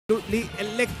absolutely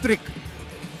electric.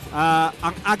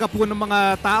 Ang aga po ng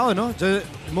mga tao, no?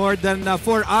 More than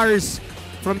 4 hours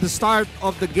from the start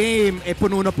of the game,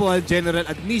 puno na po ang general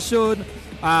admission,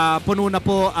 puno na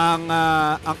po ang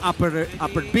upper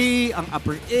B, ang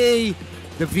upper A,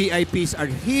 the VIPs are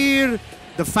here,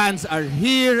 the fans are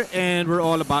here, and we're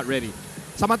all about ready.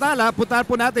 Samantala, puntahan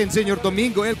po natin Senyor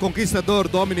Domingo El Conquistador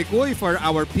Dominic Uy for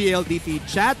our PLDT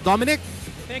chat. Dominic?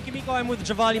 Thank you, Miko. I'm with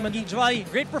Javali Magee. Javali,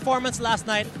 great performance last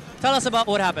night. Tell us about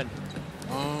what happened.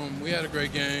 We had a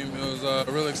great game. It was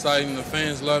really exciting. The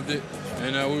fans loved it,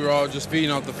 and we were all just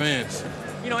feeding off the fans.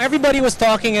 You know, everybody was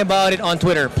talking about it on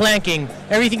Twitter, planking,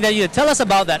 everything that you did. Tell us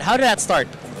about that. How did that start?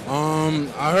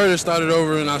 I heard it started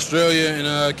over in Australia and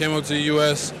came up to the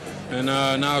U.S., and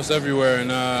now it's everywhere,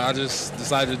 and I just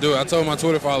decided to do it. I told my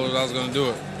Twitter followers I was going to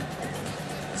do it.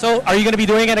 So, are you going to be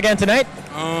doing it again tonight?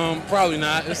 Probably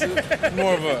not. It's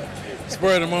more of a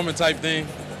spur-of-the-moment type thing.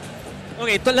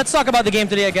 Okay, let's talk about the game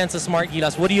today against the Smart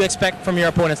Gilas. What do you expect from your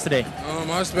opponents today?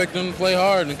 I expect them to play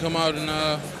hard and come out and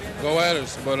go at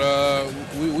us, but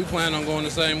we plan on going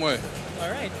the same way. All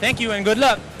right, thank you and good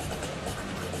luck.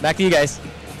 Back to you guys.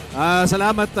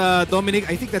 Salamat, Dominic.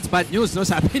 I think that's bad news, no?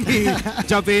 Sabi ni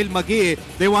Javel Magee,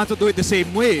 they want to do it the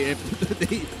same way.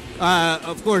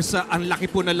 Of course, ang laki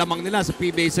po na lamang nila sa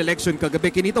PBA selection kagabi.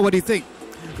 Kinita, what do you think?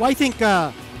 Well, I think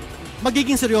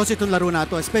magiging seryoso itong laro na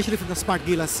to, especially from the Smart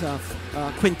Gilas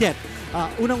quintet.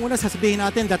 Unang-una sasabihin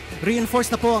natin that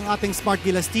reinforced na po ang ating Smart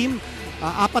Gilas team.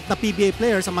 4 na PBA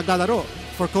players ang maglalaro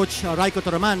for Coach Raiko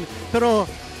Toraman. Pero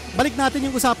balik natin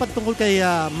yung usapan tungkol kay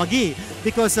Magee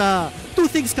because 2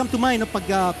 things come to mind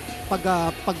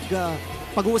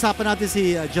pag-uusapan natin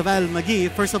si Javel Magee.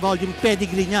 First of all, yung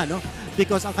pedigree niya, no?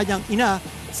 Because ang kanyang ina,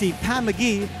 si Pam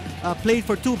Magee, played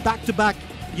for 2 back-to-back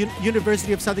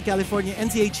University of Southern California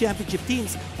NCAA championship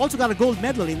teams, also got a gold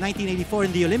medal in 1984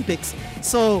 in the Olympics.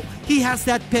 So he has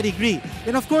that pedigree.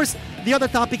 And of course, the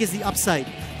other topic is the upside.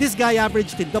 This guy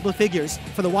averaged in double figures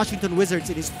for the Washington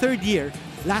Wizards in his 3rd year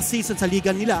last season sa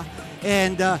liga nila.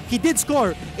 And he did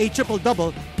score a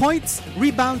triple-double, points,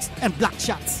 rebounds, and block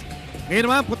shots.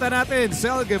 Ngayon naman, punta natin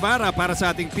Sel Guevara para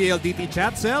sa ating PLDT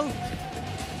chat. Sel?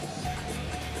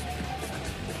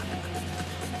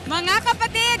 Mga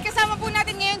kapatid, kasama po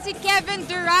natin ngayon si Kevin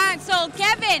Durant. So,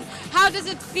 Kevin, how does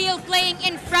it feel playing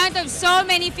in front of so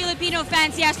many Filipino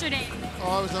fans yesterday?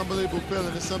 Oh, it was an unbelievable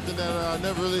feeling. It's something that I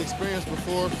never really experienced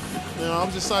before. You know,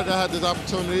 I'm just excited I had this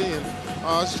opportunity, and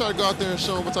just try to go out there and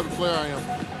show them what type of player I am.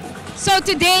 So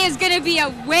today is going to be a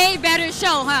way better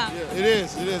show, huh? Yeah, it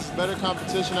is. It is. Better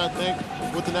competition, I think,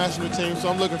 with the national team.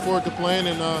 So I'm looking forward to playing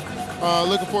and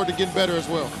looking forward to getting better as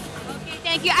well.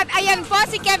 Thank you. At ayan po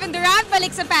si Kevin Durant,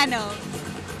 balik sa panel.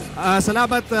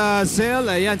 Salamat, Sel.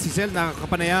 Ayan, si Sel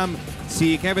nakakapanayam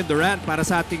si Kevin Durant para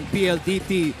sa ating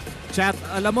PLDT chat.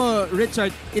 Alam mo,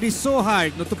 Richard, it is so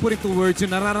hard to put into words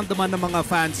yung nararamdaman ng mga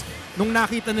fans nung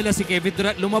nakita nila si Kevin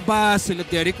Durant lumabas, sila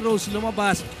DRose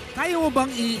lumabas. Kaya mo bang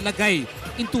ilagay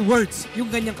into words yung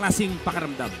ganyang klaseng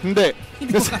pakaramdam? Hindi.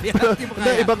 Hindi mo kaya.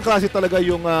 Hindi, ibang klase talaga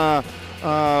yung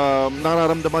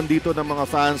nararamdaman dito ng mga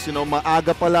fans. You know,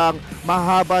 maaga pa lang,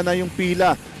 mahaba na yung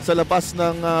pila sa labas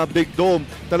ng Big Dome.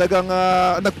 Talagang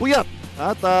nagpuyat.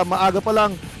 At maaga pa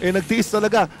lang, nagtiis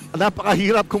talaga.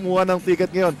 Napakahirap kumuha ng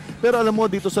ticket ngayon. Pero alam mo,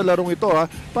 dito sa larong ito,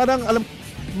 parang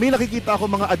may nakikita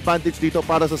ako mga advantage dito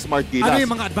para sa Smart Gilas. Ano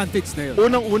yung mga advantage na yun?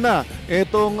 Unang-una,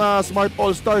 itong Smart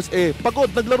All-Stars,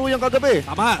 pagod, naglaro yung kagabi.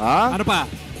 Tama. Ano pa?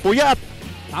 Puyat.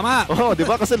 Tama. Oo, di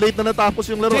ba? Kasi late na natapos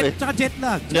yung laro Tsaka jet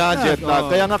lag. Jet lag.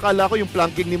 Kaya nga kala ko yung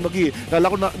planking ni Magee. Kala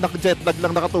ko jet lag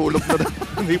lang nakatulog na.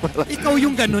 Hindi pala. Ikaw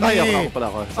yung ganun ako pala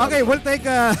ako. Okay, we'll take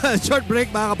a short break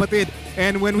mga kapatid.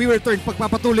 And when we return,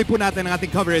 pagpapatuloy po natin ang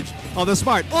ating coverage of the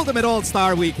Smart Ultimate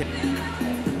All-Star Weekend.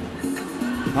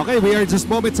 Okay, we are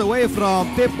just moments away from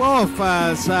tip-off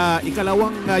sa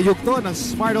ikalawang yugto ng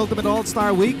Smart Ultimate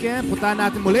All-Star Weekend. Puntahan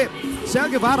natin muli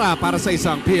Sel Guevara para sa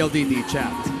isang PLDT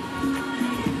chat.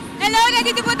 Hello,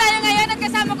 nandito po tayo ngayon at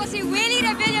kasama ko si Willie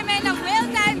Revillamen ng Real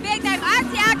Time, Big Time at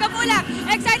si Aga Mulak.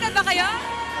 Excited ba kayo?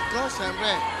 Of course,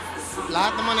 siyempre.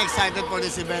 Lahat naman excited for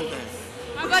this event.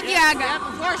 How about you, Aga?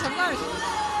 Of course, of course.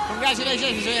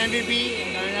 Congratulations, Mr. MVP.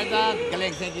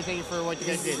 Galing, thank you for what you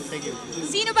guys did. Thank you.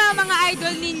 Sino ba ang mga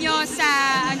idol ninyo sa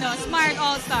Smart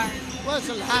All-Star? Well,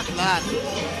 so lahat.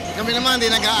 Kami naman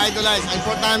hindi nag-idolize. Ang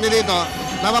importante dito,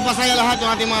 napapasaya lahat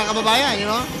yung ating mga kababayan, you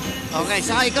know? Okay,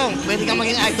 saka ikaw, pwede kang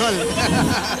maging idol.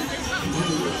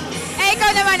 Ikaw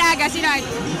naman, Aga, sino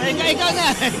idol? Ikaw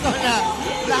na.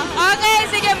 Okay,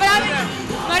 sige,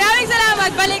 maraming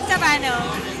salamat. Balik sa panel.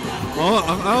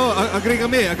 Agree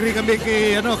kami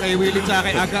kay Willie at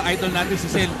kay Aga, idol natin si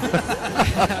Sel.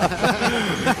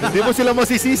 Hindi mo sila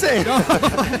masisisi.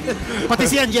 Pati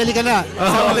si Angelica na.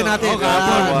 Kasama din natin.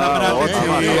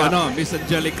 Miss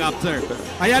Angelica Capter.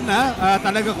 Ayan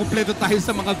talaga kumpleto tayo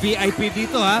sa mga VIP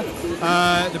dito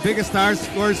the biggest stars, of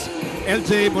course,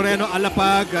 LJ Moreno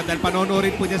Alapag, dahil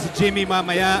panonorin po niya si Jimmy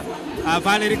mamaya.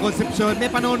 Valerie Concepcion, may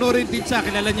panonorin din siya,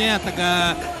 kilala niya,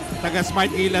 taga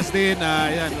Smart Gilas din.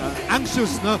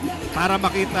 Anxious para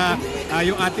makita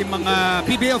yung ating mga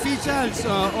PBA officials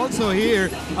also here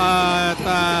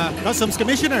Customs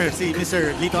Commissioner si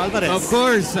Mr. Lito Alvarez. Of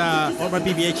course, former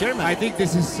PBA chairman. I think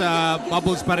this is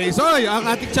Bubbles Paresoy, ang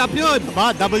ating champion.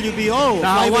 WBO,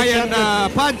 na Hawaiian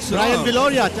punch. Brian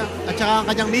Viloria at saka ang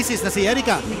kanyang misis na si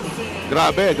Erica.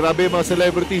 Grabe yung mga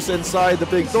celebrities inside the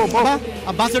Big Dome.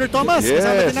 Ambassador Thomas,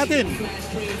 kasama din natin.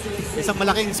 Isang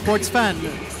malaking sports fan.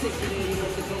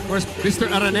 Of course, Mr.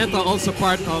 Araneta also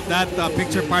part of that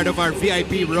picture, part of our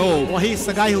VIP row. Well, he's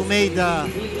the guy who made the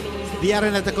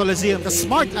Araneta Coliseum, the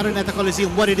smart Araneta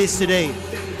Coliseum, what it is today.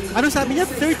 Ano sabi niya?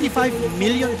 35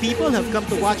 million people have come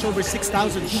to watch over 6,000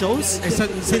 shows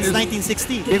since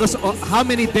 1960. Because how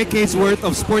many decades worth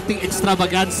of sporting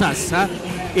extravaganzas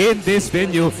in this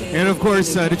venue? And of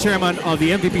course, the chairman of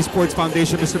the MVP Sports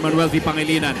Foundation, Mr. Manuel V.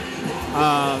 Pangilinan.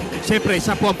 Siyempre,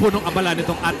 siya po ang punong abala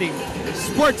nitong ating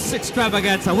sports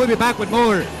extravaganza. We'll be back with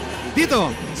more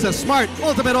dito sa Smart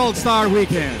Ultimate All-Star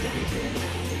Weekend.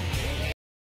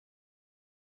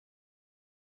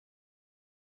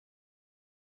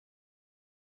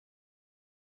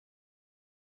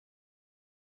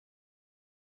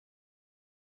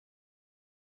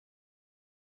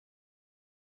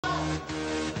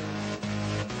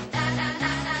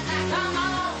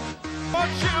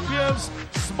 Champions,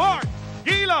 Smart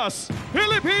Gilas,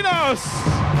 Pilipinas!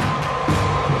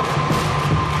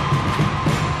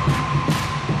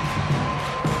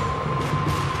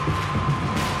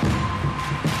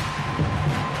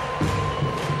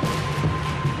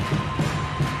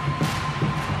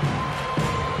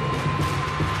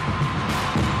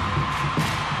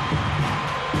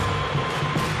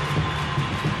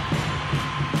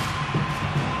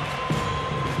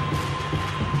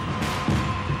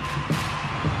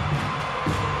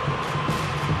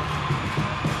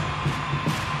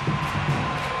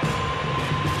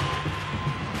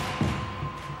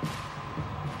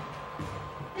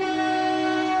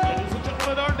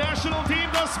 National team,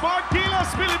 the Smart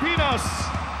Gilas Pilipinas.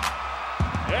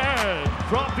 And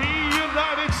from the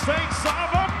United States of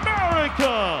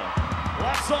America,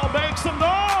 let's all make some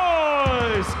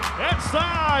noise. It's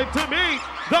time to meet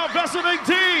the visiting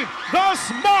team, the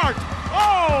Smart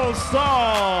All-Stars.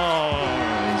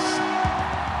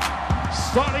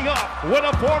 Starting off with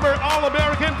a former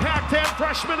All-American Pac-10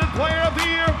 Freshman and Player of the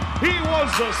Year. He was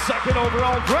the second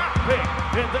overall draft pick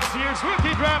in this year's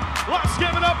rookie draft. Let's give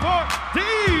it up for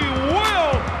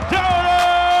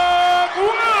Durant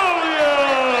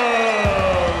Williams.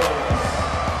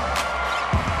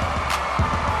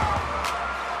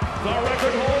 The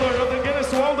record holder of the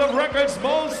Guinness World of Records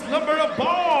most number of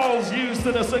balls used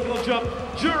in a single jump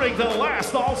during the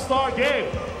last All-Star game.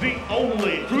 The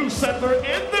only true settler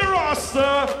in the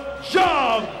roster,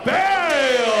 JaVale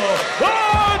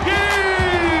McGee.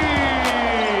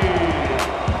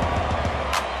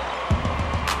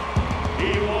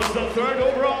 He was the third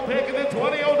overall pick in the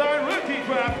 2009 rookie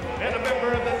draft and a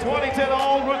member of the 2010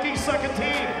 All-Rookie second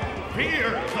team.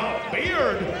 Fear the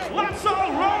Beard. Let's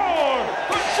all roar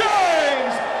for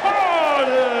James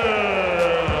Harden.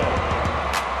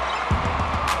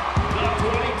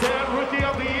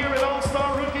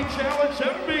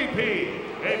 MVP,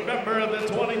 a member of the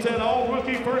 2010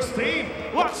 All-Rookie First Team.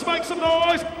 Let's make some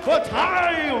noise for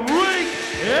Tyreek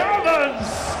Evans.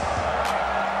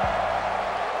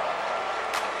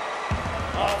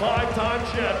 A five-time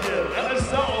champion and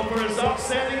is known for his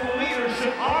outstanding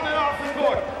leadership on and off the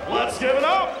court. Let's give it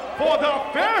up for the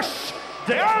Fish,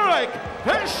 Derek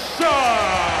Fisher.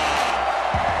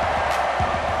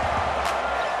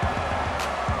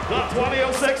 The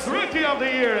 2006 Rookie of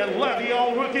the Year and led the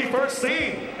All-Rookie First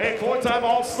Team. A four-time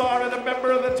All-Star and a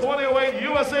member of the 2008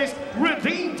 USA's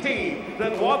Redeem Team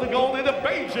that won the gold in the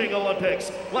Beijing Olympics.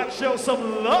 Let's show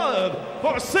some love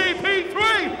for CP3,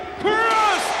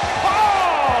 Chris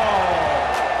Paul.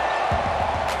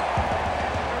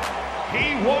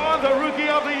 He won the Rookie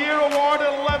of the Year award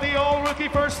and led the All-Rookie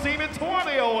First Team in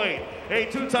 2008. A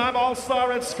two-time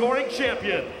All-Star and scoring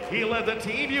champion. He led the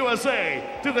Team USA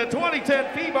to the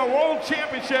 2010 FIBA World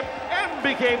Championship and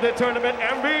became the tournament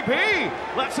MVP.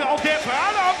 Let's all get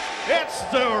proud of. It's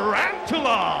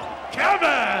Durantula,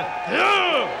 Kevin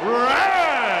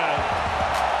Durant.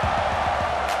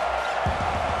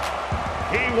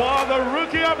 won the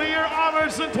Rookie of the Year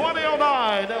honors in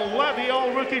 2009 and led the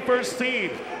All-Rookie First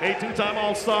Team. A two-time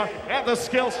All-Star and the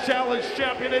Skills Challenge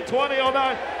champion in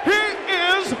 2009. He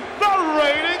is the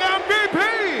reigning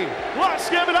MVP. Let's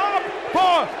give it up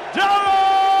for DRose!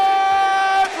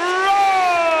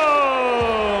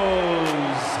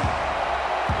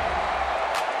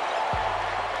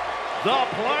 The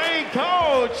playing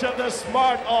coach of the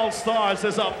Smart All-Stars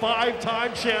is a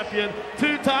 5-time champion,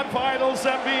 2-time Finals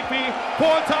MVP,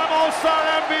 4-time All-Star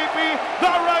MVP,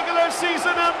 the regular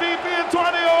season MVP in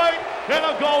 2008, and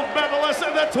a gold medalist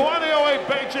in the 2008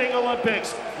 Beijing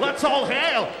Olympics. Let's all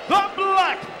hail the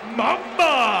Black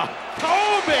Mamba,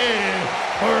 Kobe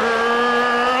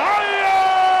Bryant!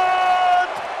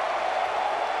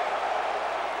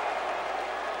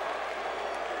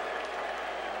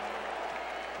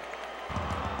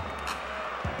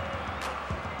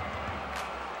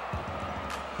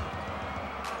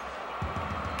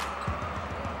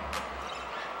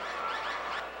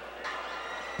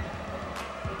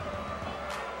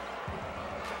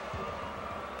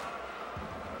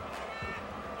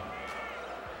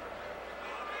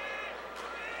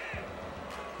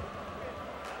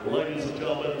 Ladies and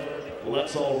gentlemen,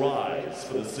 let's all rise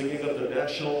for the singing of the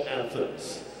national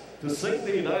anthems. To sing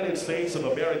the United States of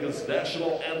America's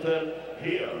national anthem,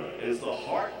 here is the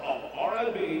heart of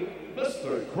R&B,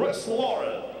 Mr. Chris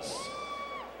Lawrence.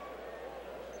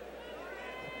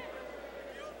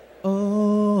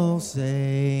 Oh,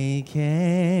 say,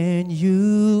 can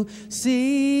you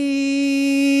see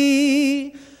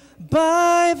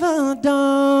by the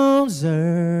dawn's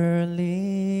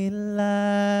early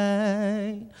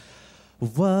light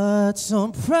what so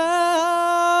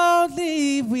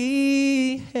proudly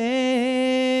we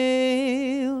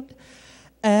hailed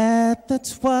at the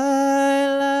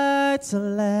twilight's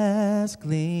last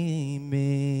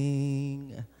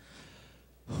gleaming,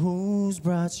 whose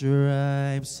broad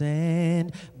stripes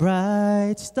and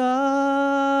bright stars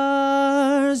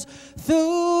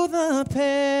through the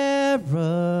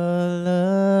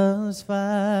perilous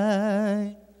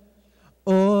fight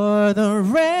o'er the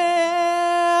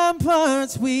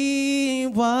ramparts we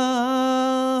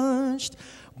watched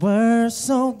were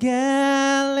so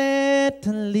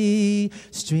gallantly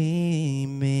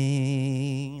streaming,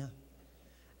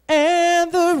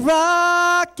 and the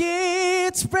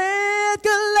rockets spread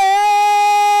glare,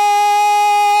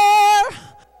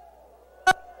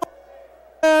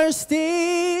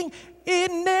 bursting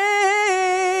in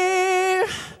air,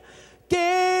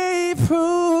 gave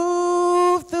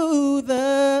proof through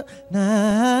the night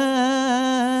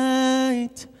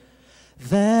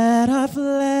that our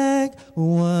flag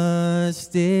was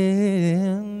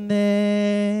still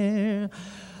there.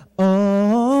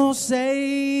 Oh,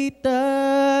 say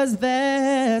does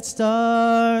that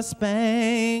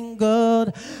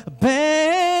star-spangled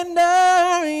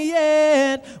banner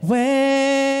yet wave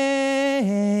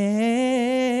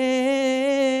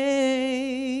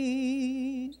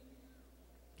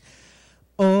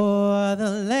o'er the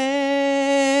land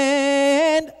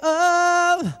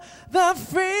of the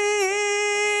free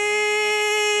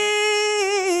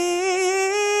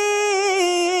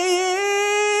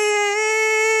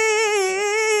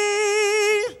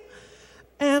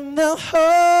and the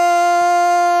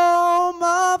home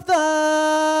of the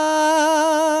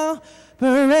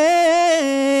brave.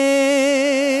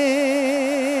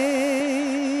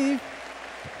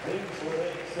 Please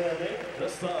remain standing.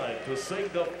 This time to sing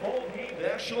the Philippine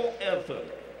National Anthem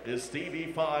is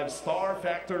TV5 Star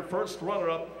Factor first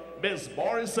runner-up, Ms.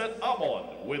 Morissette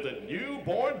Amon with the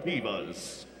Newborn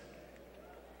Divas.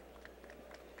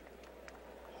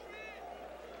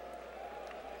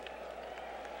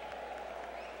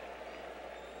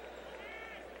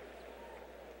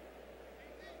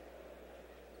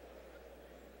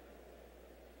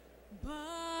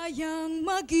 Bayang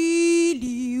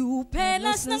magiliw,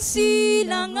 pelas ng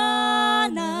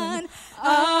silanganan,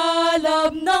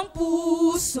 alam ng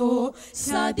puso,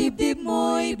 sa dibdib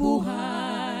mo'y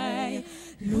buhay.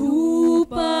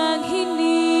 Lupang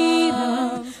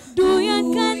hinirang,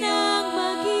 duyan ka ng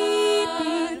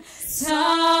magitin,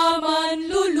 sa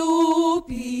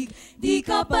manlulupig, di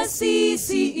ka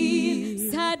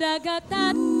pasisiin. Sa dagat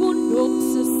at bundok,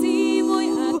 sa simoy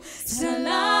at sa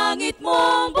langit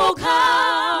mong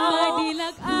bughaw, may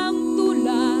dilag ang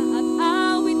tula at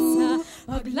awit sa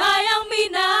paglayang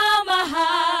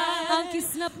minamahal. Ang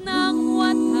kislap ng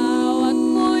wathaw at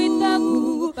mo'y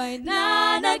tagumpay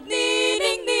na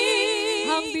nagniningning.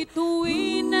 Ang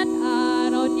bituin at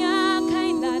araw niya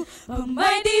kailan pag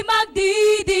may di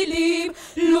magdidilim.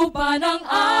 Lupa ng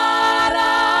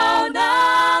araw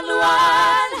ng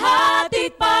luwan,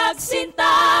 hatid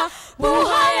pagsinta,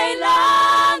 buhay ay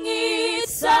lang.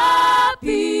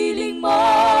 mo.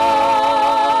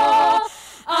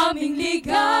 Aming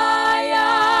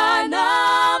ligaya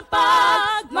ng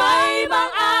pag may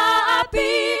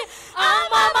mang-aapi ang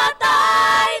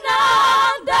mamatay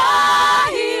ng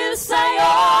dahil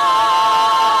sa'yo.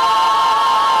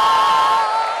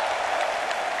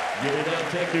 You may now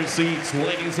take your seats,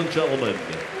 ladies and gentlemen.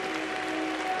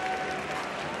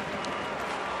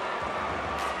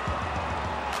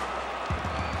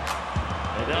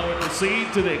 And now we proceed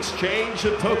to the exchange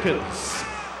of tokens.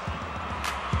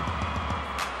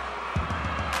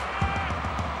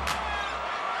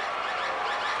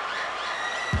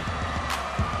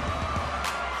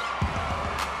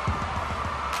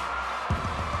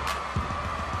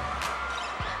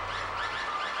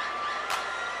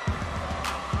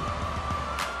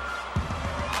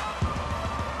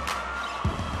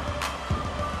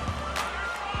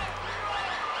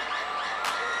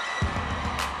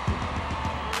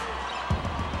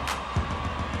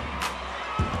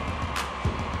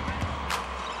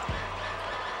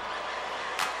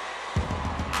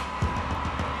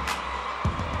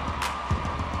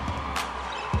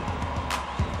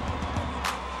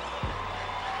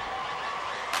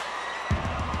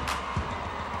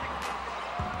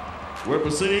 We're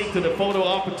proceeding to the photo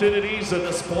opportunities at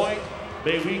this point.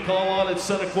 May we call on at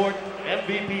center court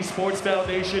MVP Sports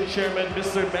Foundation Chairman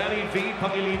Mr. Manny V.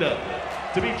 Pangilinan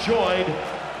to be joined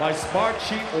by Smart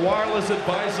Chief Wireless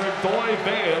Advisor Doy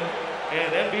Van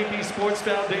and MVP Sports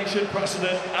Foundation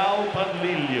President Al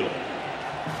Panlilio.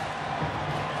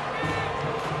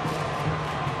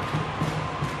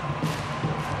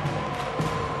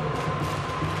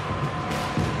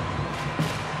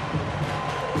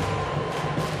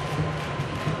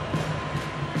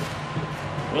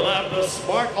 We'll have the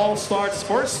Smart All-Stars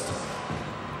first.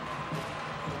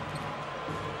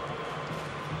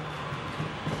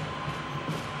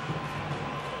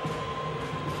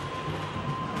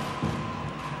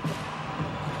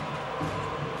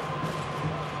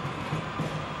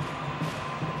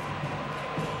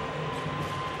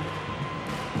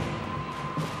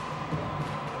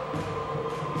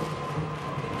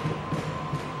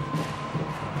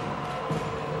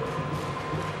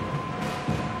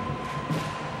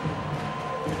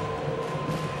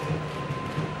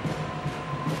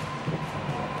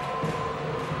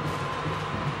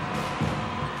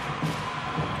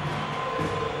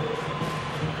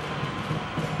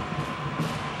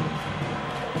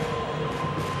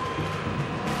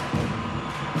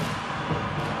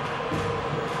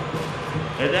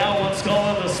 And now let's call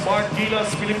on the Smart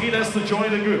Gilas Pilipinas to join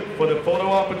the group for the photo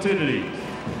opportunity.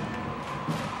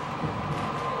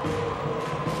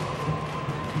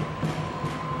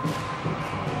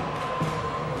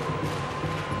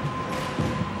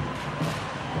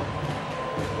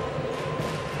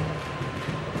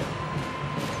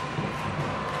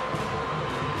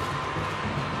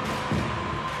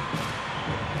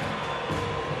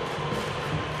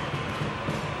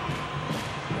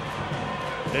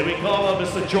 May we call on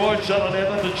Mr. George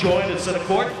Jalaneta to join at center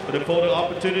court for the photo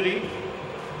opportunity.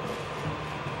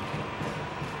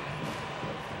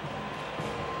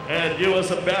 And U.S.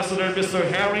 Ambassador Mr.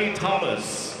 Harry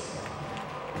Thomas.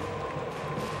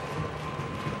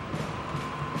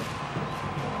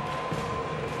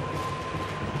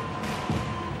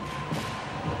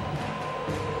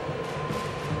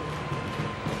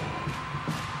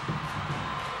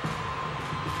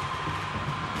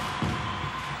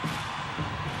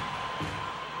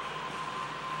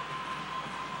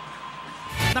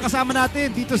 Nakasama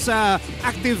natin dito sa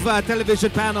active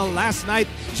television panel last night,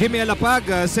 Jimmy Alapag.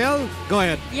 Sel, go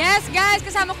ahead. Yes, guys,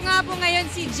 kasama ko nga po ngayon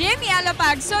si Jimmy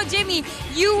Alapag. So, Jimmy,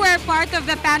 you were part of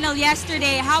the panel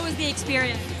yesterday. How was the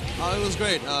experience? It was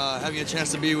great. Having a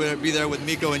chance to be there with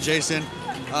Miko and Jason.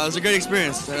 It was a great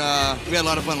experience. We had a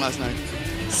lot of fun last night.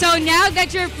 So now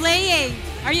that you're playing,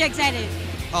 are you excited?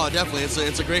 Oh, definitely.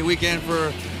 It's a great weekend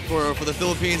for the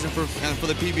Philippines and for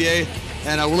the PBA,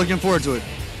 and we're looking forward to it.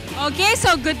 Okay,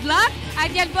 so good luck.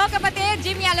 At yan po, kapatid,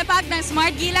 Jimmy Alapag ng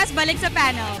Smart Gilas, balik sa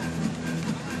panel.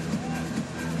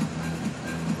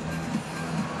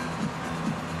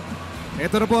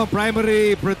 Ito na po ang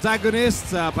primary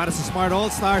protagonists para sa Smart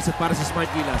All-Stars at para sa Smart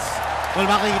Gilas. Well,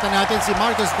 makikita natin si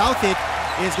Marcus Douthit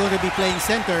is going to be playing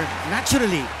center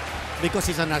naturally because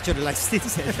he's a naturalized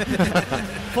citizen.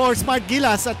 For Smart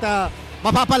Gilas at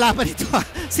mapapalaban ito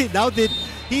si Douthit.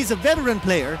 He's a veteran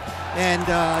player. And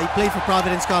he played for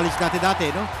Providence College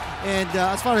dati-dati, no? And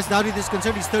as far as Douthit is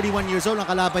concerned, he's 31 years old. Ang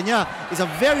kalaban niya is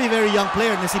a very, very young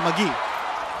player na si Magee.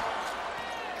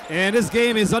 And this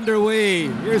game is underway.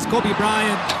 Here's Kobe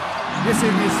Bryant. This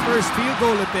is his first field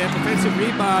goal attempt. Offensive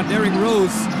rebound,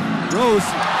 DRose. Rose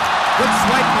Good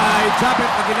swipe by Japet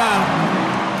Aguilar.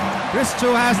 Chris Chu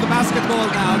has the basketball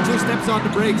now. 2 steps on the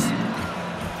brakes.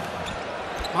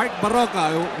 Mark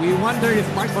Barroca. We wonder if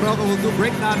Mark Barroca will do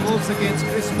breakdown moves against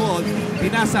Chris Paul.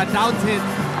 Pinasa down hit.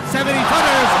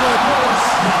 70-footers. Good.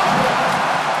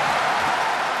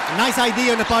 Nice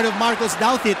idea on the part of Marcos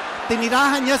Douthit.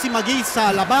 Tinirahan niya si Magee sa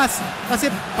labas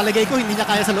kasi palagay ko hindi niya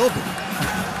kaya sa loob.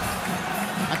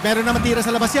 At meron naman tira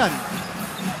sa labas yan.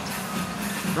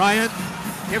 Bryant,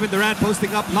 Kevin Durant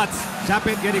posting up. Lutz,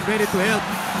 Japet getting ready to help.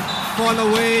 Fall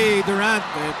away, Durant.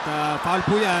 At foul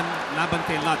po yan, laban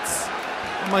kay Lutz.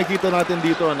 Makikita natin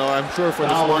dito, I'm sure for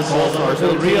the Smart All-Stars,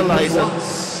 they'll realize that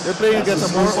they're playing against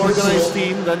a more organized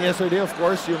team than yesterday. Of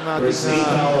course, yung ating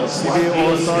PBA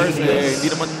All-Stars, hindi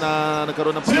naman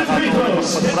nagkaroon ng pagkakataon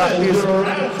pag-practice.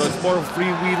 So it's more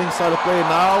freewheeling style of play.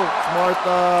 Now, Smart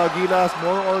Gilas,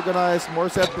 more organized,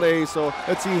 more set play. So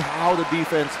let's see how the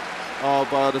defense of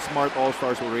the Smart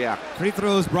All-Stars will react. Free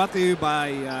throws brought to you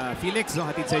by Felix.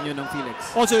 Hatid sa inyo ng Felix.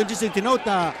 Also interesting to note,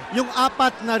 yung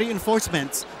 4 na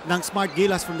reinforcements ng Smart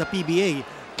Gilas from the PBA,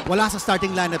 wala sa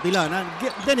starting lineup nila.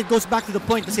 Then it goes back to the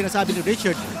point na sinasabi ni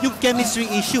Richard, yung chemistry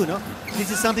issue. No?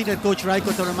 This is something that Coach Raiko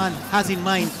Toraman has in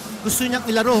mind. Gusto niyang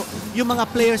ilaro yung mga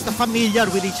players na familiar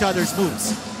with each other's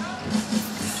moves.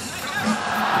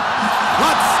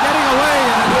 Lutz getting away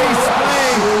and a nice play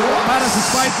para sa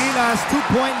Smart Gilas.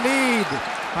 2-point lead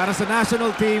para sa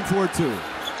national team 4-2.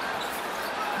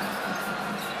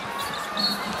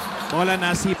 Bola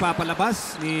na sipa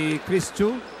palabas ni Chris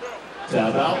Chu.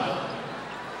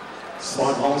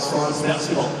 Smart All-Stars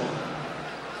basketball.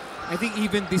 I think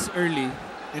even this early,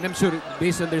 and I'm sure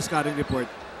based on their scouting report,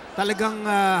 talagang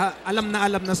alam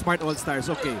na Smart All-Stars.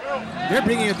 Okay, they're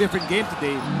bringing a different game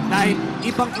today dahil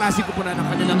ibang klasiko po na ng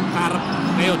kanilang karap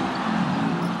ngayon.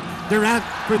 Durant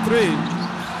for 3.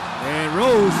 And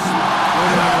Rose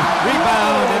with a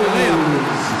rebound and a layup.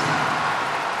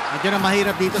 At yun ang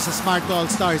mahirap dito sa Smart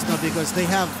All-Stars, no? Because they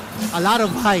have a lot of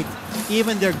height.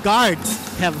 Even their guards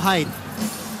have height.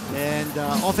 And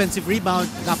offensive rebound,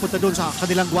 napunta doon sa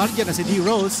kanilang guardia na si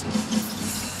DRose.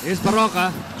 Here's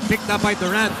Barroca, picked up by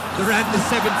Durant. Durant is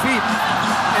 7 feet.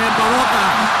 And Barroca,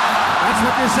 that's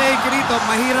what you're saying, Kirito.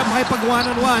 Mahirap makipag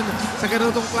one-on-one sa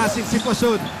ganitong klaseng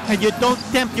sitwasyon. And you don't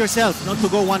tempt yourself to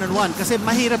go one-on-one kasi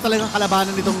mahirap talagang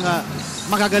kalabanan nitong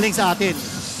magagaling sa atin.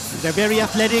 They're very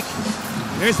athletic.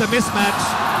 Here's the mismatch.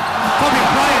 Kobe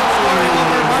Bryant scoring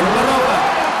over Mark Barroca.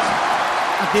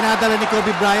 At dinadala ni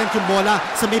Kobe Bryant yung bola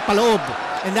sa may paloob.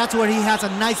 And that's where he has a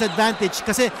nice advantage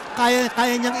kasi kaya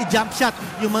niyang i-jump shot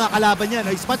yung mga kalaban niya.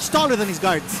 He's much taller than his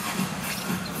guards.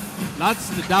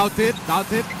 Lutz to doubt it.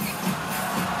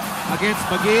 Against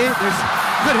Magee. There's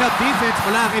good help defense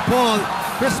mula kay Paul.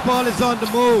 Chris Paul is on the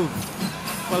move.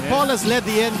 Well, Paul has led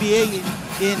the NBA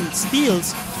in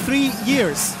steals 3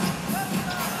 years.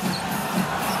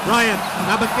 Bryant,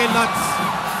 laban kay Lutz.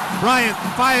 Bryant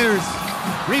fires.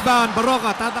 Rebound,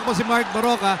 Barroca. Tatakbo si Mark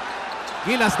Barroca.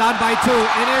 Gilas down by 2.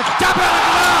 And here's Japet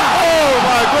Aguilar! Oh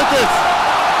my goodness!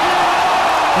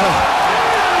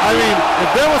 I mean, if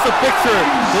there was a picture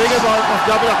taken of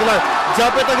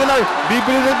Japet Aguilar,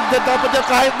 bibili rin dapat niya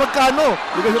kahit magkano.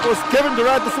 Because it was Kevin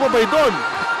Durant na sumabay doon.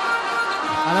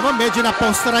 Alam mo, medyo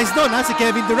na-posterized doon si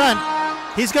Kevin Durant.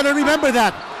 He's gonna remember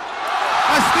that.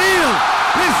 A steal!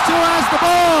 Chris Chu has the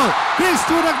ball! Chris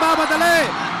Chu nagmamadali!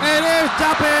 And here's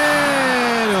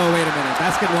Japet! Oh, wait a minute.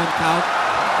 Basket won't count.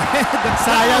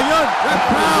 Sayang yun. The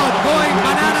crowd going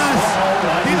bananas.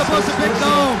 Dito po sa Big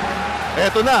Dome.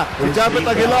 Eto na, si Japet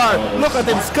Aguilar. Look at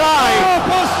him, sky! Oh,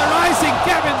 posterizing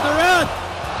Kevin Durant!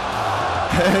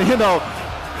 You know,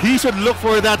 he should look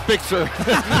for that picture.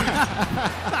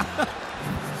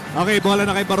 Okay, bola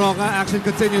na kay Barroca. Action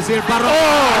continues here. Barroca!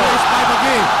 First by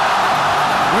Magee.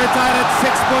 We're tied at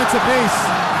 6 points apiece.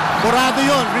 Borado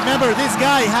yun. Remember, this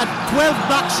guy had 12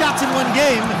 block shots in one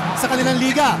game sa kanilang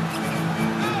liga.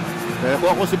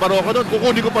 Kung ako si Barroca doon,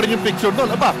 kukunin ko pa rin yung picture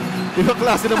doon. Aba, ibang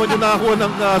klase naman yung nakakuha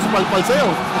ng supalpal sa'yo.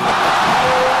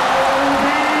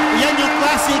 Yan yung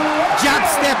classic jab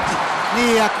step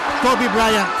ni Kobe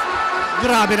Bryant.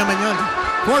 Grabe naman yun.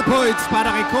 4 points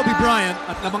para kay Kobe Bryant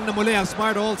at lamang na muli ang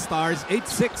Smart All-Stars.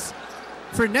 8-6.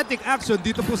 Frenetic action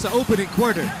dito po sa opening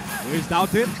quarter. Here's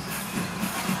Doughton.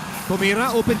 Tumira,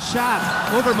 open shot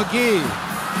over Magee.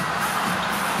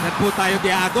 Yan po tayo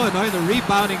diago in the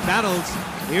rebounding battles.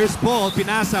 Here's Paul,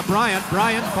 pinasa Bryant.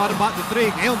 Bryant fought about the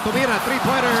 3. Ngayon tumira,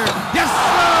 3-pointer. Yes,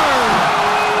 sir!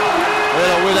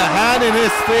 Well, with a hand in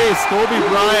his face, Kobe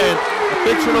Bryant, a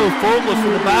picture of focus to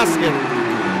the basket.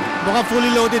 Mukhang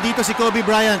fully loaded dito si Kobe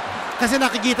Bryant. Kasi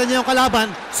nakikita niya yung kalaban,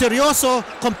 seryoso,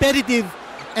 competitive,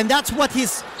 and that's what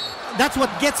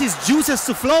gets his juices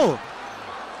to flow.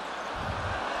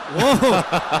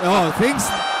 Things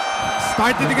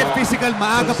started to get physical.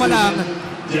 Maaga pa lang.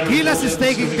 Gilas is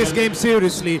taking this game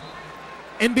seriously.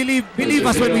 And believe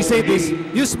us when we say this,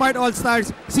 yung Smart All-Stars,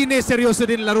 sineseryoso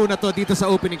din laro na to dito sa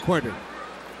opening quarter.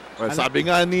 Well, sabi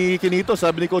nga ni Kinito,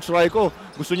 sabi ni Coach Raiko,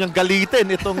 gusto niyang galitin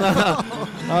itong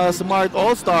Smart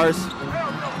All-Stars.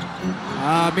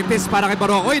 Mintis para kay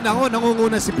Barokoy.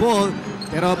 Nangunguna si Paul.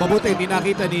 Pero mabuti, hindi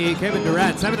nakita ni Kevin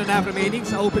Durant. 7.5 remaining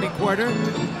sa opening quarter.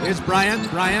 Here's Bryant.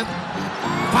 Bryant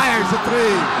fires a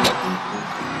 3.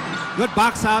 Good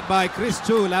box out by Chris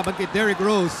Chu laban kay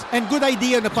DRose. And good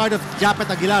idea na part of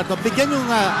Japet Aguilar to bigyan yung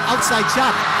outside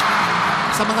shot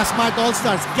sa mga Smart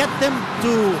All-Stars. Get them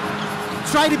to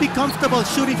try to be comfortable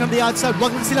shooting from the outside.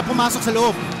 Huwag lang sila pumasok sa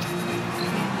loob.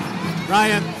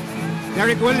 Bryant,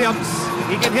 Derek Williams,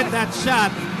 he can hit that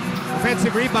shot.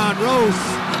 Offensive rebound, Rose.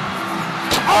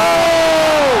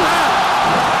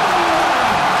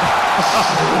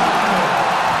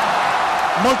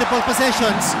 Multiple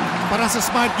possessions para sa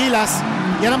Smart Gilas.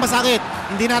 Yan ang masakit.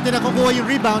 Hindi natin nakukuha yung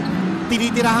rebound.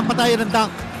 Tinitirahan pa tayo ng dunk.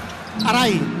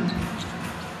 Aray.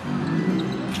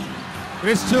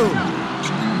 Chris Chu.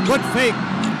 Good fake.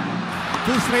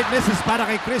 2 straight misses para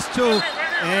kay Chris Chu.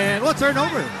 And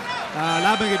turnover.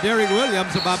 Laban kay Derek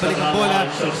Williams. Babalik ang bola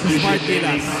sa Smart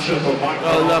Gilas.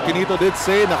 Well, Kinito did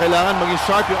say na kailangan maging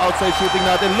sharp yung outside shooting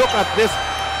natin. Look at this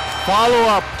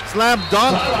follow-up slam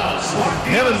dunk.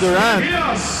 Kevin Durant.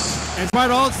 And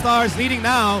Smart All-Stars leading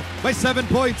now by 7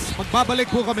 points. Magbabalik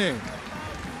po kami.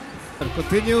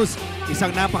 Continues.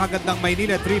 Isang napakagandang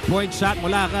Manila 3-point shot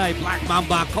mula kay Black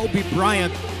Mamba, Kobe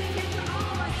Bryant.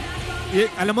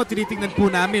 Alam mo, tinitingnan po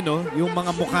namin yung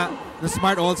mga mukha ng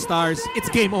Smart All-Stars.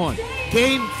 It's game on.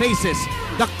 Game faces.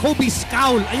 The Kobe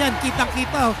scowl. Ayan,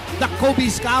 kitang-kita. The Kobe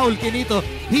scowl, Kinito.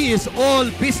 He is all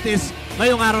business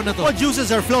ngayong araw na to. Oh,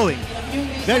 juices are flowing.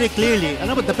 Very clearly.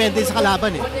 Alam mo, depende sa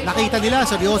kalaban eh. Nakita nila,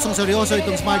 seryosong-seryoso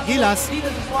itong Smart Gilas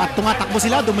at tumatakbo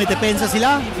sila, dumidepensa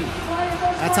sila.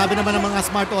 At sabi naman ng mga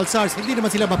Smart All-Stars, hindi naman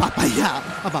sila mapapaya.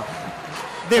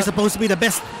 They're supposed to be the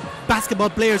best basketball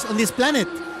players on this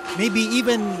planet. Maybe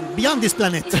even beyond this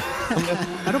planet.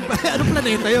 Anong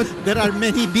planeta yun? There are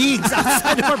many beings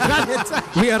outside of our planet.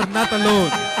 We are not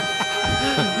alone.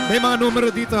 May mga numero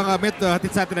dito ang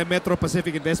hatid sa atin ng Metro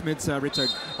Pacific Investments,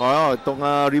 Richard. Itong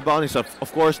rebound is of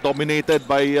course dominated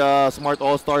by Smart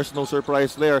All-Stars. No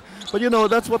surprise there. But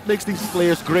that's what makes these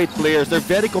players great players. They're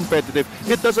very competitive.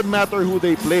 It doesn't matter who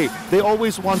they play. They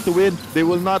always want to win. They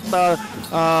will not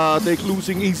take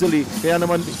losing easily. Kaya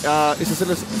naman isa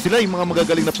sila yung mga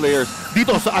magagaling na players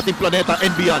dito sa ating planeta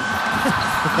and beyond.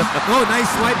 Nice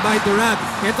swipe by Durant.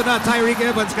 Ito na, Tyreek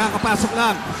Evans kakapasok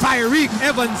lang. Tyreek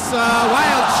Evans,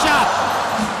 wild shot.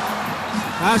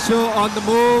 Casio on the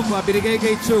move, binigay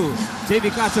kay Chu. JV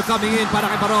Casio coming in para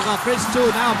kay Baroka. Chris Chu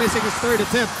now missing his third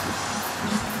attempt.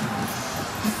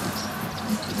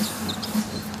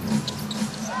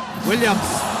 Williams.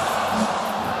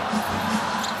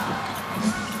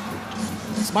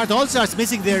 Smart All-Stars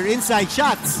missing their inside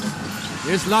shots.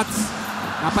 Here's Lutz.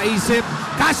 Napaisip.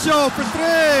 Casio for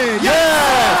 3.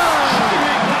 Yes!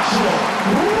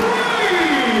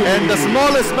 And the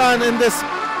smallest man in this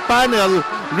panel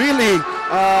really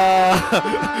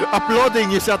applauding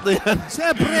yung shot na yan.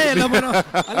 Siyempre, alam mo naman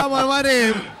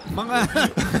mga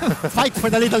fight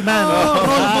for the little man.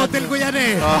 Role model ko yan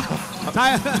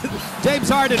James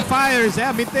Harden fires.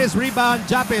 Mintes, rebound,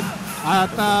 Japet. At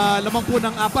lamang po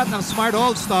ng 4 ng Smart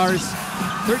All-Stars.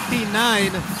 13-9.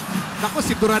 Naku,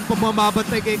 si Durant po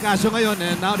mababantay kay Casio ngayon,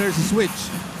 and now there's a switch.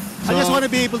 I just want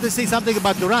to be able to say something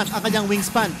about Durant. Ang kanyang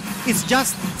wingspan, it's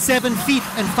just 7 feet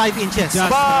and 5 inches.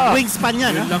 Wingspan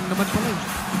yan. Yun lang naman pala.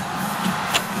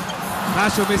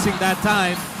 Casio missing that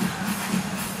time.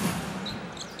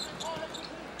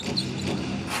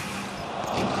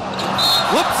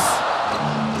 Whoops!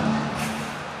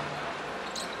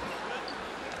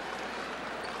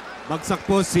 Bagsak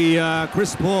po si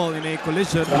Chris Paul in a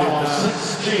collision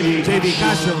with JV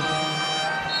Casio.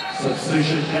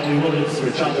 Substitution Kelly Williams for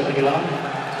Japet Aguilar.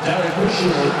 Derek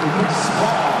Busher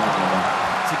respond.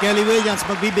 Si Kelly Williams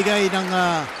magbibigay ng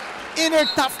inner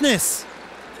toughness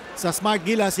sa Smart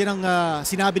Gilas. Yan ang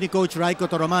sinabi ni Coach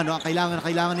Raiko Toromano. Ang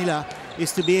kailangan nila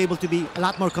is to be able to be a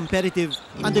lot more competitive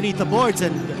underneath the boards.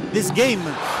 And this game,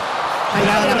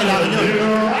 kailangan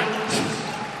yun.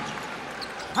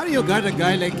 How do you guard a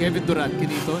guy like Kevin Durant,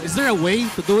 Kinito? Is there a way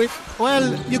to do it?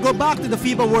 Well, you go back to the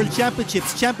FIBA World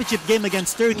Championships, championship game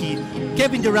against Turkey.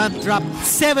 Kevin Durant dropped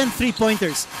 7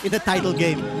 3-pointers in the title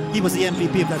game. He was the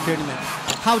MVP of that tournament.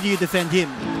 How do you defend him?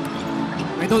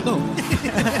 I don't know.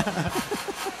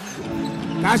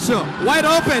 Casio, wide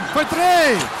open for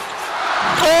 3.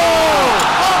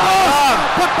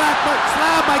 Putback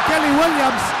slam by Kelly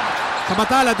Williams.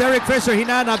 Samantala, Derek Fisher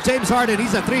hinanap James Harden.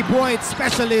 He's a three-point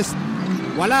specialist.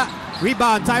 Wala.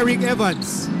 Rebound, Tyreek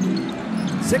Evans.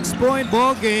 6-point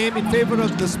ball game in favor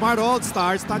of the Smart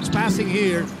All-Stars. Touch passing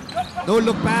here. No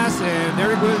look pass, and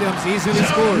Derek Williams easily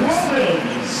scores.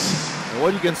 And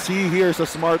what you can see here is the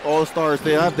Smart All-Stars.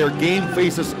 They have their game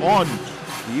faces on.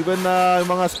 Even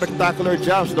yung mga spectacular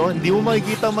jumps, no? Hindi mo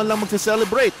makikita man lang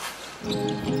magse-celebrate.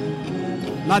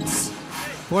 Lutz,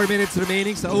 4 minutes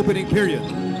remaining sa opening period.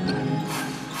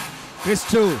 Chris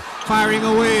Chu firing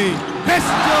away. Chris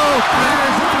Chu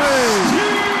fires a three.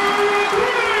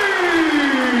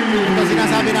 Ito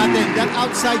sinasabi natin, that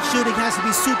outside shooting has to be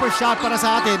super sharp para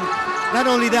sa atin. Not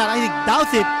only that, I think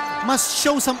Douthit must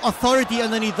show some authority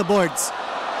underneath the boards.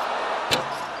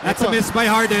 That's a miss by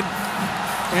Harden.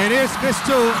 And here's Chris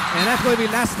Chu, and that's going to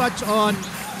be last touch on.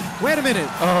 Wait a minute.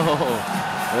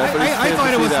 I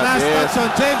thought it was last touch on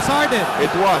James Harden.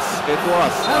 It was. That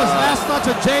was last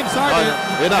touch on James Harden.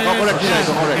 Correct.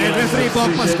 And referee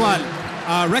Bob Pascual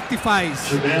rectifies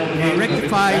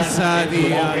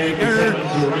the error.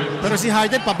 Pero si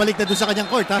Harden, pabalik na doon sa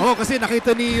kanyang court, ha? Oo, kasi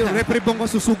nakita ni referee Bong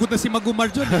susugod na si Magumar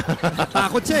dyan.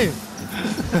 Takot siya eh.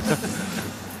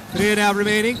 3.5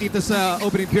 remaining dito sa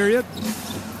opening period.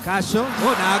 Casio.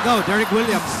 Naagaw. Derek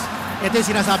Williams. Ito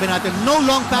yung sinasabi natin, no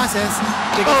long passes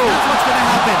because that's what's gonna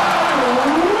happen.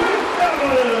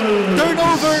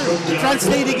 Turnover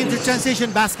translating into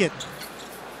transition basket.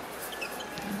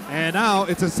 And now,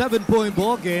 it's a 7-point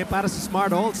ball game para sa Smart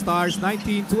All-Stars,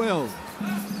 19-12.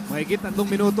 Mahigit 3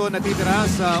 minuto natitira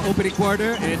sa opening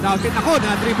quarter. And now,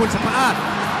 na-dribble sa paa.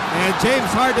 And James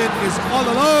Harden is all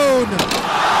alone.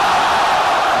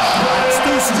 It's 2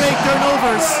 straight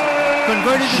turnovers.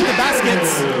 Converted into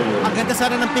baskets. Ang ganda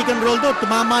sana ng pick and roll doon.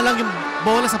 Tumama lang yung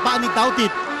bola sa paa ni Douthit.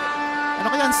 Ano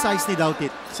kaya ang size ni Douthit?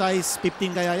 Size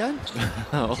 15 kaya yan?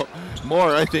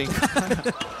 More, I think.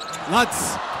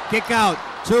 Lutz, kick out.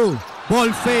 Chu,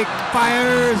 ball fake,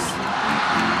 fires.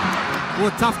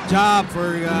 Tough job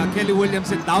for Kelly Williams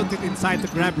and Douthit inside to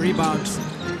grab rebounds.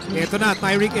 Ito na,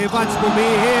 Tyreek Evans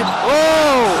bumihit.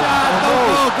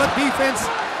 Shot, good defense.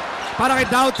 Para kay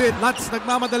Douthit, Lutz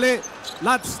nagmamadali.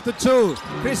 Lutz to Chu.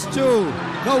 Chris Chu,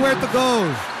 nowhere to go.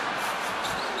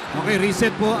 Okay,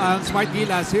 reset po ang Smart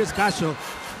Gilas. Here's Casio.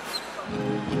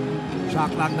 Shot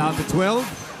clock down to 12.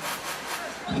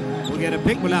 We'll get a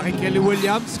pick mula kay Kelly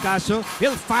Williams. Casio,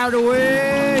 he'll fire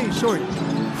away. Short.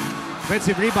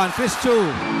 Defensive rebound, Chris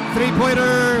Chu.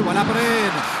 Three-pointer, wala pa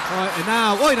rin. And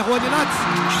now, nakuha ni Lutz.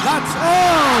 Lutz,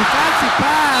 fancy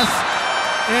pass.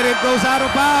 And it goes out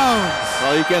of bounds.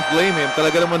 Well, you can't blame him.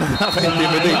 Talaga naman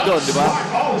nakaka-intimidate doon, di ba?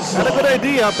 Had a good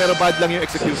idea, pero bad lang yung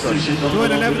execution.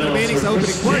 2:11 remaining sa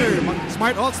opening quarter.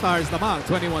 Smart All-Stars lamang,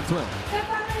 21-12.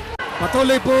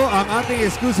 Patuloy po ang ating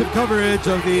exclusive coverage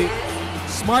of the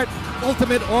Smart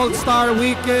Ultimate All-Star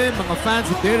Weekend. Mga fans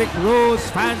ni Derek Rose,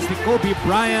 fans ni Kobe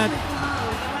Bryant,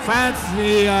 fans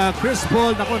ni Chris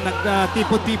Paul. Naku,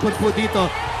 nagtipon-tipon po dito.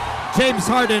 James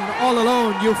Harden all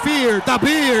alone. You fear the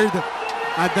beard.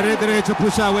 At dire-diretso po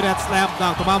siya with that slam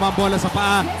dunk. Tumama ang bola sa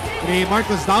paa ni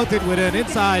Marcus Douthit with an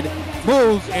inside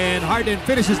move, and Harden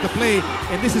finishes the play.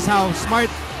 And this is how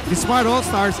the Smart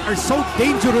All-Stars are so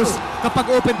dangerous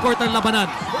kapag open court ang labanan.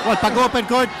 Well, pag open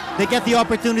court, they get the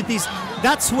opportunities.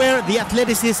 That's where the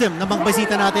athleticism ng mga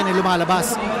basita natin ay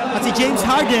lumalabas. At si James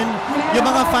Harden, yung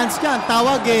mga fans niya,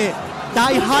 tawag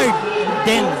die hard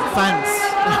den fans.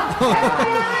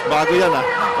 Bago yan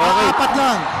Okay. Apat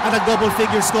lang ang nag-double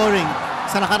figure scoring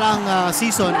sa nakaraang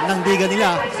season ng liga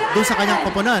nila doon sa kanyang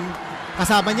koponan.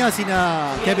 Kasama niya sina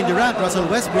Kevin Durant, Russell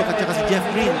Westbrook at saka si Jeff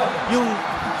Green. Yung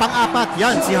pang-apat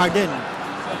yan si Harden.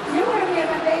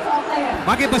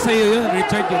 Bagay ba sa iyo yun,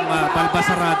 Richard, yung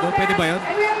balbasarado? Pwede ba yun?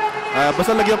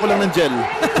 Basta lagyan ko lang ng gel.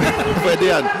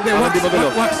 Pwede yan. Wax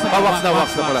na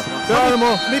pala. Pero alam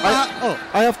mo,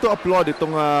 I have to applaud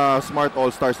itong Smart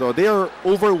All-Stars. They are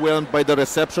overwhelmed by the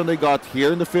reception they got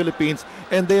here in the Philippines,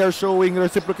 and they are showing,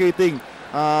 reciprocating.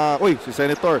 Si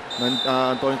Senator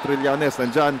Antonio Trillanes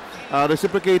nandyan,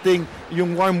 reciprocating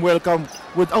yung warm welcome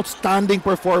with outstanding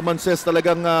performances,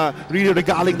 talagang really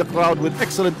regaling the crowd with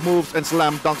excellent moves and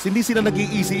slam dunks. Hindi sila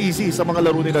nag-easy sa mga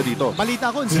laro nila dito.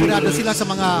 Balita ko, inspirado sila sa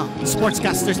mga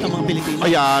sportscasters ng mga Pilipino.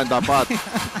 Ayan, dapat.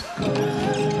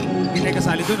 Hindi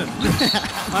kasali doon.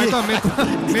 Ito,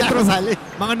 Metro,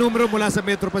 mga numero mula sa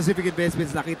Metro Pacific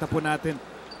Investments, nakita po natin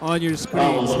on your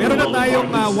screens. Meron na tayong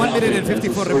 1 minute and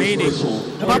 54 remaining.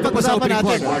 Papag-usapan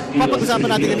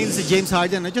natin kanina si James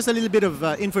Harden. Just a little bit of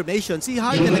information. Si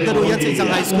Harden nagtaro yan sa isang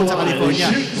high school sa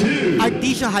California.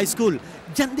 Artesia High School.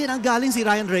 Diyan din ang galing si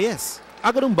Ryan Reyes.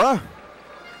 Ganun ba?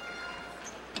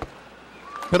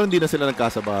 Pero hindi na sila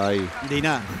nagkasabay. Hindi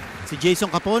na. Si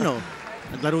Jason Capono,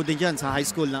 naglaro din dyan sa high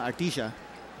school ng Artesia.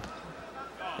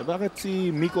 Eh, bakit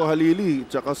si Miko Halili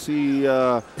tsaka si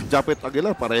Japet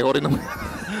Aguilar pareho rin naman?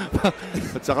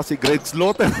 At saka si Greg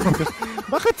Slaughter.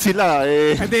 Bakit sila?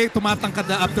 Hindi,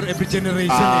 tumatangkad na after every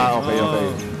generation. Okay.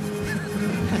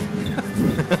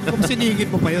 Kung siningin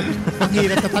mo pa yun. Ang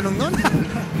hirap na tanong nun.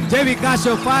 JV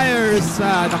Casio fires.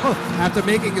 After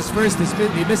making his first, he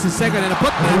missed his second and a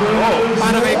putman.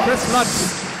 Para kay Chris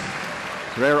Lutz.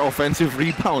 Rare offensive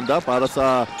rebound para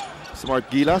sa Smart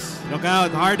Gilas. Look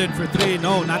out, Harden for 3.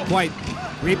 No, not quite.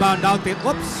 Rebound out.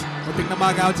 Oops. Muting na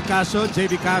mag-out si Casio.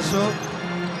 JV Casio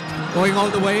going all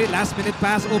the way. Last minute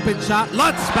pass, open shot.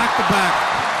 Lutz back to back.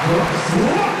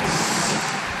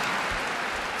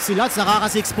 Si Lutz nakaka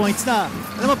 6 points na.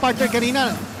 Alam mo, partner,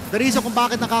 kanina, the reason kung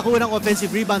bakit nakakuha ng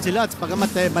offensive rebound si Lutz, pagamat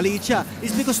maliit siya,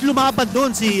 is because lumaban doon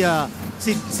si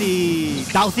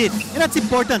Douthit. And that's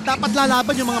important. Dapat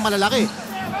lalaban yung mga malalaki.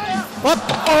 What?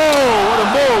 Oh, what a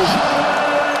move!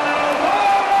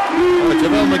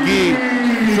 Javel McGee,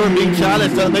 sure being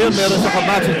challenged. Ngayon, meron siya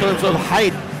kamatch in terms of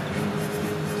height.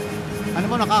 Ano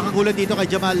mo, nakakagulat dito kay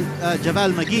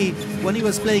Javel McGee. When he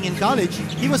was playing in college,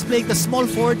 he was playing the small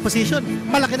forward position.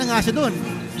 Malaki na nga siya doon.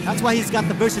 That's why he's got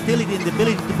the versatility and the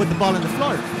ability to put the ball on the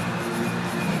floor.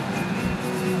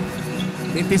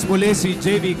 Mintis muli si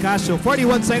JV Casio.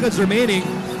 41 seconds remaining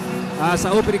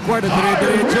sa opening quarter.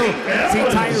 Dire-diretso si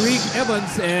Tyreek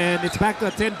Evans, and it's back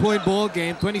to a 10-point ball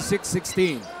game,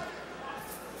 26-16.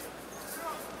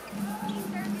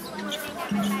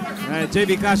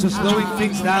 JV Casio slowing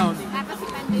things down.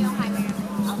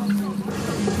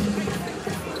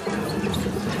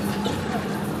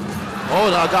 Oh,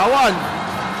 nagawan.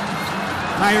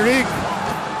 Tyreek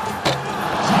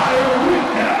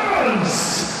Evans.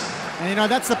 And you know,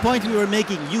 that's the point we were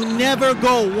making. You never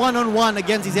go one-on-one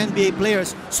against these NBA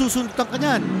players. Susundutan ka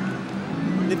niyan.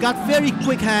 They've got very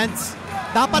quick hands.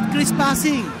 Dapat crisp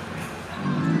passing.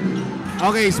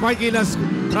 Okay, Smart Gilas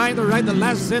trying to write the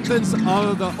last sentence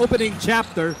of the opening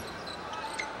chapter.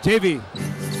 JV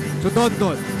to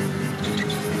Dondon.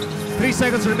 3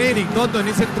 seconds remaining. Dondon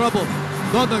is in trouble.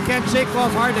 Dondon can't shake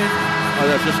off Harden. Oh,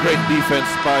 that's just great defense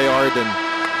by Harden.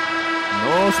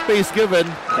 No space given.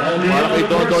 Para kay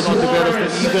Dondon on the better than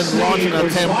even launch an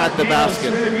attempt at the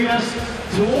basket.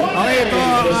 Okay, ito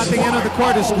ang ating end of the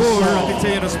quarter score. Atin sa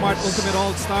inyo, Smart Ultimate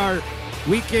All-Star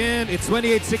Weekend. It's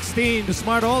 28-16. The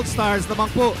Smart All-Stars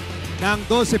naman po ng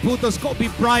 12 puntos.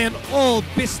 Kobe Bryant, all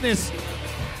business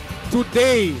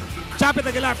today. Japet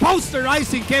Aguilar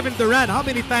posterizing Kevin Durant. How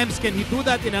many times can he do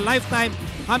that in a lifetime?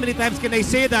 How many times can I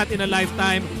say that in a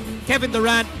lifetime? Kevin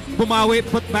Durant, bumawi,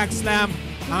 put back slam.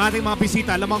 Ang ating mga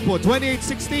bisita, lamang po,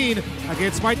 28-16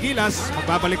 against Smart Gilas.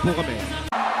 Magbabalik po kami.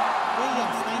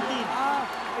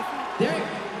 Derek,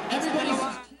 everybody's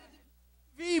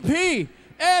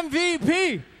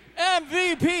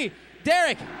MVP.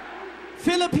 Derek,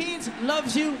 Philippines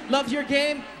loves you, loves your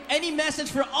game. Any message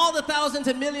for all the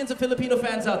thousands and millions of Filipino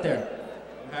fans out there?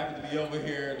 I'm happy to be over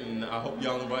here, and I hope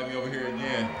y'all invite me over here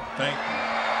again. Thank you.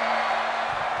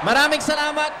 Maraming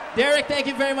salamat. Derek, thank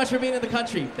you very much for being in the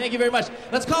country. Thank you very much.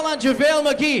 Let's call on JaVale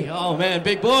McGee. Oh man,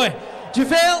 big boy.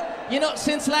 JaVale, you know,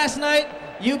 since last night,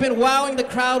 you've been wowing the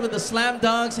crowd with the slam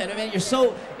dunks, and man, you're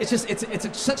so,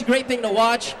 such a great thing to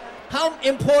watch. How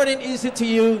important is it to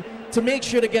you to make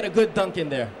sure to get a good dunk in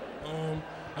there?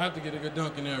 I have to get a good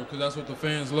dunk in there because that's what the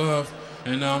fans love,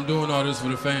 and I'm doing all this for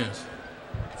the fans.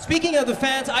 Speaking of the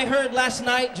fans, I heard last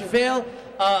night, JaVale,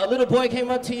 a little boy came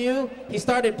up to you. He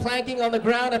started planking on the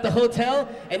ground at the hotel,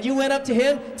 and you went up to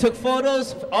him, took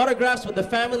photos, autographs with the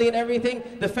family and everything.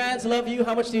 The fans love you.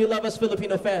 How much do you love us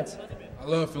Filipino fans? I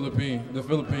love the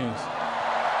Philippines.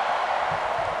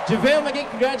 JaVale McGee,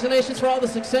 congratulations for all the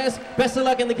success. Best of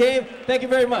luck in the game. Thank you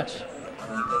very much.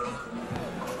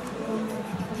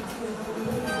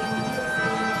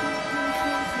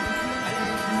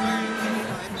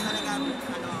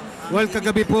 Well,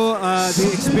 kagabi po, the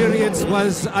experience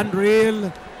was unreal.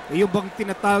 Yung bang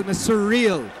tinatawag na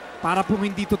surreal. Para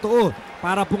pong hindi totoo.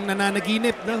 Para pong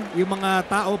nananaginip, no? Yung mga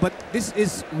tao. But this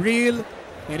is real,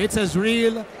 and it's as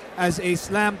real as a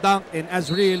slam dunk and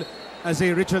as real as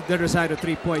a Richard De Rosario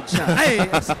 3-point shot.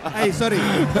 Ay, sorry.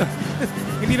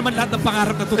 Hindi naman lahat ng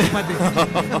pangarap na tutupad eh.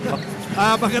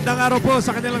 Magandang araw po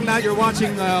sa kanilang lahat. You're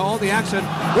watching all the action.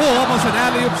 Oh, almost an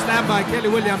alley-oop slam by Kelly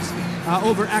Williams.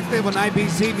 Overactive on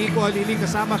IBC. Nico Alili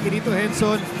kasama Kinito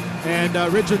Henson and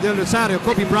Richard De Rosario.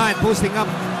 Kobe Bryant posting up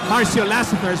Marcio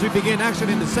Lassiter as we begin action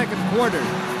in the second quarter.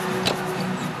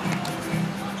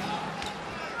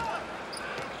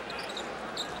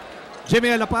 Jimmy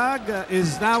Alapag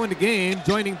is now in the game,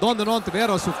 joining Dondon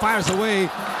Ontiveros, who fires away,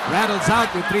 rattles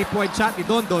out with 3-point shot ni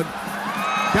Dondon.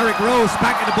 Derek Rose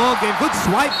back in the ball game. Good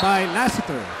swipe by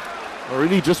Lassiter.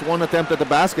 Really just one attempt at the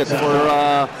basket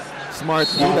for Smart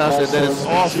Gilas, and then it's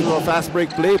off to a fast break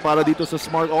play para dito sa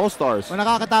Smart All-Stars. Well,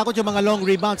 nakakatakot yung mga long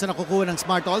rebounds na nakukuha ng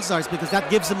Smart All-Stars because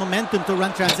that gives them momentum to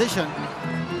run transition.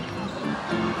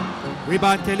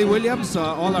 Rebound Kelly Williams.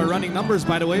 All our running numbers,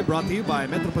 by the way, brought to you by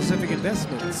Metro Pacific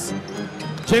Investments.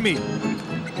 Jimmy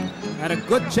had a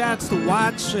good chance to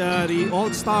watch the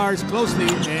All-Stars closely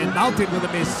and outed with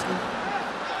a miss.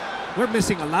 We're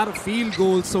missing a lot of field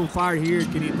goals so far here,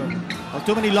 Kinito. Oh,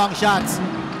 too many long shots.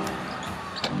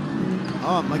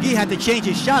 Oh, McGee had to change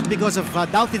his shot because of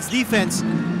Doubted's defense.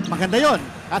 Maganda yun.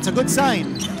 That's a good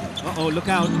sign. Uh-oh, look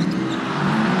out.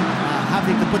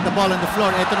 Having to put the ball on the floor.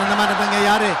 Ito na naman ang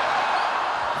nangyayari.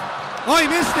 Oh, he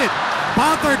missed it.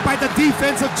 Bothered by the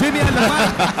defense of Jimmy Alapag.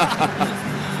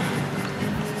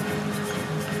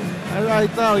 Right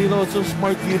now, so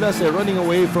Smart Gilas running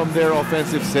away from their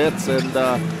offensive sets, and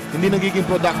hindi nagiging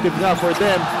productive nga for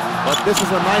them. But this is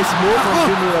a nice move from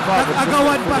Jimmy Alapag.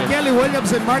 Nag-agawan pa Kelly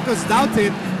Williams and Marcus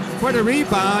Doughton for the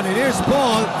rebound. And here's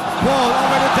Paul. Paul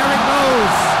over to Derek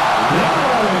Rose.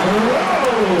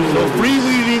 So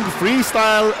freewheeling,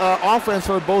 freestyle offense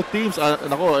for both teams.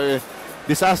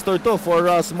 Disaster to for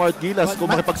Smart Gilas kung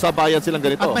makipagsabayan silang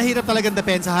ganito. At mahirap talagang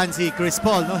depensahan si Chris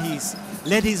Paul. No? He's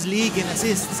led his league in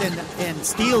assists and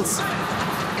steals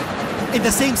in the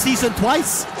same season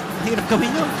twice. Mahirap gawin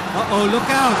yun. Uh-oh, look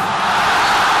out.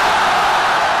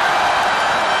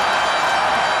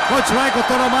 Coach Raiko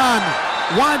Toroman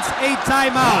wants a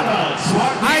timeout.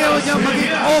 Ayaw niya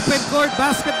maging open court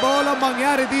basketball ang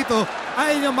mangyari dito.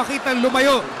 Ayaw niya makita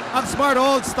lumayo ang Smart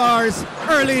All-Stars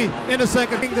early in the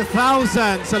second. The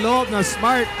 1,000 sa loob ng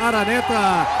Smart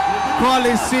Araneta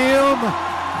Coliseum.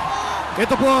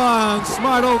 Ito po ang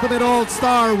Smart Ultimate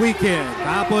All-Star Weekend.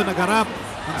 Kahapon nagharap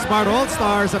ang Smart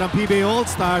All-Stars at ang PBA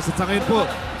All-Stars. At sa ngayon po,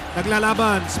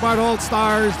 naglalaban Smart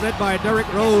All-Stars led by Derek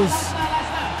Rose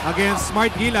against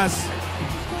Smart Gilas.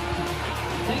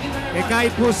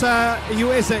 Kahit po sa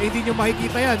US, hindi nyo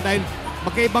makikita yan dahil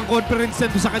magkaibang conference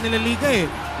yan sa kanilang liga eh.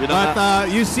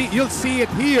 But you'll see it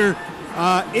here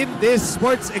in this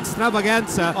sports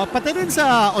extravaganza. Pati rin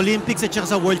sa Olympics at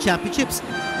saka sa World Championships,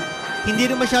 hindi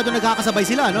rin masyado nagkakasabay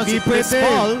sila, no? Si Chris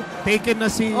Paul, taken na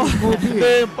si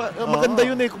Kobe. Maganda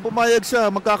yun eh, kung pumayag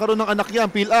siya, magkakaroon ng anak yan,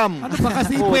 Phil-Am. Ano pa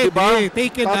kasi pwede? Diba?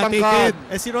 Taken na, taken.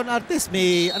 Si Ron Artes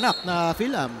may anak na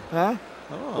Phil-Am. Ha?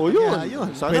 Yun. Yun.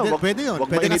 Sana, pwede yun.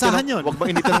 Pwede asahan yun. Huwag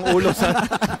mainitin ang ulo sa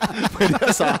pwede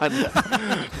asahan.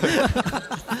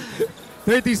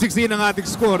 30-16 ang ating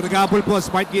score. Nag-abol po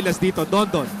Smart Gilas dito.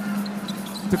 Dondon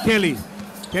to Kelly.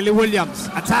 Kelly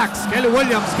Williams attacks. Kelly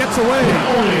Williams gets away.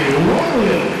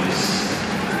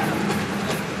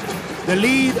 The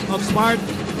lead of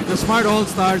the Smart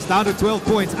All-Stars down to 12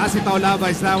 points. Asi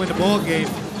Taulava is now in the ball game,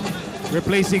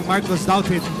 replacing Marcos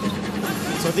Doughton.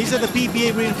 So these are the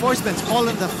PBA reinforcements all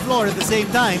on the floor at the same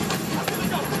time.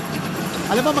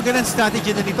 Alam mo, magandang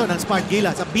strategy na nito ng Smart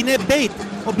Gilas. Binebait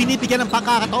o binibigyan ng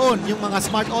pagkakataon yung mga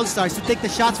Smart All-Stars to take the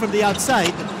shots from the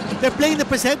outside. They're playing the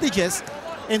percentages.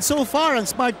 And so far, ang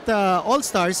Smart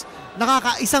All-Stars,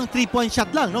 nakakaisang 3-point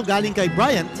shot lang, no? Galing kay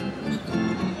Bryant.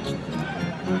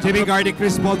 Jimmy guarding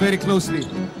Chris Paul very closely.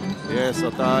 Yes,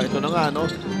 at ito na nga, no?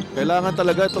 Kailangan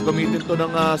talaga ito gamitin to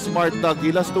ng Smart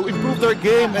Gilas to improve their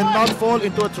game and not fall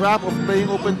into a trap of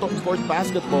playing open court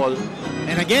basketball.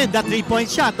 And again, that 3-point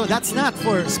shot, that's not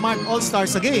for Smart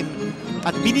All-Stars again.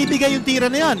 At binibigay yung tira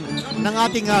na yan ng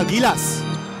ating Gilas.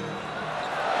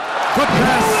 Good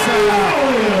pass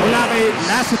mula kay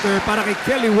Lassiter para kay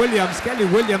Kelly Williams. Kelly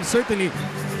Williams certainly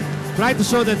tried to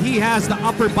show that he has the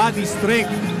upper body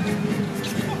strength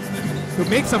to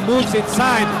make some moves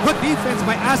inside. Good defense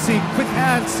by Asi. Quick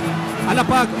hands.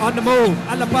 Alapag on the move.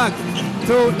 Alapag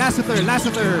to Lassiter.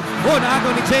 Lassiter.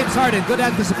 Naago ni James Harden. Good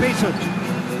anticipation.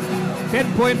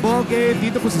 10-point ball game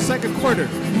dito po sa second quarter.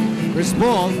 Chris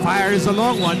Paul fires a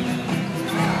long one.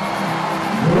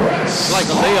 Like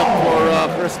a layup for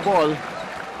Chris Paul.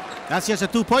 That's just a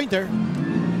 2-pointer.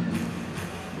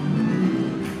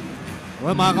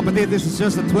 Well, mga kapatid, this is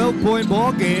just a 12-point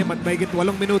ball game at may 8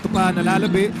 minuto pa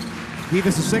nalalabi.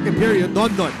 Dito sa second period,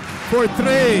 Dondon for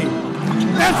 3.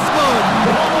 That's good!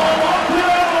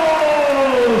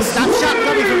 That shot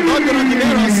coming from Dondon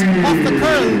Ontiveros off the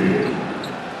curl.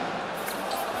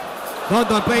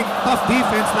 Dondon playing tough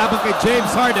defense laban kay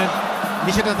James Harden.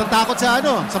 Hindi siya natatakot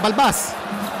sa balbas.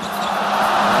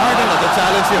 Harden,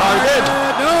 nag-challenge si Harden.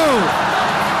 No!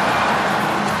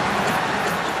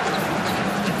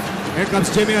 Here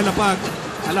comes Jimmy Alapag.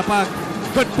 Alapag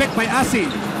Good pick by Asi.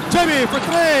 Jimmy for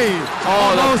 3.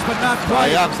 Almost, but not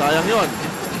quite. Sayang yun.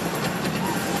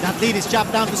 That lead is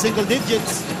chopped down to single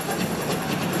digits.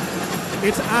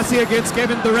 It's Asi against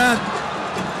Kevin Durant.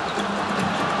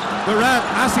 Durant,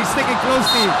 Asi sticking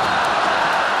closely.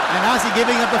 And Asi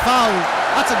giving up the foul.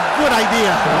 That's a good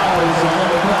idea.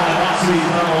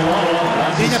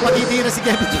 Hindi niya patitira si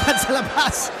Kevin Durant sa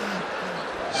labas.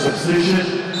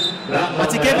 At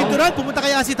si Kevin Durant, pumunta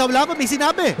kay Asi Taulapa, may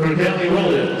sinabi.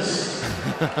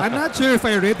 I'm not sure if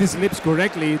I read his lips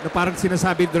correctly na parang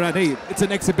sinasabi Durant, hey, it's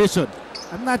an exhibition.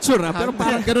 I'm not sure, pero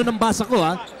parang ganun ang basa ko.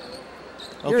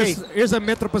 Okay. Here's a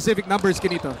Metro Pacific numbers,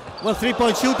 Kinito. Well,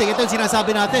 3-point shooting, ito yung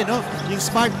sinasabi natin, no? Yung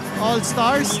smart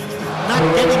all-stars, not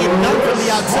getting it done from the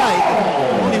outside.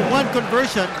 Only one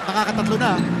conversion, nakakatatlo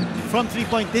na from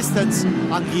 3-point distance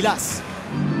ang Gilas.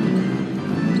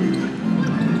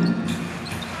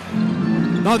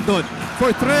 London for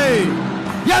 3.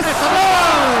 Yes!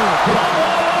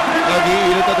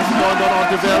 Nag-iinit na si London on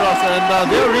Tiveros, and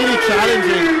they're really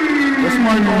challenging the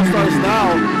smart all-stars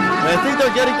now. I think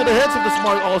they're getting to the heads of the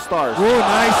smart all-stars. Oh,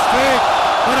 nice trick.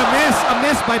 But a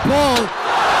miss by Paul.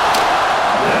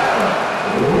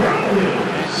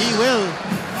 He will.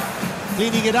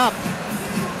 Cleaning it up.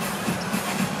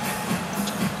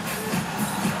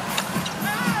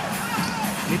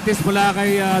 Lintis mula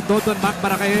kay Dodon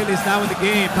Macbaracayel is now in the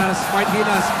game para sa Smart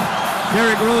Gilas.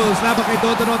 DRose laban kay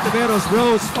Dodon Ontiveros.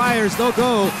 Rose fires, no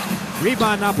go.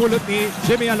 Rebound napulot ni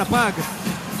Jimmy Alapag.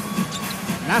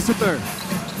 Lassiter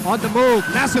on the move.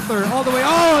 Lassiter all the way.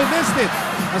 Oh, he missed it.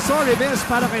 A sorry miss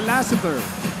para kay Lassiter.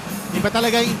 Iba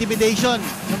talaga yung intimidation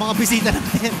ng mga bisita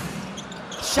natin.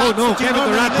 Oh no, Kevin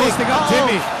Durant posting up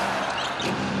Jimmy.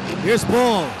 Here's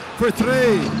Paul for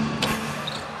 3.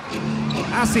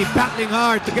 Asi battling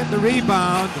hard to get the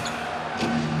rebound.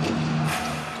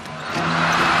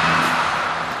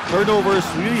 Turnovers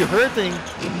really hurting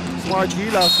Smart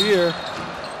Gilas here.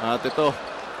 At ito,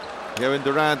 Kevin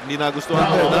Durant, hindi nagustuhan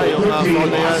na yung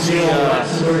foul na yan ni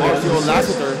Marcio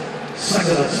Lassiter.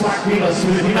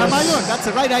 Tama yun. That's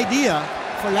the right idea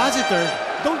for Lassiter.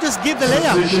 Don't just give the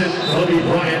layup.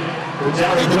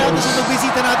 Pakita natin sa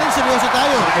nagbisita natin, seryoso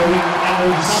tayo.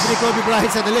 Sabi ni Kobe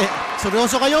Bryant, sadali.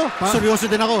 Seryoso kayo? Seryoso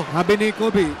din ako. Sabi ni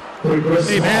Kobe,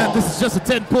 hey man, this is just a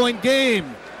 10-point game.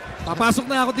 Papasok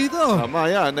na ako dito. Tama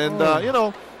yan. And you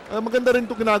know, maganda rin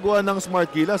itong ginagawa ng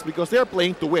Smart Gilas because they're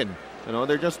playing to win. You know,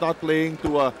 they're just not playing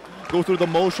to go through the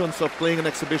motions of playing an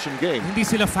exhibition game. Hindi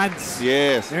sila fans.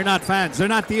 Yes. They're not fans. They're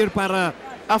not here para...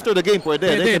 After the game,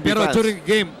 pwede. Pero during the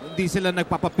game, hindi sila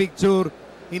nagpapapicture.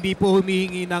 Hindi po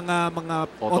humihingi ng mga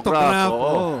autograph.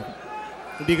 Oo.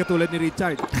 Hindi katulad ni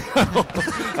Richard.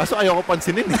 Kaso ayoko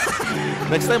pansinin.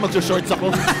 Next time, mag-shorts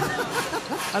ako.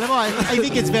 Alam mo, I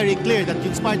think it's very clear that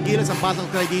yung Smart Gilas ang battle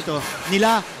cry dito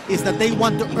nila is that they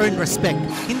want to earn respect.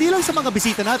 Hindi lang sa mga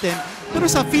bisita natin, pero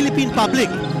sa Philippine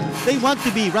public. They want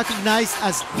to be recognized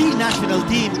as the national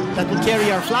team that will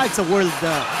carry our flag sa world,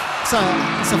 sa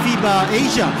FIBA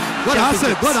Asia. Good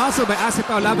hustle by Asi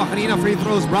Taulapa. Kanina free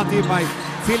throws brought to you by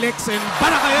Felix and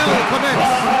Baracayel.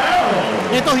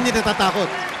 Ito hindi natatakot.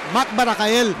 Mac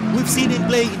Baracayel, we've seen him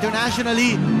play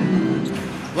internationally.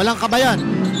 Walang kabayan.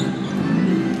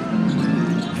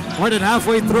 More than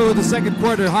halfway through the second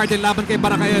quarter, Harden laban kay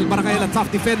Baracayel. Baracayel, a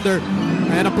tough defender.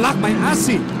 And a block by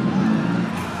Asi.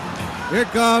 Here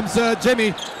comes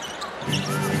Jimmy.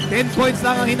 10 points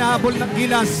lang ang hinahabol ng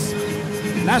Gilas.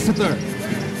 Lassiter.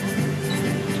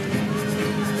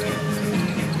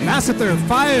 Lassiter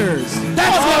fires.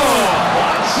 That's good!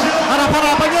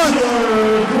 Harap-harapan yun.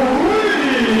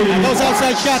 Those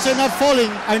outside shots are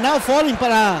now falling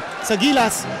para sa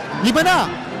Gilas. 5 na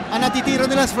ang natitira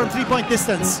nila from 3-point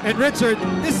distance. And Richard,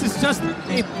 this is just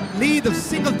a lead of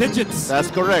single digits.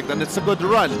 That's correct, and it's a good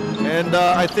run. And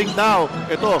I think now,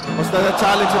 ito, mas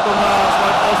na-challenge itong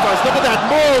Smart All-Stars. Look at that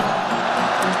move!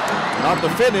 Not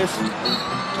the finish.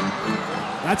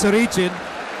 That's a reach-in.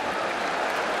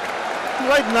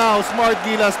 Right now, Smart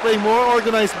Gilas playing more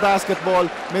organized basketball.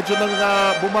 Medyo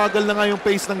bumagal na nga yung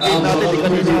pace ng game natin. Hindi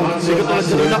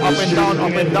kanina up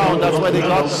and down. That's why they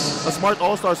got the Smart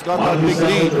All-Stars got that big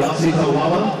lead.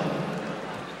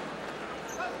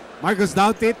 Marcus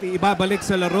Dautit, ibabalik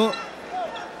sa laro.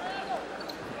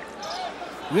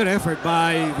 Good effort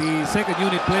by the second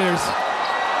unit players.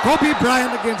 Kobe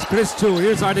Bryant against Chris Chu.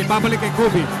 Here's Harden, babalik kay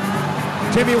Kobe.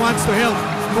 Jimmy wants to help.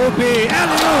 Kobe,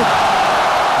 alley-oop!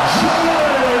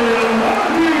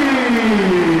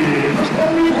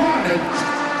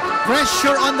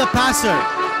 Pressure on the passer.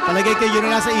 Palagay kayo yun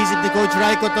na nasa isip ni Coach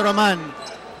Raiko Toraman.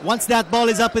 Once that ball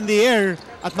is up in the air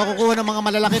at makukuha ng mga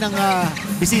malalaki ng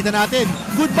bisita natin,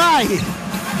 goodbye!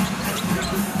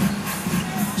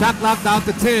 Shot clock down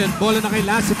to 10. Bola na kay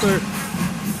Lassiter.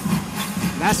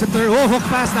 Lassiter, hook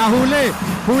pass, nahuli.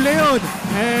 Huli yun.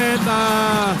 And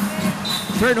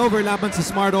turnover laban sa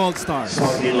Smart All-Stars.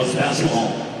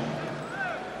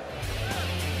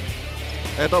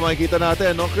 Ito, makikita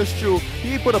natin, no? Chris Chu,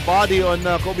 he put a body on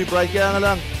Kobe Bryant. Kaya nga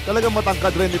lang, talagang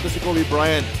matangkad rin dito si Kobe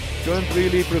Bryant. Couldn't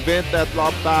really prevent that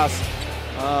lob pass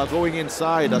going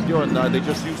inside. At yun, they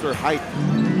just used their height.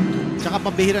 Tsaka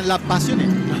pambihirang lob pass yun eh.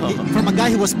 From a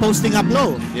guy who was posting up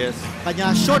low. Yes.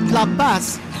 Kanya short lob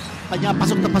pass, kanya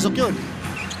pasok na pasok yun.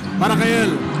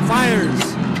 Marakael fires.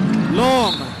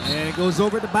 Long. And it goes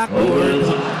over the backboard.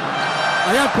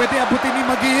 Ayan, pwede abutin ni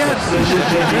Maggie yan.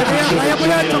 Pwede yan, kaya mo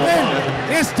yan, Javel.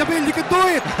 Yes, Javel, you can do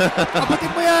it. Abutin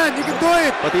mo yan, you can do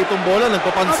it. Pati itong bola,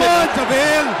 nagpapansin. Come on,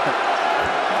 Javel.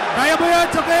 Kaya mo yan,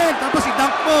 Javel. Tapos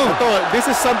i-dunk mo. Ito, this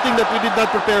is something that we did not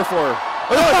prepare for.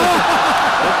 Ayun!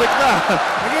 Perfect na.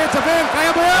 Sige, Javel, kaya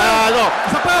mo yan.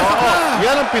 Isa pa, isa pa.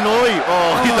 Yan ang Pinoy.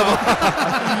 Kita mo.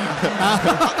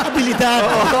 Abilidad.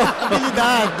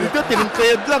 Abilidad. Ito,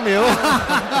 tinintayad lang eh.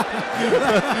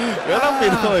 Yan ang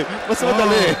Pinoy. Mas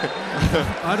madali.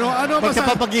 Ano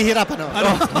magkapapaghihirapan.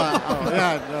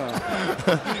 Yan.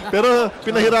 Pero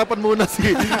pinahirapan muna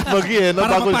si Maggie no?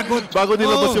 bago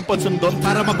nilabas yung pansundot.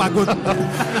 Para mapagod.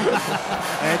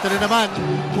 Ito na naman,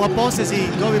 pumapose si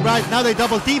Kobe Bryant. Now they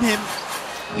double team him.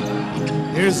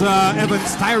 Here's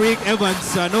Evans, Tyreek Evans,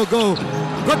 no go.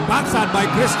 Good backside by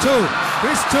Chris Chu.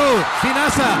 Chris Chu,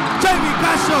 Pinasa, Jamie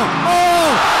Casio.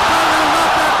 Oh! Final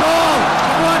not that ball.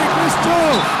 Nakuha ni Chris Chu.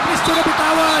 Chris Chu na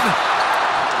bitawan.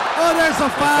 Oh, there's a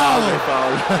foul.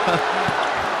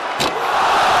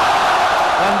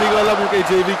 Hindi ko alam yung kay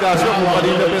JV Casio kung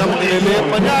kanina pinamagililit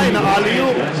pa niya, nakaliyo.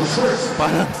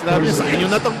 Parang sinabi niya, sa inyo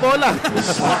na itong bola.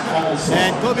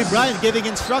 And Kobe Bryant giving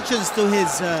instructions to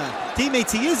his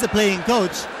teammates. He is the playing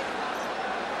coach.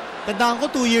 Tandaan ko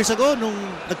 2 years ago nung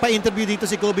nagpa-interview dito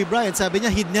si Kobe Bryant, sabi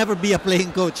niya he'd never be a playing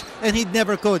coach and he'd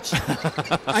never coach.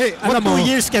 Ay, what 2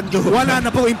 years can do? Wala na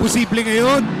po, imposible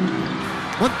ngayon.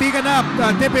 Munti ka na,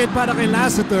 tipid para kay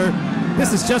Lassiter.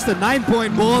 This is just a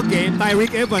 9-point ball game.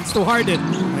 Tyreek Evans to Harden.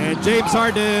 And James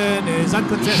Harden is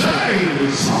uncontested.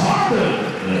 James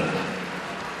Harden.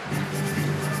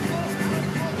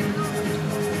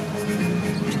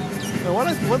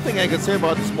 One thing I can say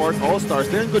about the Smart All-Stars,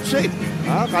 they're in good shape.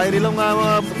 Kaya nilang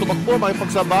tumakbo,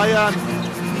 makipagsabayan.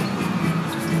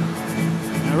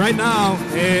 Right now,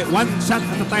 one shot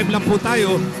at a time lang po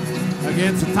tayo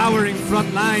against the towering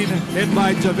front line led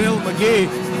by Javel McGee.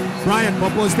 Bryant,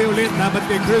 poposte ulit, laban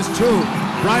kay Chris Chu.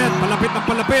 Bryant, palapit ng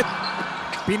palapit.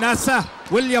 Pinasa,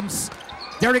 Williams.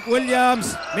 Derek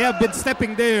Williams may have been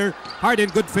stepping there.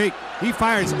 Harden, good fake. He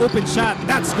fires, open shot.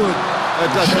 That's good.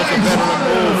 That's just a veteran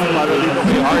move para dito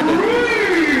kay Harden.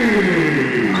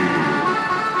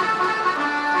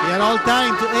 He had all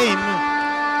time to aim.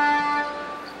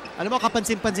 Alam mo,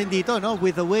 kapansin-pansin dito, no?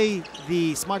 With the way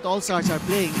the Smart All-Stars are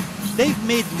playing, they've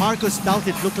made Marcus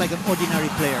Douthit look like an ordinary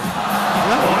player.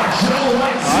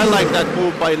 I like that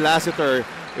move by Lassiter.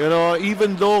 You know,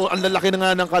 even though ang lalaki na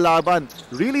nga ng kalaban,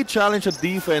 really challenged the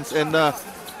defense and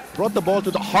brought the ball to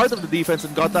the heart of the defense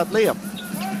and got that layup.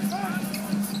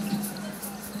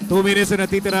 2 minutes na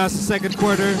natitira sa second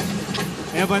quarter.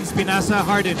 Evans, Pinasa,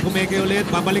 Harden, pumeke ulit.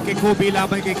 Babalik kay Kobe,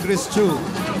 laban kay Chris Chu.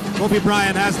 Kobe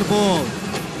Bryant has the ball.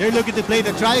 They're looking to play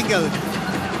the triangle.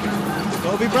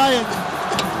 Kobe Bryant.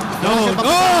 No, got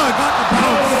the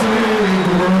bounce.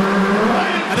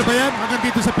 Ano ba yan? Hanggang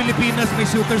dito sa Pilipinas, may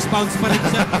shooter's bounce pa rin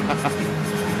siya.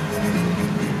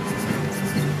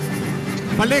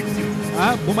 Balik.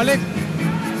 Bumalik.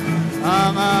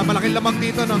 Ang malaking lamang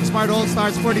dito ng Smart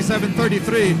All-Stars,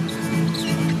 47-33.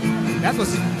 That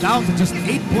was down to just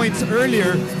 8 points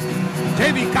earlier.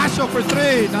 JV Casio for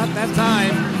 3. Not that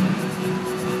time.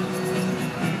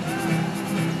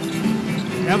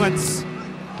 Evans,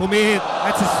 pumihit.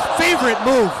 That's his favorite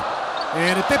move.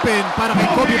 And a tip-in para kay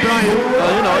Kobe Bryant.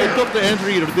 You know, it took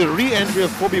the re-entry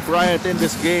of Kobe Bryant in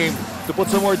this game to put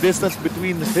some more distance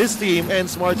between his team and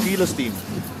Smart Gilas team.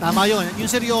 Tama yun. Yung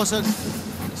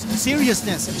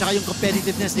seriousness at saka yung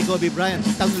competitiveness ni Kobe Bryant.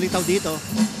 Litaw dito.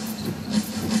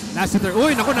 Lassiter.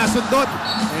 Uy, naku, nasundot.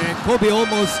 And Kobe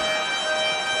almost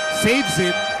saves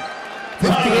it.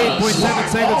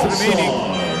 58.7 seconds remaining.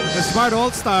 The Smart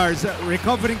All-Stars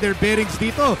recovering their bearings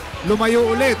dito. Lumayo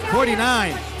ulit.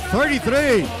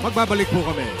 49-33. Magbabalik po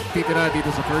kami. Titira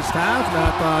dito sa first half.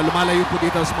 At lumalayo po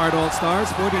dito Smart All-Stars.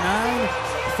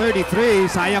 49-33.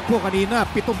 Sayang po kanina.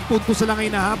 7 puntos lang ay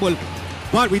nahabol.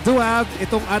 But we do have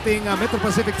itong ating Metro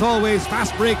Pacific Tollways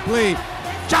fast break play.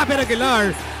 Chaper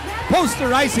Aguilar.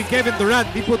 Posterizing Kevin Durant.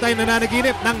 Di po tayo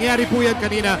nananaginip. Nangyari po yan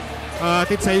kanina.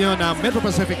 Atin sa inyo ng Metro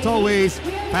Pacific Tollways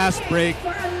Fast Break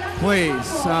Plays.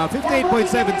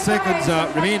 58.7 seconds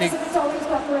remaining.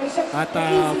 At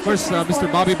of course, Mr.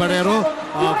 Bobby Barrero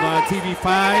of TV5,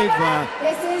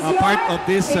 part of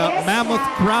this mammoth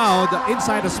crowd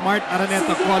inside the Smart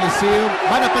Araneta Coliseum.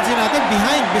 Napansin natin,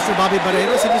 behind Mr. Bobby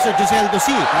Barrero, si Mr. Giselle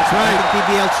Dosi. That's right. Ang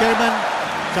PBL chairman.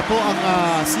 Siya po ang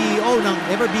CEO ng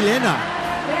Ever Bilena.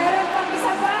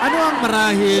 Ano ang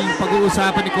marahil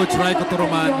pag-uusapan ni Coach Rai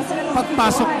Coturoman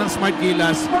pagpasok ng Smart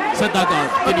Gilas sa dugout?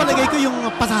 Palagay ko yung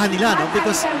pasahan nila, no?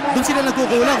 Because doon sila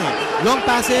nagkukulang. Long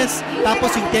passes,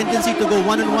 tapos yung tendency to go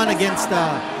one-on-one against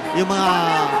yung mga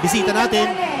bisita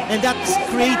natin, and that's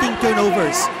creating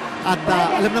turnovers. At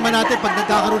alam naman natin, pag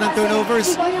nagkakaroon ng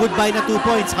turnovers, goodbye na 2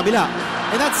 points sa kabila.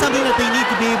 And that's something that they need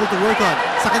to be able to work on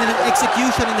sa kanilang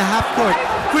execution in the half court.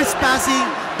 Crisp passing,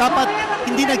 dapat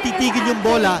hindi nagtitigil yung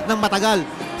bola ng matagal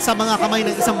sa mga kamay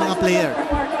ng isang mga player.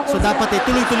 So dapat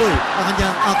tuloy-tuloy ang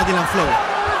kanilang flow.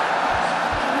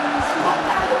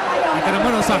 Ika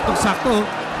naman, saktong-sakto.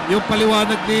 Yung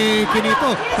paliwanag ni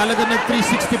Kinito, talaga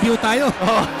nag-360 view tayo.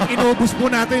 Inubos po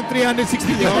natin yung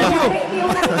 360 view.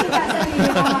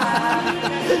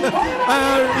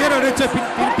 Richard,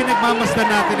 pinagmamasdan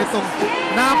natin itong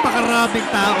napakaraming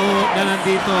tao na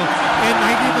nandito. And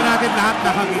nakikita natin lahat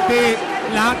nakangiti,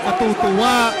 lahat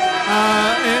natutuwa.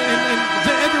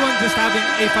 And everyone just having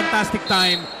a fantastic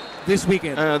time this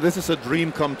weekend. This is a dream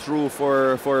come true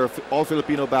for all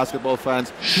Filipino basketball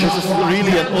fans. This is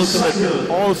really an ultimate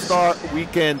all-star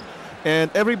weekend.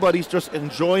 And everybody's just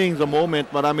enjoying the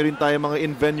moment. Marami rin tayong mga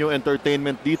in-venue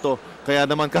entertainment dito. Kaya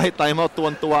naman kahit timeout,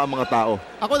 tuwan-tuwa ang mga tao.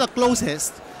 Ako the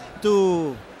closest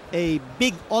to a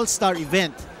big all-star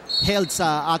event held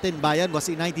sa ating bayan was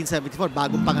in 1974.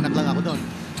 Bagong panganak lang ako doon.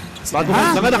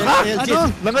 Nanganak ka?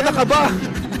 Nanganak ka ba?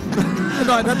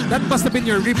 No, that must have been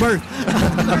your rebirth.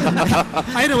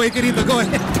 Anyway, Kirito, go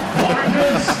ahead.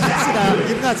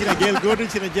 Sina Gail Gordon,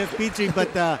 sina Jeff Petrie, but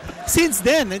since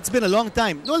then, it's been a long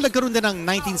time. Noong nagkaroon din ng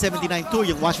 1979 tour,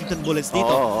 yung Washington Bullets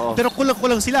dito. Pero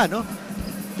kulang-kulang sila, no?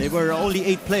 They were only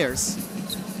 8 players.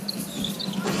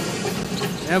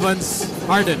 Evans,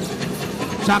 Harden.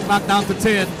 Shot clock down to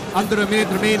 10. Under a minute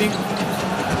remaining.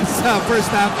 It's first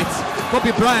half. It's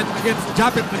Kobe Bryant against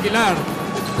Japet Aguilar.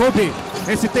 Kobe.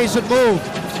 Hesitation move.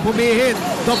 Pumihit.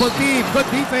 Double team.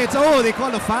 Good defense. Oh, they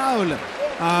call a foul.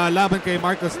 Laban kay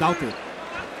Marcus Doughty.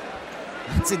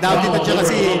 Si Doughty at saka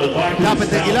si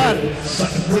Japet Aguilar.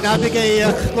 Sinabi kay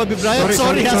Kobe Bryant,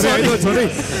 sorry.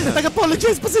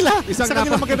 Nag-apologize pa sila sa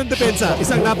kanilang magandang depensa.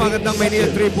 Isang napagandang Manila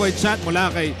 3-point shot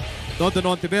mula kay Dondon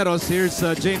Ontiveros. Here's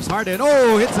James Harden.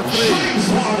 Oh, hits a 3.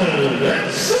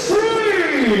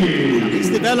 He's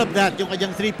developed that, yung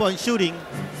kanyang 3-point shooting.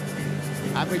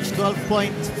 Average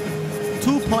 12.2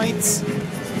 points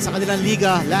sa kanilang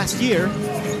liga last year.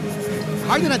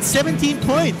 Harden had 17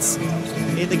 points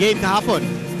in the game kahapon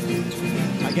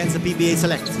against the PBA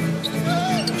Select.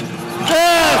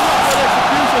 Yes!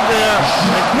 Execution there.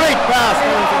 A great pass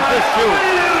coming from this shoot.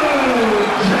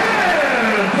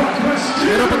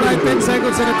 Meron pa tayo 10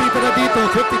 seconds na natitira dito.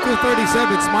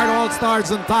 52-37. Smart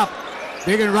All-Stars on top.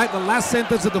 They can write the last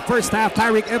sentence of the first half.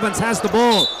 Tyreek Evans has the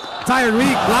ball.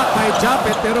 Tyreek blocked by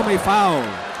Japet pero may foul.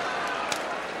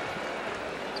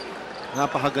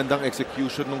 Napakagandang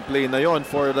execution ng play na yon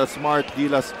for the Smart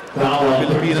Gilas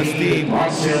Pilipinas team.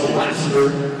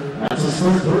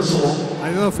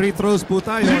 Ano, free throws po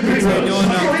tayo. Sa inyo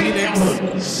ng Phoenix.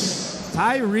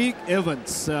 Tyreek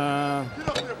Evans.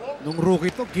 Nung rookie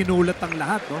to, ginulat ang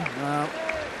lahat. No?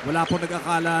 Wala po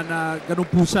nag-akala na ganun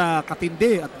po siya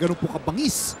katindi at ganun po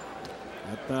kabangis.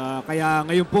 At kaya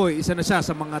ngayon po, isa na siya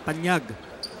sa mga tanyag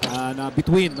na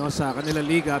between sa kanilang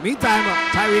liga. Meantime,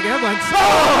 Tyreek Evans.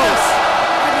 Yes!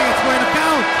 I think it's going to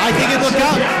count. I think it will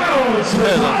count.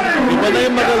 Iba na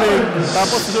yung magaling,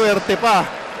 tapos suwerte pa.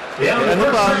 Ano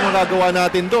ba ang magagawa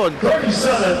natin doon?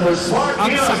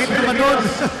 Ang sakit naman doon.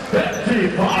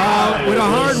 With a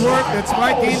hard work that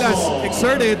Smart Gilas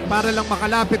exerted para lang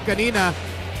makalapit kanina.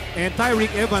 And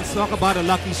Tyreek Evans talk about a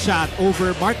lucky shot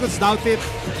over Marcus Doughty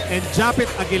and Japet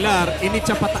Aguilar.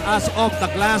 Initsa pataas off the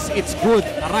glass. It's good.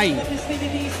 Aray.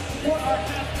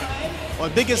 Well,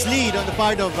 biggest lead on the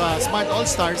part of Smart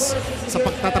All-Stars sa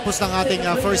pagtatapos ng ating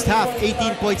first half.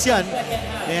 18 points yan.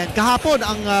 And kahapon,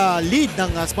 ang lead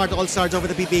ng Smart All-Stars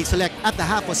over the PBA Select at the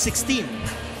half was 16.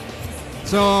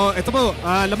 So, ito po.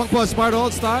 Lamang po Smart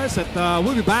All-Stars at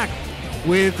we'll be back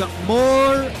with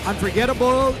more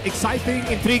unforgettable, exciting,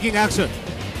 intriguing action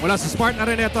mula sa Smart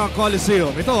Araneta Coliseum.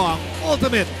 Ito ang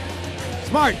ultimate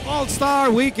Smart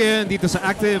All-Star Weekend dito sa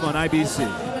Active on IBC.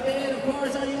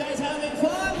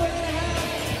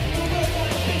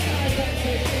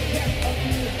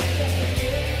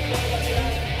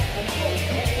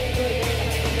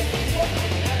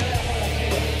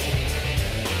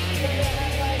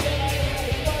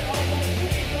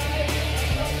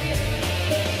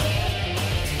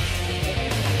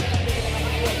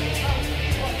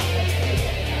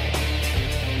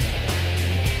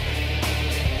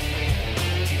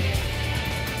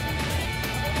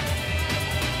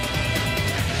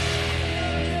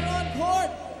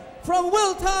 from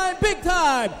Will Time, Big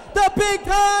Time, the Big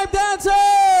Time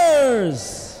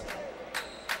Dancers!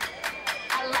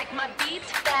 I like my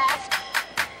beats fast.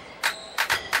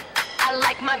 I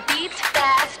like my beats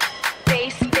fast.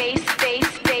 Bass, bass,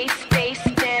 bass, bass, bass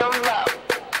down low.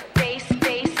 Bass,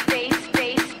 bass, bass,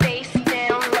 bass, bass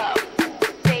down low.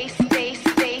 Bass, bass,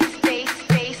 bass, bass,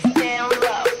 bass down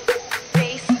low.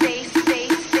 Bass, bass,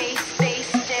 bass, bass,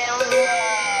 bass down low.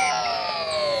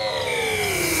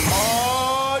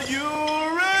 Are you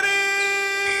ready?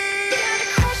 Got a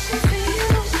question for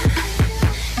you.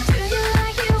 Do you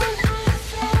like it when I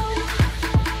flow?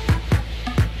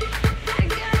 I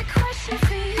got a question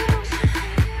for you.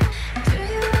 Do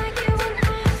you like it when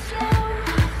I flow?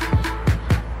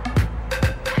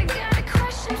 I got a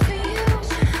question for you.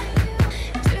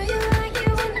 Do you like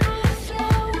it when I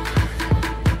flow?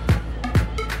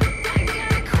 I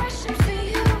got a question for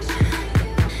you.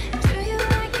 Do you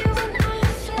like it when I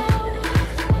flow?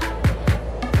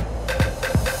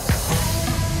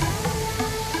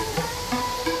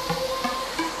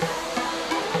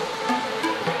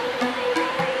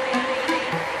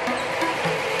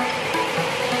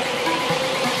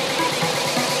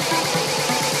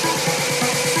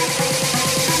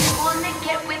 You wanna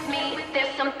get with me?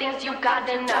 There's some things you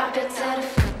gotta know.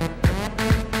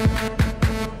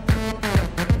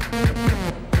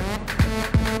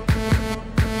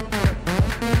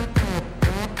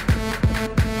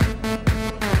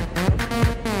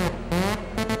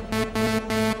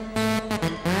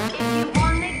 If you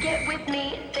wanna get with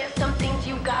me, there's some things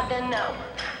you gotta know.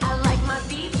 I like my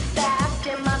beats fast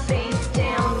and my bass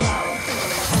down low.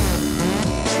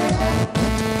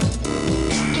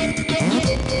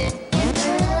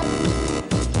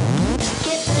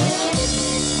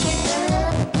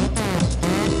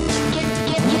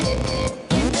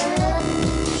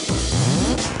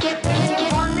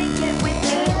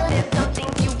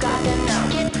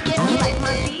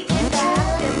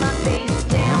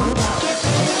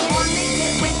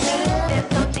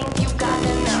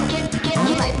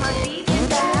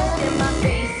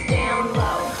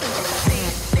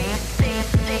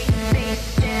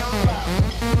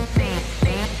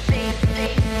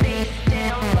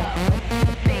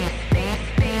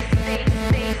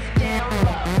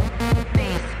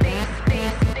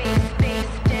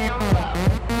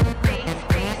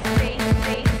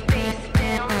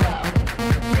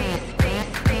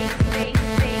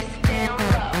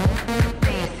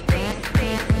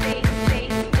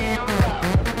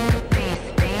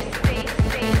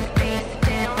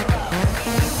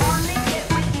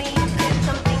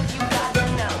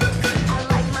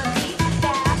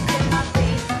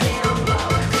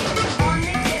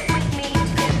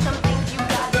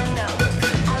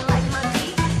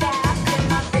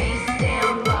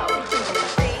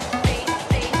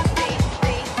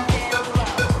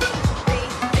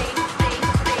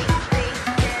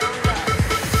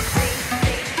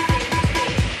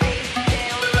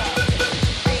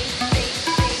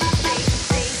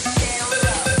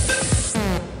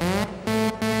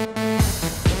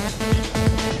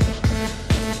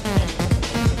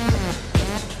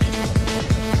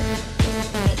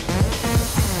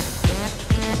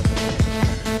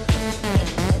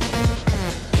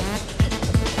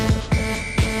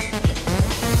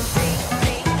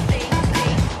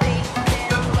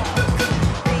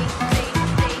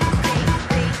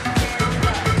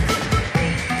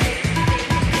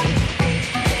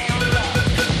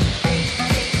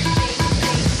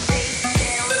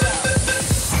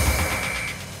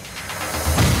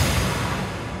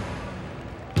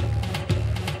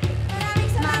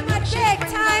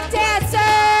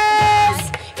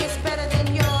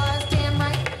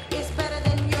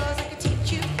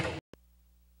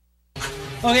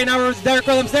 Okay, now we're with Derek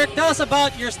Williams. Derek, tell us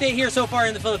about your stay here so far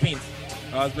in the Philippines.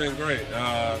 It's been great.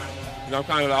 I'm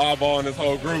kind of the oddball in this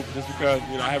whole group just because,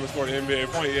 I haven't scored an NBA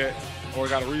point yet or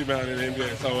got a rebound in the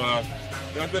NBA. So,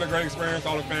 it's been a great experience.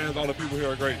 All the fans, all the people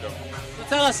here are great, though. So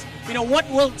tell us, what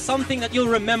will something that you'll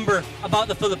remember about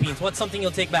the Philippines? What's something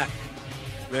you'll take back?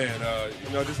 Man,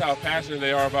 just how passionate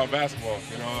they are about basketball.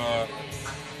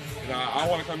 I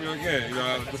want to come here again,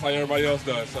 just like everybody else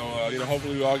does. So,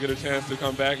 hopefully we all get a chance to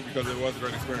come back because it was a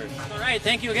great experience. All right,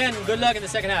 thank you again. Good luck in the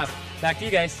second half. Back to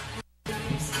you guys.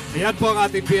 Ayan po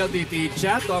ang ating PLDT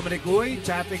chat. Dominic Uy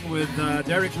chatting with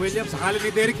Derek Williams. Akala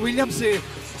ni Derek Williams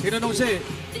tinanong siya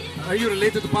are you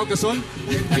related to Pau Gasol?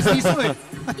 Mistiso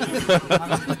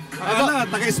Akala,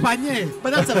 taga-Espanya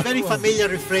But that's a very familiar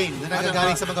refrain na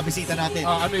nagagaling sa mga bisita natin.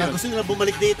 Gusto nila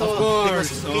bumalik dito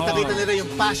because kita-kita nila yung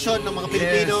passion ng mga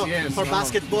Pilipino for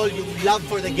basketball, yung love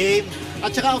for the game.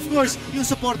 At saka of course, yung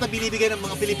support na binibigay ng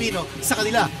mga Pilipino sa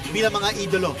kanila bilang mga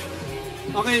idolo.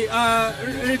 Okay,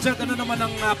 Richard, ano naman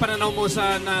ang pananaw mo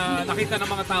sa nakita ng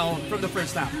mga tao from the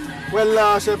first half? Well,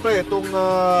 syempre, itong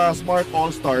Smart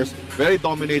All-Stars, very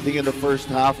dominating in the first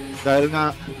half. Dahil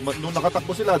nga, nung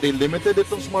nakatakbo sila, they limited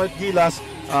itong Smart Gilas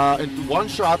into one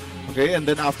shot. Okay, and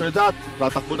then after that,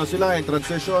 tatakbo na sila in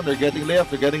transition. They're getting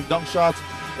layups, they're getting dunk shots.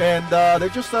 And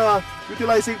they're just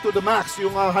utilizing to the max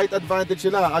yung height advantage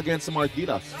sila against Smart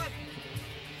Gilas.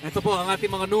 Ito po ang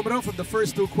ating mga numero from the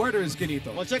first 2 quarters,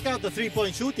 Kinito. Well, check out the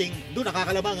 3-point shooting. Doon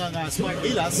nakakalabang ang Smart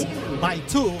Gilas by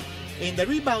 2. In the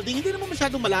rebounding, hindi naman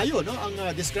masyadong malayo, no, ang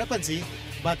discrepancy.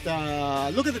 But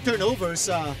look at the turnovers.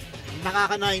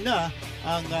 Nakaka-9 na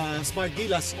ang Smart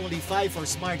Gilas, only 5 for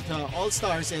Smart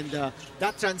All-Stars. And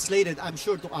that translated, I'm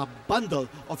sure, to a bundle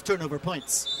of turnover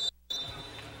points.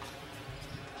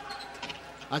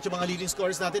 At yung mga leading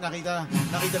scorers natin, nakita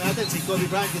natin si Kobe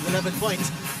Bryant with 11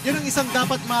 points. Yun ang isang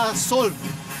dapat ma-solve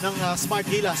ng Smart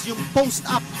Gilas, yung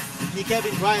post-up ni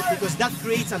Kevin Bryant, because that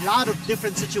creates a lot of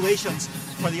different situations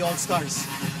for the All-Stars.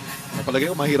 Napalagay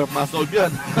ko, mahirap ma-solve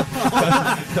yan.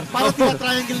 Parang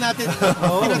tina-triangle natin.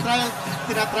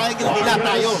 Tina-triangle nila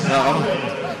tayo.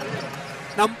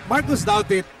 Now, Marcus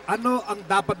Doutit, ano ang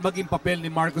dapat maging papel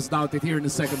ni Marcus Doutit here in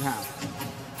the second half?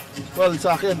 Well,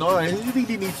 sa akin, no, I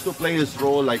think he needs to play his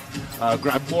role, like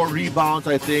grab more rebounds,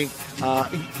 I think.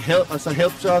 Help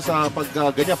siya sa pag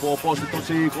ganyan, po-opposite ito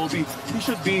si Kobe. He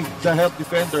should be the help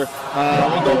defender.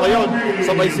 Although ngayon,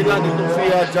 sabay sila dito si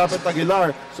Japet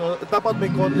Aguilar. So, dapat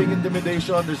may konting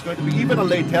intimidation. There's going to be even a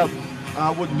late help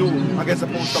would do against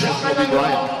the post-up of Kobe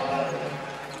Bryant.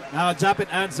 Now, Japet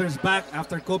answers back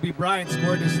after Kobe Bryant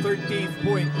scored his 13th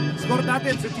point. Score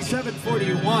natin,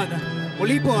 57-41.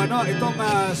 Muli po, itong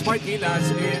Smart Gilas,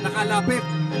 nakalapit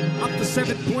up to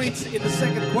 7 points in the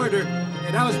second quarter.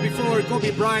 And that was before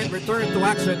Kobe Bryant returned to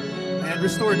action and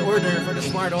restored order for the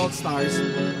Smart All-Stars.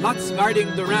 Lutz guarding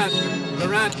Durant.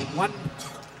 Durant,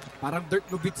 parang Dirk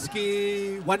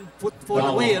Nowitzki, 1 foot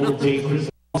away.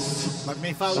 But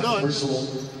may foul doon.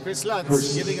 Chris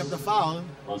Lutz giving up the foul.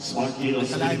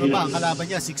 Kalahin mo ba? Ang kalaban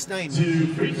niya, 6'9".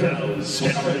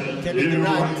 Kevin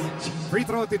Durant. Free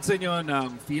throw tip sa inyo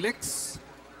ng Felix.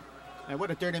 And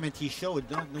what a tournament he showed.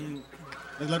 No? Nung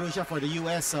naglaro siya for the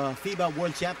US FIBA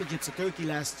World Championships sa Turkey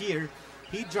last year,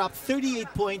 he dropped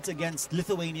 38 points against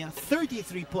Lithuania,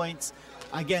 33 points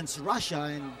against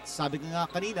Russia, and sabi ko nga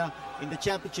kanina, in the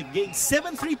championship game,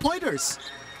 7 3-pointers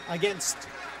against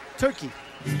Turkey.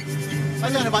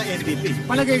 Ano na ba MVP?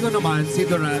 Palagay ko naman, si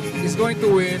Durant is going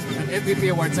to win an MVP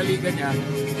award sa liga niya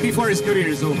before his career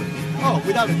is over. Oh,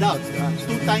 without a doubt.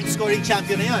 2-time scoring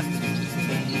champion na yan.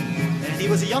 And he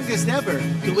was the youngest ever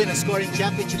to win a scoring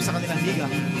championship sa kanilang liga.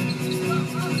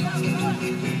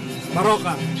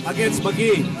 Baroka against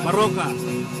Magee. Baroka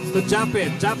to Japet.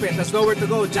 Japet has nowhere to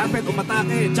go. Japet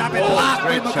umatake. Japet block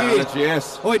by Magee.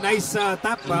 Yes. Oy, nice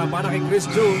tap para kay Chris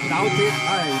June. Doubt-it.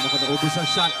 Ay, nakanaubos ang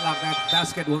shot clock. That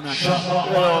basket will not go.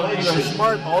 The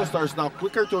Smart All-Stars now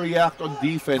quicker to react on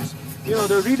defense.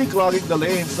 They're really clogging the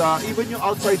lanes. Even yung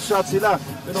outside shots sila,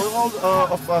 all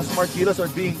of Smart Gilas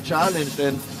are being challenged,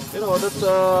 and that's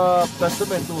a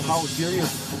testament to how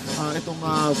serious itong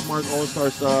Smart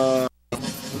All-Stars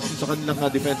sa kanilang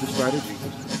defensive strategy.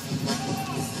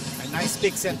 A nice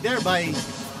pick set there by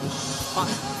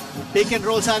pick and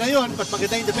roll sana yun, but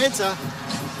maganda yung depensa.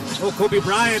 Oh, Kobe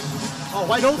Bryant. Oh,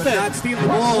 wide open. Could not steal the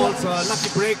ball. So, lucky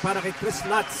break para kay Chris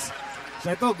Lutz. So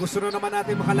ito, gusto na naman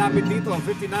natin makalapit dito.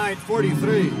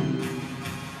 59-43.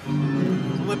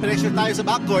 Kung may pressure tayo sa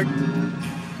backcourt,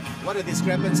 what a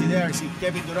discrepancy there. Si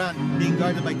Kevin Durant being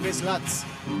guarded by Chris Lutz,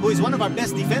 who is one of our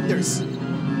best defenders.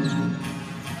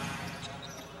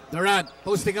 Durant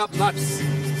posting up Lutz.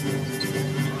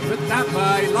 Good tap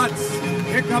by Lutz.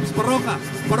 Here comes Baroka.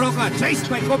 Baroka chased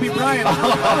by Kobe Bryant.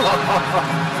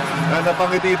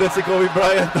 Napangiti doon si Kobe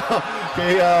Bryant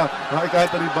kay Mark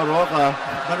Anthony Baroka.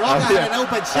 Baroka had an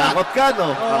open shot. Takot ka,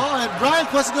 no? Oh, and Bryant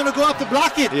was going to go up to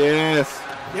block it. Yes.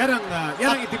 Yan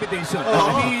ang intimidation.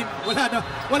 I mean,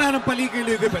 wala nang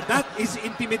paligay-ligay, but that is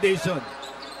intimidation.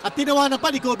 At tinawanan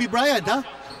pa ni Kobe Bryant, ha?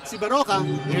 Si Baroka.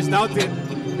 Here's Doughton.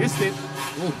 Missed it.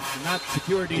 Oh, not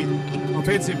secure the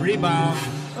offensive rebound.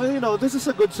 This is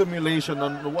a good simulation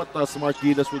on what Smart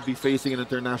Gilas would be facing in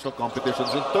international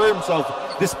competitions in terms of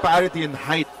disparity in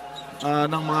height ng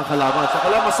mga kalaban. So,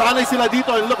 masanay sila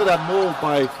dito, and look at that move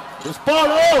by Paul.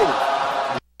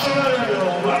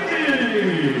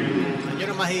 Yan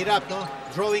ang mahirap, no?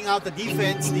 Drawing out the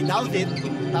defense, ni Doughton,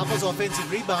 tapos offensive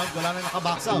rebound, wala na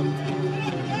nakabox out.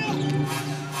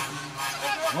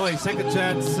 Second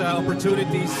chance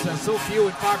opportunities, so few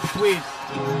and far between.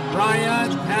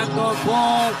 Bryant, handoff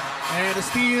ball, And a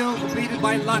steal completed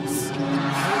by Lutz.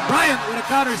 And Bryant with a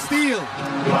counter steal.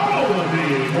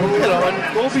 And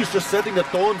Kobe's just setting the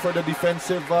tone for the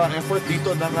defensive effort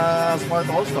dito ng Smart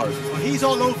All-Stars. He's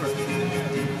all over.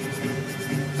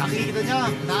 Nakikita niya,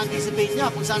 na-anticipate niya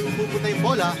kung saan pupunta yung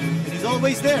bola, and he's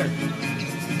always there.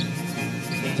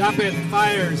 Japet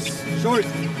fires short.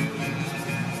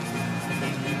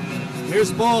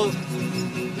 Here's ball.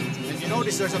 And you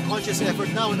notice there's a conscious effort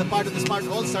now on the part of the Smart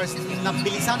All-Stars na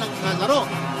bilisan ang laro.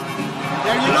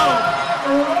 There you go.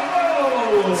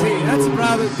 See, that's the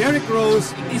problem.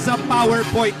 DRose is a power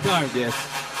point guard. Yes.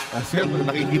 Kasi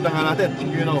nakikita nga natin,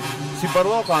 si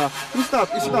Baroka, he's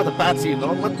not a patsy,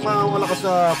 no? Wala ka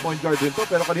sa point guard din to,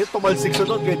 pero kanina tumalsik siya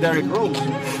doon kay DRose.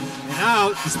 And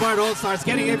now, the Smart All-Stars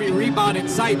getting every rebound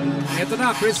in sight. Ito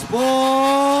na, Chris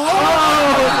Paul!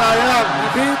 Oh! Sayang!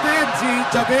 Nabitin si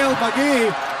JaVale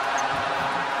McGee.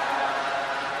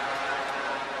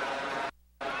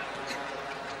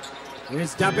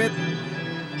 Here's Japet.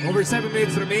 Over 7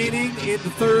 minutes remaining in the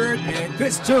third, and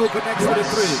Chris Chu connects with a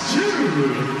three.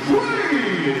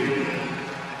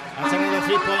 That's another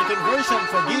three-point conversion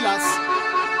for Gilas.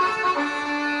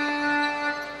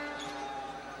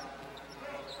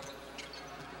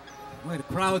 Well, the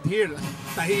crowd here,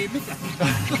 tahimik.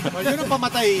 Well, yun ang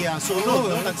pamatay solo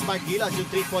ng Smart Gilas, yung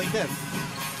three-pointer.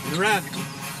 Durant,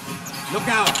 look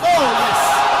out. Oh, yes!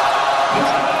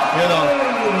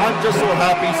 I'm just so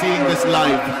happy seeing this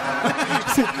live.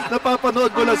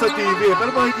 Napapanood ko lang sa TV,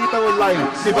 pero makikita mo live.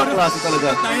 Ibang klase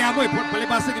talaga. Taya mo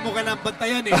palibasan mo ka ng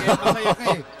bantayan kaya masaya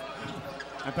ka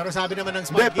Pero sabi naman ng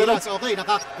Smart Gilas, okay,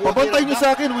 nakakuha. Pabantay nyo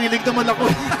sa akin, willing naman ako.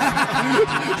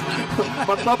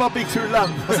 Magpapapicture lang.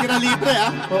 Kasi na libre,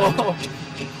 Oo.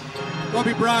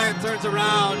 Kobe Bryant turns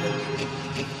around.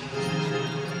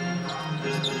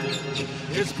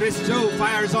 Here's Chris Joe,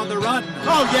 fires on the run.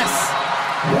 Oh, yes!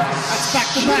 That's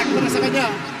back-to-back para sa kanya.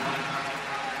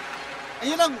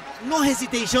 Ayun ang no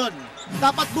hesitation.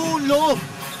 Dapat buong loob.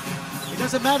 It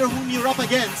doesn't matter whom you're up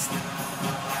against.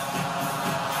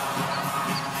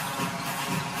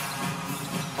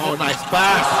 Oh, nice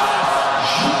pass.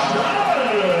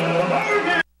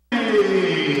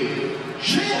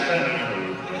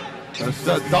 That's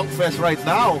the dunk fest right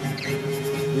now.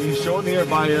 Being shown here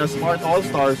by Smart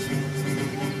All-Stars.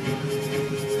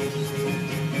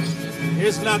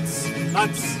 Here's Lutz.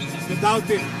 Lutz, without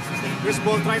it. Chris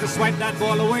Paul trying to swipe that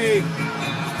ball away.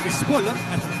 Chris Paul,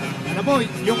 alam mo,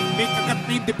 yung may kagat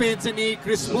na yung depensa ni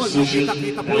Chris Paul.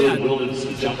 Kita-kita po yan.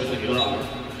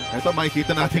 Ito,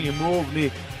 makikita natin yung move ni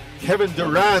Kevin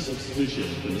Durant.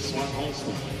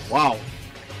 Wow.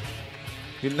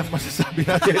 Yun lang masasabi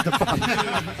natin ito pa.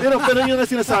 Pero yun ang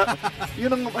sinasabi,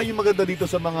 yun ang maganda dito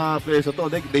sa mga players na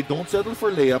to. They don't settle for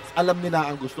layups. Alam nila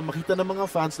ang gusto makita ng mga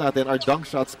fans natin are dunk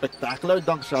shots, spectacular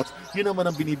dunk shots. Yun naman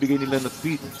ang binibigay nila na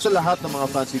treat sa lahat ng mga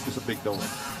fans dito sa Big Dome.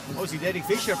 Oh, si Derek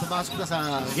Fisher pumasok na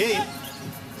sa game.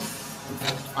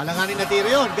 Alanganin na tiro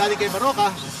yun, galing kay Baroka.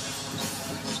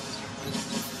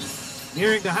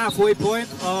 Nearing the halfway point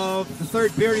of the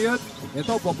third period.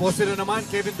 Ito, popose na naman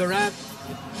Kevin Durant.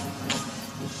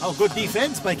 Oh, good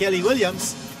defense by Kelly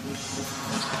Williams.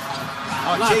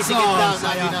 Oh, chasing it down,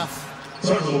 not enough.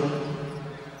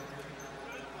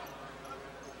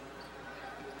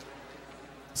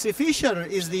 Si Fisher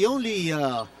is the only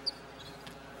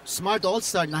Smart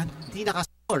All-Star na hindi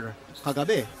nakascore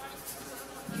kagabi.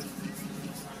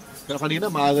 Pero kanina,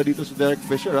 maaga dito si Derek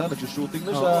Fisher, nagsushooting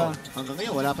na siya. Hanggang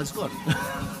ngayon, wala pa score.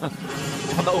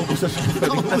 Naubos na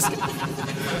siya.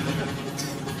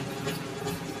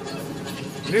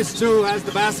 Chris Chu has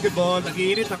the basketball.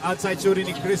 Nag-iinit ang outside shooting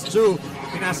ni Chris Chu.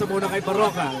 Pinasa muna kay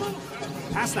Baroka.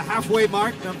 Past the halfway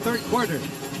mark ng third quarter.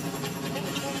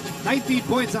 19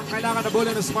 points ang kailangan na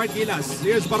bola ng Smart Gilas.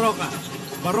 Here's Baroka.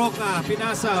 Baroka,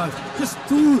 pinasa. Just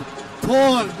too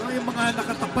tall. Yung mga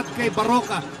nakatapat kay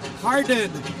Baroka.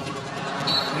 Harden.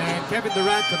 And Kevin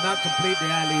Durant could not complete the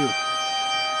alley-oop.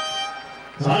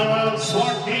 Timeout,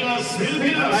 Smart Gilas,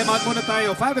 Filipinas. Timeout muna tayo.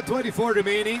 5:24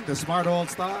 remaining. The Smart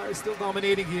All-Star is still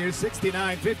dominating here.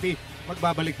 69-50.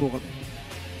 Magbabalik po kami.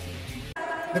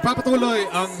 Nagpapatuloy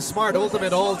ang Smart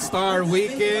Ultimate All-Star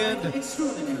Weekend.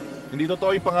 Hindi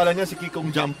totoo yung pangalan niya, si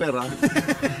Kikong Jumper,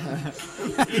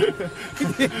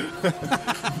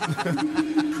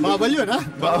 Bawal yun,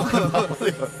 Bawal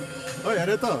yun. Oy,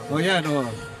 ano to? Oh, yan,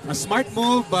 A smart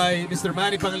move by Mr.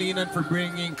 Manny Pangilinan for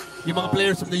bringing yung mga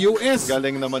players from the US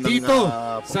galing naman dito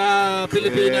sa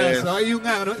Pilipinas. Yes. So, ayun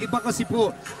nga, iba kasi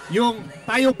po, yung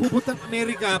tayo pupunta ng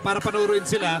Amerika para panoorin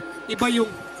sila, iba yung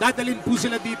dadalhin po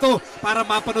sila dito para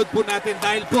mapanood po natin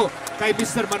dahil po kay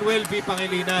Mr. Manuel V.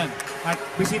 Pangilinan. At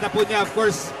bisita po niya, of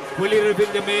course, Willie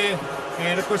Revillame,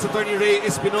 and of course, Attorney Ray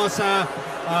Espinosa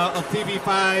of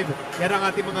TV5. Yan ang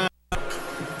ating mga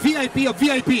VIP of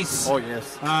VIPs. Oh,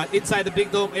 yes. Inside the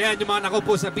Big Dome. Ayan yung mga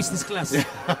nakaupo sa business class.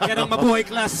 Yan ang mabuhay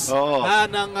class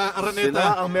ng Araneta.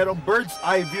 Sila ang merong bird's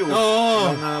eye view. Oo.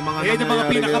 Ng mga yan yung mga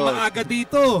pinakamaaga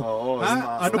dito.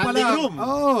 Ano pa lang?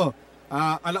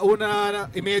 Alauna,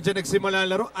 imedya nagsimula ang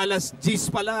laro. Alas 10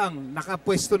 pa lang.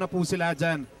 Nakapwesto na po sila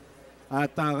dyan.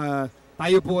 At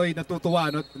tayo po ay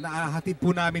natutuwa. No? Nahahatid po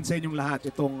namin sa inyong lahat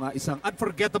itong isang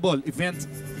unforgettable event.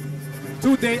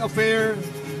 2-day affair.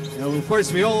 Of course,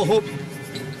 we all hope,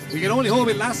 we can only hope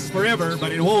it lasts forever,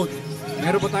 but it won't.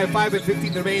 Meron po tayo 5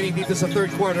 and 15 remaining dito sa third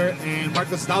quarter, and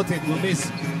Marcus Doughton will miss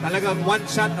talagang one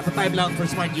shot at a time lang for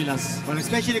Smart Gilas. Well,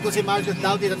 especially kung si Marcus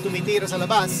Doughton ang tumitira sa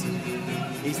labas,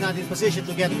 he's not in position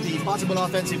to get the possible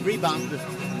offensive rebound.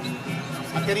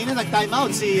 At kanina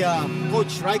nag-timeout si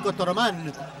Coach Raiko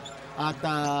Toroman. At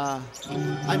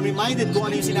I'm reminded kung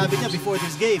ano yung sinabi niya before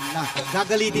this game na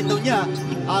gagalitin daw niya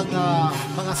ang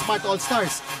mga Smart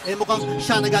All-Stars. Eh mukhang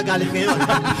siya nagagalit ngayon.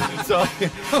 So,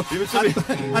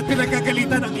 at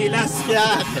pinagkagalitan ang Gilas.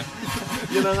 Yeah.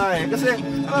 Yun na nga eh. Kasi,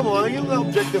 alam mo, yung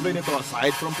objective rin ito,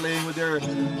 aside from playing with their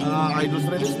idols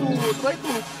rin, is to try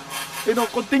to,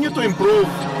 continue to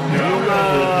improve yung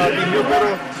team nyo.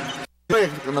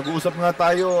 Pero, nag-uusap nga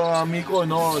tayo, Miko,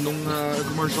 nung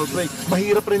commercial break.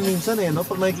 Mahirap rin minsan no?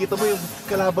 Pag nakikita mo yung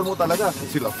kalaban mo talaga.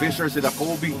 Sila Fisher, sila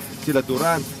Kobe, sila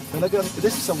Durant. Talagang,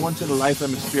 this is a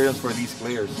once-in-a-lifetime experience for these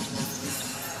players.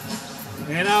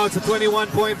 And now, it's a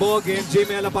 21-point ball game.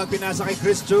 Jimmy Alapag pinasa kay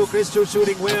Chris Chu. Chris Chu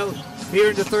shooting well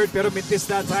here in the third, pero mintis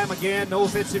that time again. No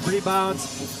offensive rebounds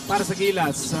para sa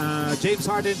Gilas. James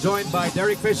Harden joined by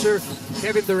Derek Fisher,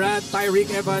 Kevin Durant,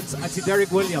 Tyreek Evans, at si Derek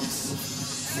Williams.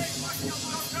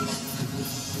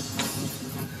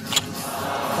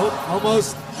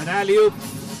 Almost an alley-oop.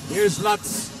 Here's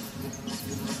Lutz.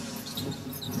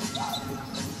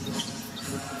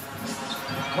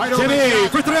 Jimmy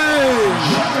for three!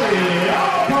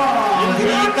 Yung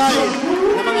hinihintay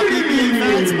ng mga PBA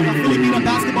fans, mga Filipino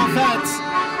basketball fans.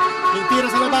 Yung tira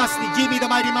sa labas ni Jimmy the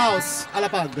Mighty Mouse.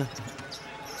 Alapag.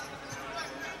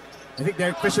 I think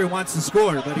Derek Fisher wants to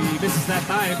score, but he misses that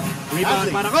time. Rebound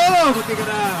para, buti ka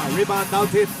na. Rebound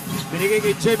Doughton. Binigay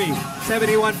kay Jimmy.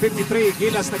 71-53.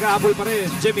 Gilas nag-ahabol pa rin.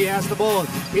 Jimmy has the ball.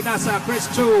 Pinasa Chris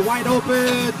Chu. Wide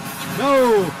open.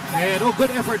 No. And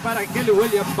good effort para Kelly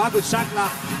Williams. Bago shot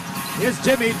clock. Here's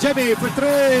Jimmy. Jimmy for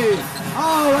three.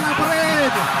 Oh, wala pa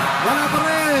rin. Wala pa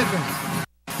rin.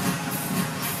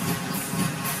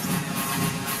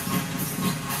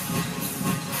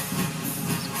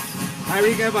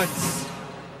 Tyreek Evans.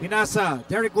 Pinasa.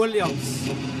 Derek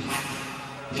Williams.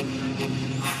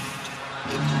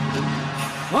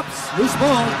 Oops, loose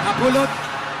ball. Napulot.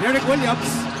 Derek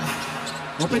Williams.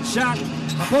 Open shot.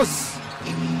 Tapos.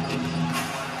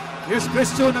 Here's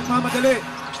Chris Chu nagmamadali.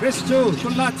 Chris Chu to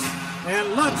Lutz.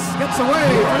 And Lutz gets away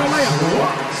for the layup.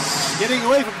 Getting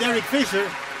away from Derek Fisher.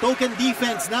 Token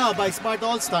defense now by Smart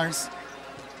All-Stars.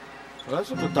 Well,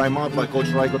 that's a good timeout by Coach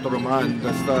Raiko Toroman.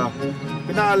 Basta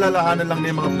pinaalalahanan lang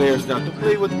niya mga players na to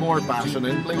play with more passion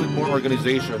and play with more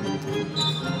organization.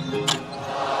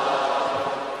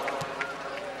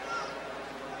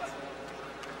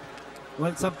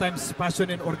 Well, sometimes passion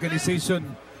and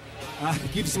organization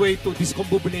gives way to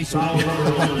discombobulation.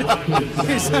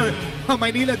 Here's a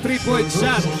Manila 3-point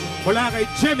shot mula kay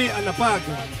Jimmy Alapag.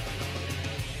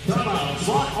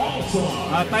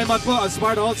 Timeout po ang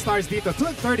Smart All-Stars dito.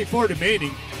 12:34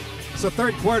 remaining. So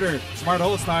third quarter, Smart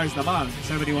All-Stars naman,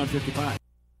 71-55.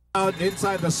 Out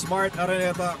inside the Smart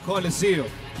Araneta Coliseum.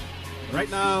 Right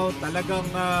now, talagang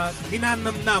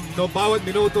hinanamnam bawat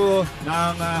minuto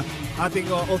ng ating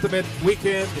ultimate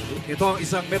weekend. Ito ang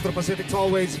isang Metro Pacific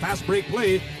Always fast break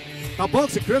play.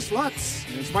 Tabog si Chris Lutz.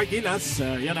 Smart Gilas,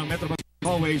 yan ang Metro Pacific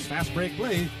Always fast break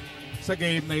play sa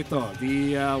game na ito.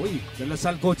 The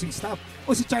Lasal coaching staff.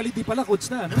 Si Charlie di pala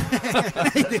coach na. No?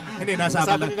 Hindi,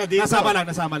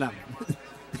 nasama lang.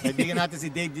 Kaibigan natin si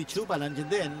Dave Di Chupa, nandiyan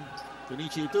din.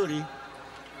 Tunichi Ituri.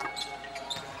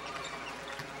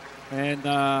 And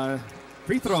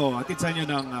free throw, atid sa inyo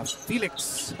ng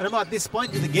Felix. Alam mo, at this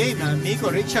point in the game, Nico,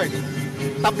 Richard,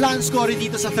 tabla ang scoring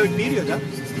dito sa third period.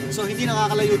 So hindi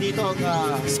nakakalayo dito ang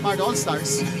Smart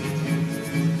All-Stars.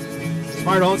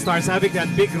 Smart All-Stars having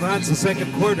that big run sa second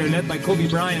quarter led by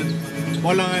Kobe Bryant.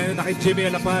 Bola ngayon na kay Jimmy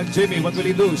Alapag. Jimmy, what will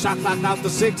he do? Shot clock down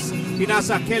to 6.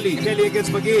 Pinasa Kelly. Kelly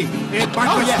against McGee. And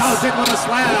Marcus Doughton with a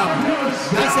slam.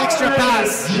 Nice extra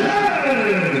pass.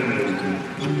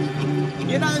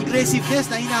 Yan ang aggressiveness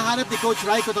na hinahanap ni Coach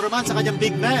Raiko Toroman sa kanyang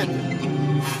big man.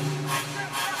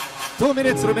 2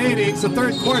 minutes remaining sa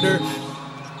third quarter.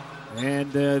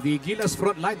 And the Gilas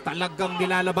front line talagang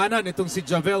nilalabanan itong si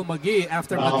Javel Magee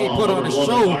after Magee put on a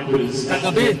show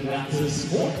kagabi.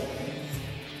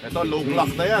 Ito, low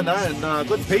block na yan, and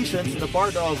good patience on the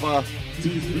part of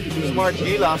Smart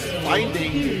Gilas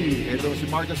finding itong si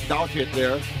Marcus Doubt hit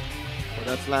there for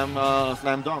that slam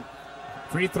dunk.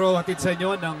 Free throw hatid sa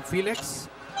inyo ng Felix.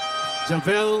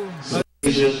 Javel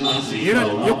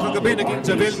yung kagabi naging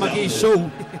Javel Magee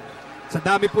show. Sa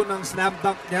dami po ng slam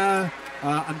dunk niya,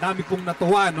 ang dami pong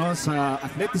natuwa, no, sa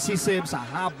athleticism, sa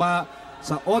haba,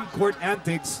 sa on-court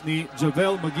antics ni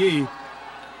Javel Magee.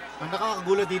 Ang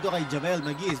nakakagulat dito kay Javel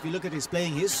Magee is if you look at his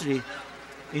playing history,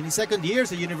 in his second year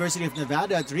sa University of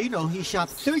Nevada at Reno, he shot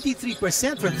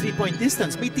 33% from three-point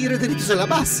distance. May tira din dito sa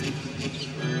labas.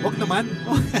 Huwag naman.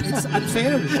 It's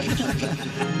unfair.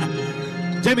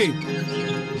 Jimmy.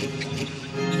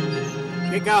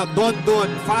 Kick out. Don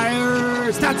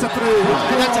fires. That's a through.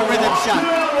 That's a rhythm shot.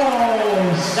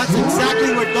 That's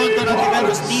exactly where Don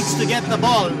Ontiveros needs to get the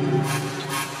ball.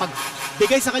 Pag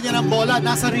bigay sa kanya ng bola,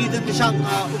 nasa rhythm siyang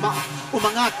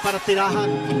umangat para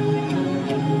tirahan.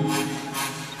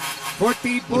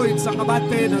 14 points ang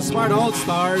kabante ng Smart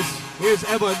All-Stars. Here's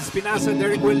Evans, pinasa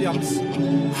Derek Williams.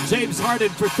 James Harden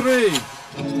for 3.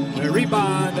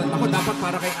 Rebound. Ako, dapat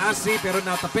para kay Asi, pero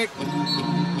natapik.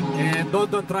 And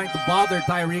Don trying to bother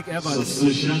Tyreek Evans.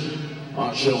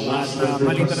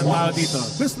 Palitan ng tao dito.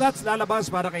 Chris Lutz lalabas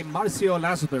para kay Marcio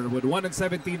Lassiter with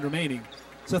 1:17 remaining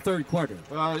sa third quarter.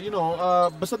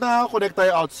 Basta na-connect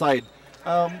tayo outside,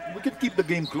 we can keep the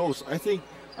game close. I think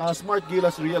Smart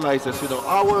Gilas realizes,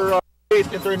 our rate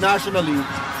internationally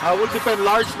will depend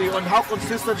largely on how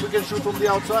consistent we can shoot from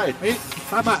the outside.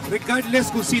 Tama,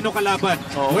 regardless kung sino kalaban.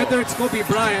 Whether it's Kobe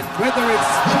Bryant, whether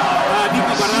it's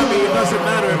Nico Barami, it doesn't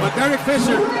matter. But Derek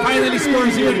Fisher finally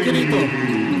scores here in Quinito.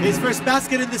 His first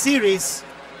basket in the series.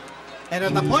 And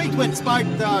at the point when Smart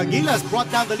Gilas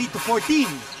brought down the lead to 14.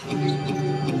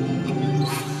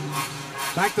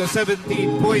 Back to a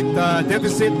 17-point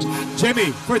deficit.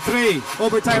 Jimmy for 3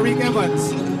 over Tyreek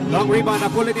Evans. Long rebound,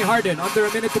 napulin ni Harden. Under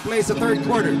a minute to play sa third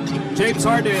quarter. James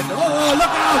Harden. Oh,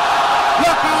 look out!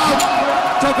 Look out!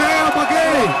 Javel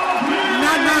Magee!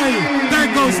 Nanay! There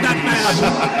goes that man!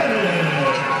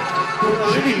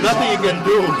 Really nothing you can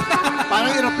do.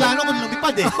 Parang aeroplano kung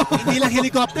lumipad eh. Hindi lang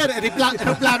helicopter,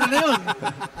 aeroplano na yun.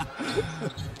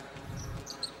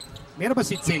 Meron ba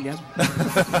seat sale yan?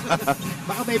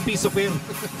 Baka may piece of air.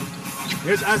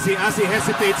 Here's Asi. Asi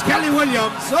hesitates. Kelly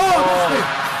Williams. Oh!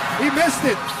 He missed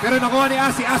it. Pero nakuha ni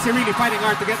Asi. Asi really fighting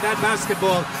hard to get that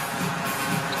basketball.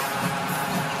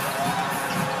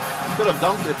 Could have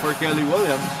dunked it for Kelly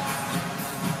Williams.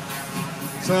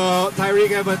 So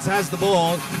Tyreek Evans has the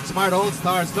ball. Smart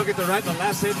All-Stars looking to write the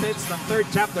last sentence ng third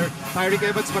chapter. Tyreek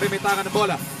Evans pa rin may tangan ng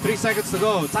bola. 3 seconds to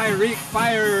go. Tyreek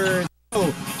fires.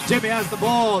 Jimmy has the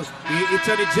ball. It's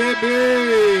ni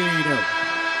Jimmy. No.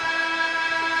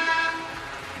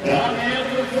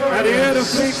 At the end of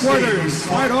 3 quarters,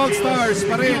 Smart All-Stars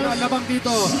pa rin ang lamang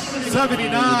dito.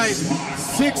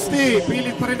 79-60.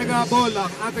 Pilit pa rin nag-abol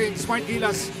ang ating Smart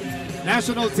Gilas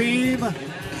national team.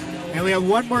 And we have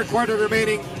 1 more quarter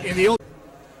remaining in the old.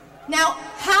 Now,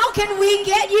 how can we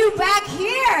get you back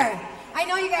here? I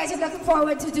know you guys are looking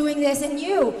forward to doing this, and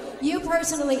you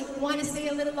personally want to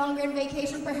stay a little longer in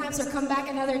vacation perhaps, or come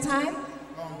back another time?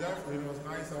 Definitely. It's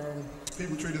nice.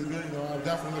 People treat us good. I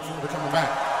definitely look forward to coming back.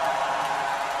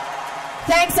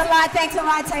 Thanks a lot,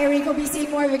 Tyreek. We'll be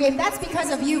seeing more of your game. That's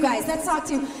because of you guys. Let's talk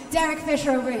to Derek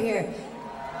Fisher over here.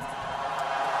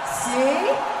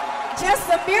 See? Just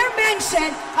the mere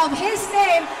mention of his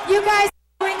name, you guys are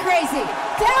going crazy.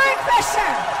 Derek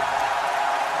Fisher!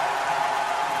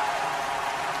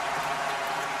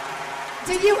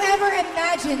 Did you ever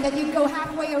imagine that you'd go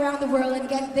halfway around the world and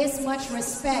get this much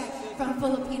respect from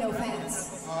Filipino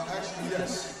fans? Actually,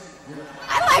 yes.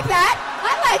 I like that.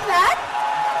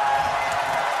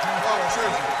 Oh,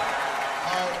 seriously.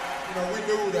 We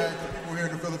knew that the people here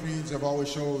in the Philippines have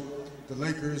always showed the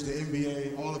Lakers, the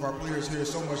NBA, all of our players here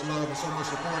so much love and so much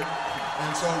support.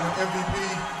 And so when MVP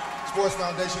Sports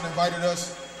Foundation invited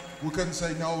us, we couldn't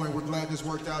say no, and we're glad this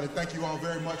worked out. And thank you all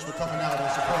very much for coming out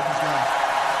and supporting these guys.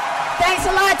 Thanks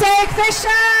a lot, Derek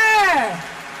Fisher!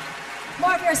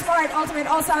 More of your Smart Ultimate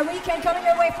All-Star Weekend coming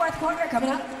your way, fourth quarter coming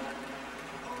up.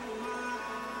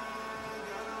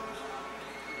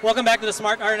 Welcome back to the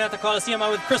Smart Araneta Coliseum.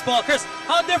 I'm with Chris Paul. Chris,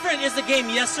 how different is the game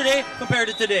yesterday compared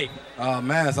to today?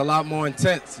 Man, it's a lot more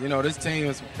intense. This team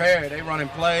is prepared. They running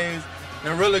plays.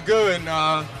 They're really good.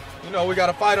 And, we got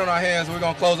a fight on our hands. We're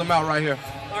going to close them out right here.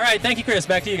 All right. Thank you, Chris.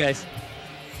 Back to you guys.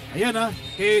 Ayan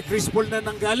kay Chris Paul na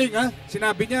nanggaling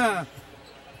Sinabi niya,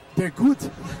 They're good.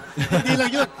 Hindi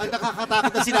lang yun. Ang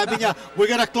nakakatakot na sinabi niya,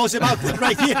 we're gonna close him out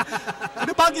right here.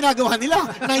 Ano ba ang ginagawa nila?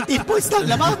 19 points lang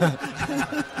lamang.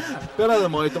 Pero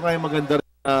alam mo, ito nga yung maganda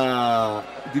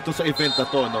dito sa event na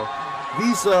to, no?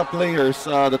 These players,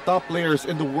 the top players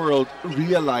in the world,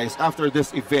 realize after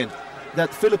this event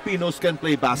that Filipinos can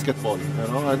play basketball, you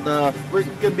know, and we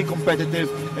can be competitive,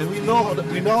 and we know how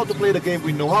to play the game,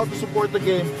 we know how to support the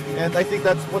game, and I think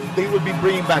that's what they will be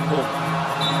bringing back home.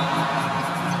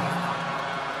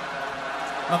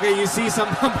 Okay, you see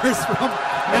some numbers from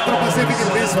Metro Pacific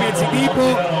Investments. Hindi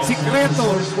po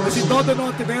sikreto na si Dodo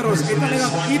Ontiveros ay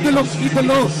talagang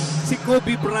idolo si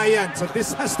Kobe Bryant. So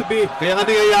this has to be... Kaya nga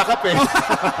niyayakap eh.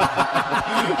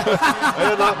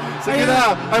 Ayun na. Sige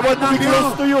na. I want to be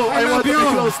close to you. I want to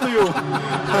be close to you.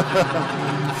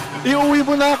 Iuwi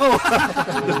mo na ako.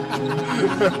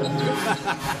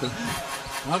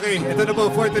 Okay, ito na po,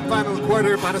 fourth and final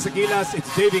quarter para sa Gilas. It's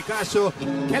JV Casio,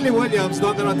 Kelly Williams,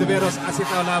 Don Ontiveros,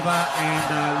 Asita Olava, and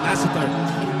Lassiter.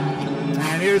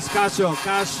 And here's Casio.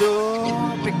 Casio,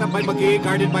 picked up by Magee,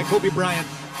 guarded by Kobe Bryant.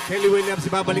 Kelly Williams,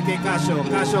 ibabalik kay Casio.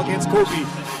 Casio against Kobe.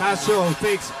 Casio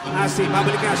fakes, Asi,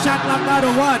 babalik kay. Shot clock down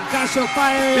to 1. Casio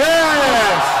fires.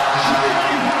 Yes!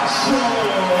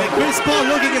 And Chris Paul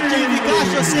looking at JV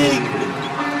Casio saying,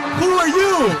 who are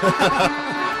you?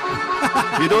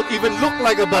 You don't even look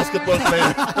like a basketball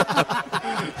player.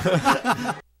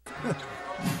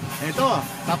 Ito,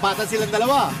 tapatan silang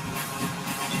dalawa.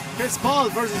 Chris Paul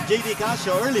versus JV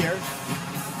Casio earlier.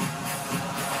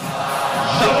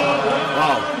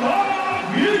 Wow.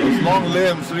 Those long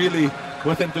limbs really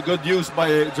put into good use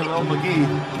by Joel Magee.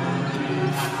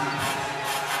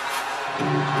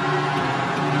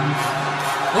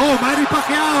 Oh, Manny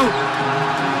Pacquiao!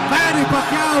 Manny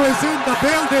Pacquiao is in the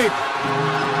building!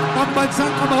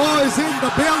 Pambansang Kamao is in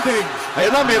the building!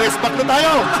 Ayun na, may respect na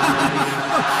tayo!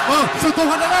 Oh,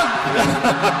 sutuhan na lang!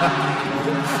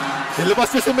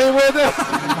 Ilabas niya si Mayweather!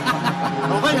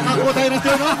 Okay, nakakuha tayo ng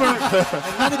turnover.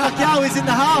 And Manny Pacquiao is in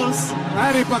the house.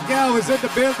 Manny Pacquiao is in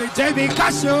the building. JV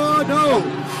Casio, no!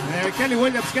 Kelly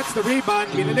Williams gets the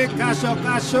rebound. Binilig Casio,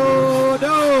 Casio,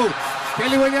 no!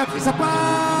 Kelly Williams, isa pa!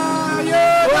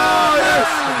 Yun! Oh,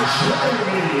 yes!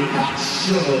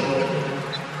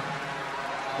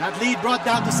 That lead brought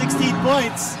down to 16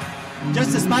 points.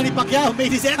 Just as Manny Pacquiao made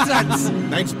his entrance.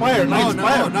 Na-inspire.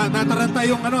 Nataranta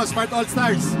yung Smart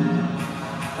All-Stars.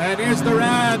 And here's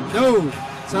Durant. No.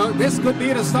 So this could be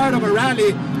the start of a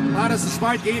rally para sa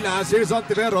Smart Gilas. Here's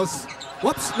Ontiveros.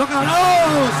 Whoops, look out.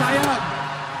 Oh, sayang.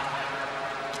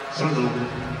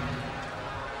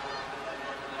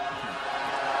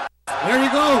 There you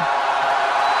go.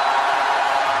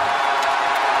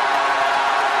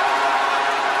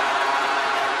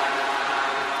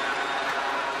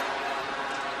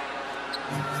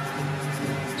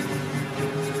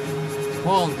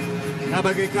 Paul,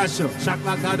 nabagay Casio. Shot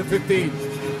clock down to 15.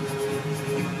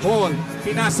 Paul,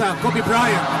 pinasa, Kobe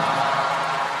Bryant.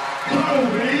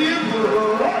 Kobe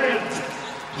Bryant.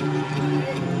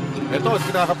 Ito,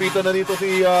 kinakapitan na dito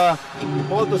si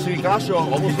Paul to si Casio.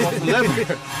 Almost off the level.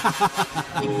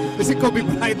 Kasi Kobe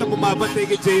Bryant ang bumabantay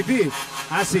kay JV.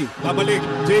 Asi, babalik.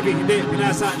 JV, hindi.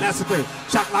 Pinasa, Lassiter.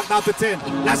 Shot clock down to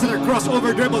 10. Lassiter,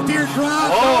 crossover dribble. Teardrop.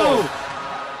 Oh!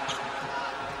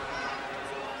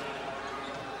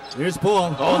 Here's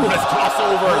Paul. Oh, nice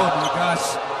crossover. Oh my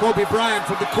gosh. Kobe Bryant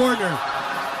from the corner.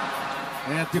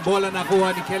 At yung bola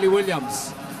nakuha ni Kelly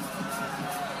Williams.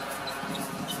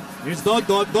 Here's Don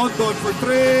for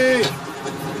 3.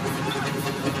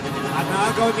 At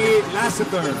naagaw ni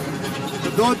Lassiter.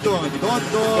 Don. Good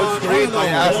screen by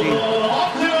Asi.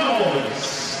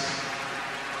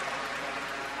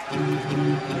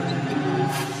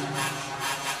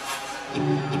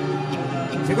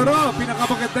 Siguro,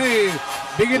 pinakamaganda eh.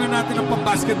 Bigyan na natin ng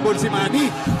pang-basketball si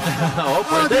Manny. Oo,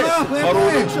 pwede. Diba?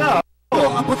 Marunong siya.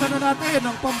 Abutan na natin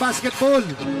ng pang-basketball.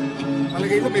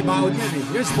 Palagay ko may baon yan eh.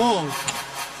 Here's Paul.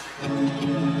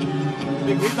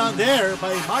 Big rebound there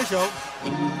by Marshall.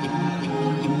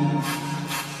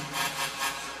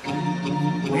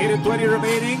 8:20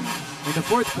 remaining in the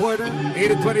fourth quarter.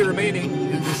 8:20 remaining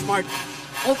in the Smart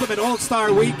Ultimate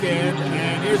All-Star Weekend.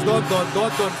 And here's Don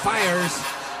fires.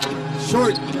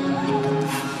 Short.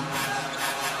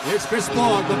 Here's Chris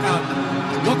Paul.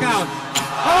 Look out.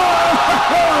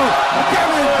 Oh!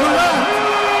 Kevin Durant!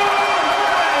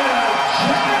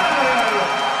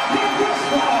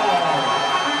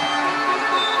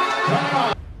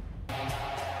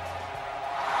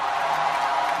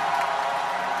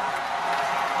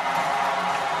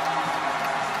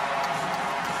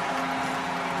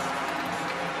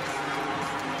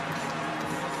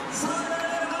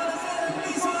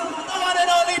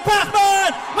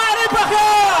 Pac-Man!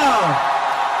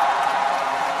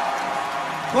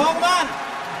 Kung man,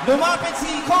 lumapit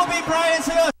si Kobe Bryant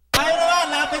sa'yo. Tayo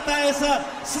naman, lapit tayo sa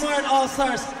Smart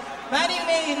All-Stars. Manny,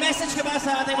 may message ka ba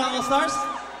sa ating mga All-Stars?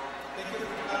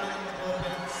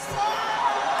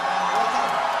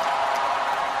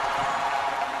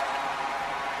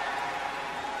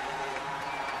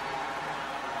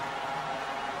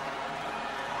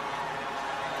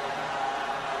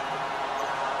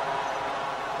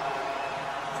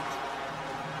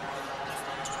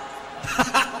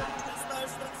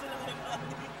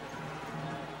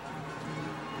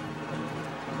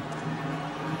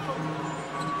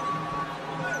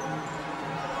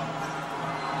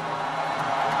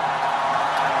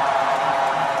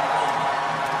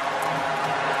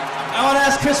 I want to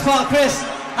ask Chris Paul. Chris,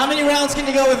 how many rounds can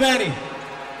you go with Manny?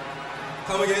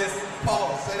 Come again,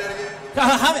 Paul. Say that again.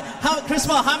 Chris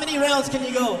Paul, how many rounds can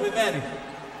you go with Manny?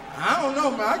 I don't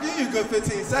know, man. I'll give you a good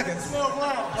 15 seconds. 12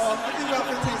 rounds, Paul. I'll give you about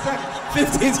 15 seconds.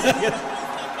 15 seconds.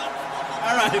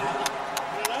 All right.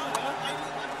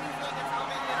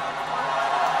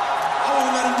 I want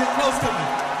to let him get close to me.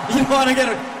 You don't want to get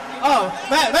her. Oh,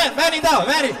 Manny daw.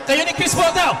 Manny, kayo ni Chris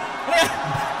Paul daw.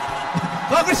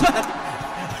 Go, Chris Paul.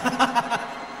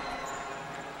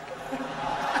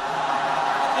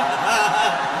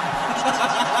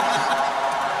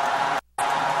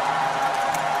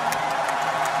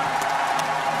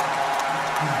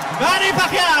 Manny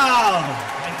Pacquiao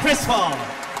and Chris Paul.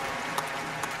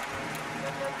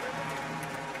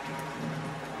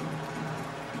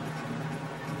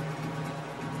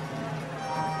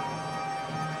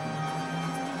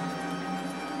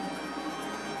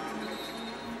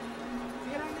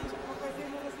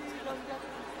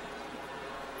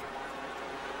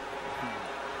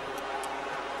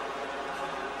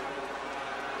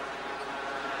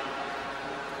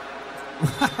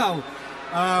 Wow.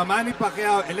 Manny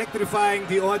Pacquiao electrifying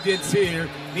the audience here.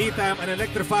 Meantime, an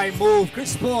electrifying move.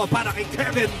 Chris Paul para kay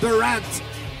Kevin Durant.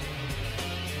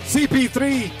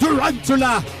 CP3,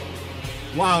 Durantula.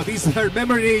 Wow, these are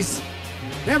memories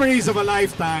of a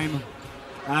lifetime.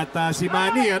 At si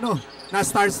Manny,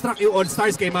 na-starstruck yung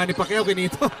All-Stars kay Manny Pacquiao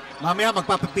kinito. Mamaya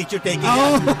magpapapicture taking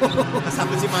Oh. yan.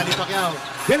 Kasama si Manny Pacquiao.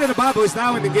 Dylan Ababo is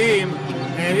now in the game.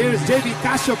 And here's JV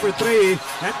Casio for 3.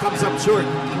 That comes up short.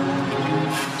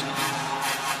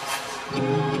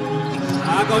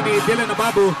 Agaw ni Dylan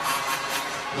Ababo.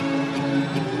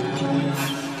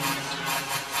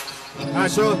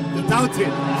 Casio, the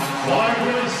doubted.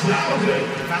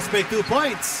 Fast break 2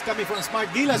 points. Coming from Smart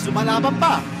Gilas. Lumalaban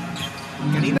pa.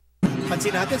 Kanina,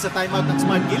 pansin natin sa timeout ng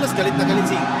Smart Gilas, galit na galit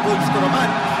si Coach Coroman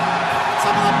sa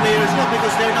mga players niya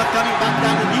because they're not coming back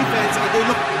down on defense and they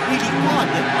look really odd.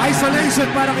 Isolation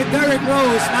para kay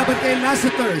DRose. Laban kay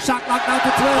Lassiter. Shot clock down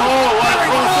to 12. Oh, what a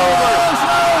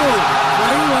crossover! But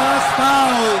he was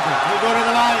fouled. He'll go to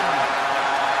the line.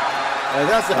 And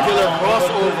that's a killer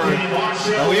crossover.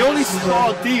 Now, we only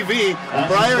saw on TV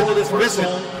prior to this visit.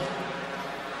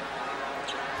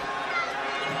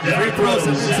 Free throws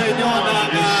at sa inyo ng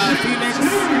Phoenix.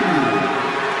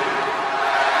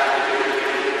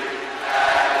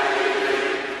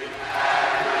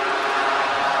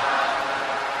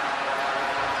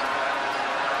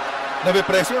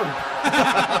 Nabe-pressure.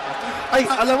 Ay,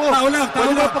 alam mo,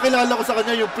 pwede ba pakilala ko sa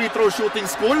kanya yung free throw shooting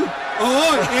school? Oo,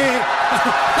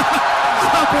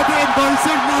 pwede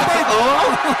endorser natin. Oo.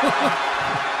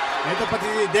 Ito pati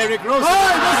si Derrick Rose.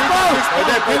 Oy, mas foul!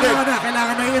 Pwede.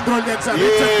 Kailangan na i-enroll yan sa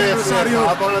Richard de Rosario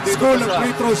School of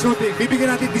Free Throw Shooting.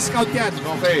 Bibigyan natin discount yan.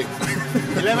 Okay.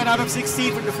 11 out of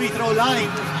 16 from the free throw line.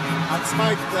 At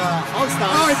Smart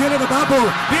All-Stars. Oh, Dylan Ababo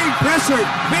being pressured.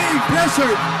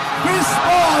 Chris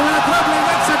Paul with a troubling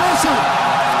exhibition.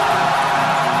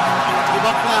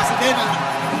 Ibang klase din ang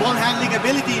ball handling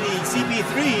ability ni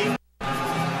CP3.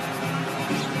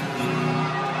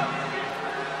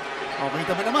 Okay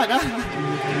naman ha?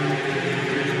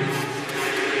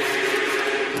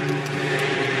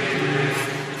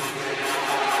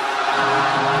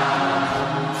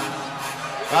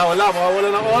 Mawawala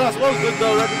ng oras. Well, good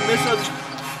recognition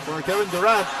for Kevin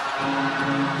Durant.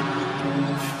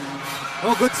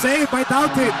 Oh, good save by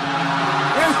Doughton.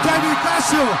 Here's Johnny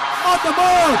Casio on the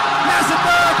move.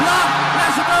 Lassiter block.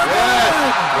 Lassiter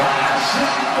good.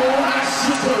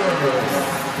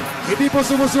 Hindi po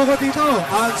sumusuko dito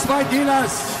ang Smart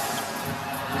Gilas.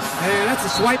 And that's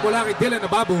a swipe mula kay Dylan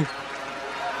Ababo.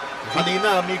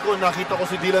 Kanina, Miko, nakita ko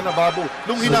si Dylan Ababo.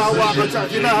 Nung hinahawakan siya,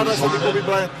 hinaharap sa Kobe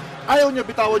Bryant. Ayaw niya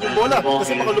bitawan yung bola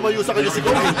kasi baka lumayo sa kanya si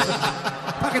Kobe.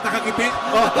 Bakit nakakiti?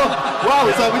 Wow,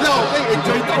 sabi niya, okay,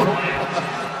 enjoy to.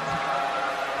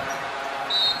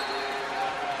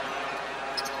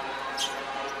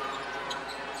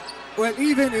 Well,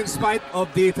 even in spite of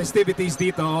the festivities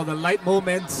dito, all the light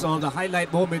moments, all the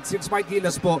highlight moments, in Smart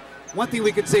Gilas po, one thing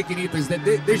we can say, Kinito, is that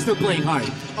they're still playing hard.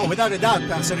 Oh, without a doubt.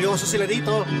 Seryoso sila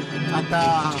dito. At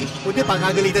hindi,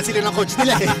 pangagalitan sila ng coach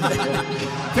nila.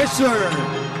 Fisher!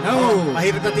 No!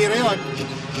 Mahirap na tira yun.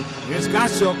 Here's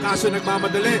Casio. Casio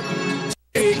nagmamadali.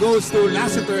 He goes to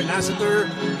Lassiter. Lassiter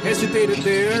hesitated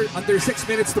there. Under 6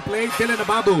 minutes to play. Dylan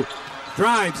Ababu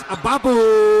drives.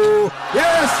 Ababu!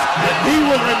 Yes! And he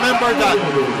will remember that.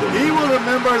 He will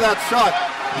remember that shot.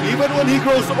 Even when he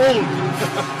grows old.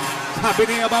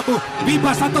 Sabi ni Ababu,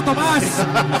 Viva Santo Tomas!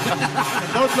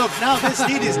 Don't look now. This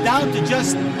lead is down to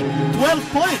just 12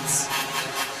 points.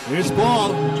 Here's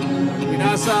ball.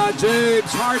 Pinasa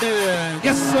James Harden.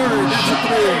 Yes, sir. That's a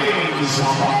three. James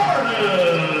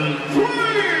Harden, three.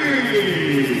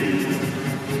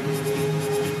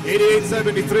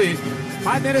 88-73.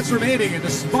 5 minutes remaining in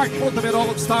the Smart Ultimate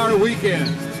All-Star Weekend.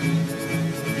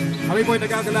 Kami po'y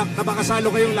nagagalak na makasalo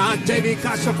kayong lahat. JV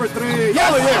Casio for 3. Yes,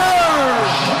 sir!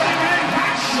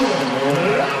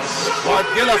 Smart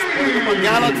Gilas putting up a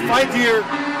gallant fight here.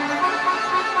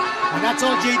 And that's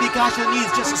all JD Casio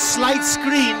needs, just a slight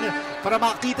screen para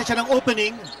makita siya ng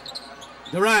opening.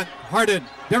 Durant, Harden,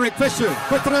 Derek Fisher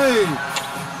for 3.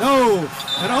 No.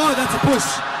 And oh, that's a push.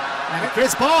 And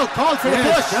Chris Paul called for the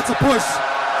push. That's a push.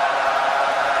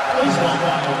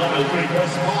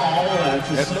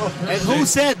 And who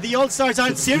said the All-Stars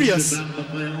aren't serious?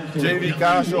 JV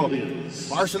Casio,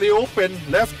 partially open,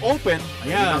 left open.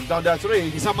 Yeah. Down that three.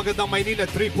 Isang magandang Maynila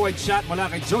 3-point shot mula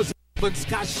kay Joseph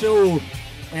Casio.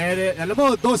 And alam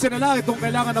mo, 12 na lang itong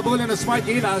kailangan na bola ng Smart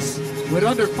Gilas with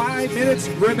under 5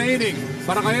 minutes remaining.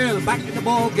 Parakael back in the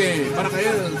ball game.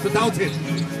 Parakael to doubt it.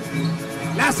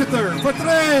 Lassiter for 3.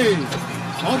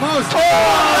 Almost.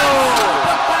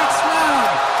 Back slam.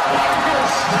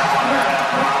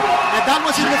 And that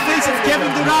was in the face of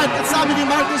Kevin Durant. At sabi ni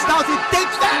Marcus Doughty,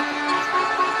 take that!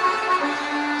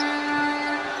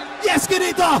 Yes,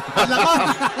 Kinito!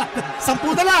 Alam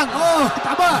 10 na lang. Oh,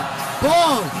 tama.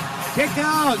 Ball. Kick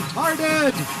out.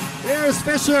 Harden. Here's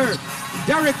Fisher.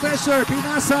 Derek Fisher.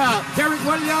 Pinasa. Derek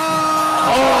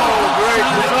Williams. Oh, great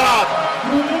shot.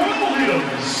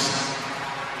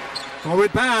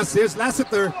 Forward pass. Here's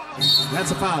Lassiter.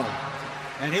 That's a foul.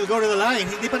 And he'll go to the line.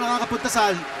 Hindi pa nakakapunta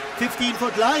sa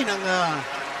 15-foot line ang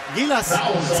Gilas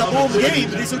sa home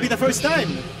game. This will be the first time.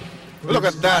 Look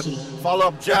at that.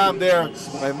 Follow-up jam there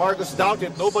by Marcus Doughty.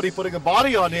 Nobody putting a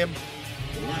body on him.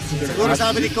 Siguro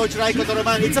sabi ni Coach Raiko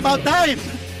Toroman, it's about time.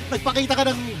 Nagpakita ka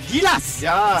ng Gilas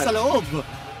sa loob.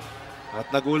 At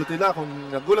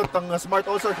nagulat ang Smart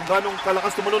All-Star kung ganong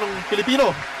kalakas tumulo ng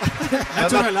Pilipino.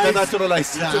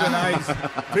 Naturalize.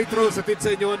 Free throws sa sa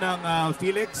inyo ng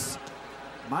Felix.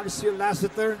 Marcio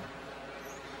Lassiter,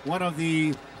 one of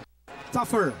the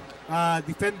tougher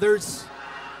defenders.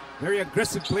 Very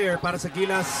aggressive player para sa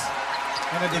Gilas.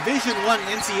 And a Division I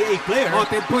NCAA player. Oh,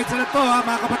 10 points na to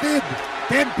mga kapatid.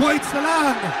 10 points na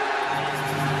lang.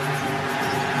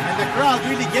 And the crowd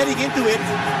really getting into it.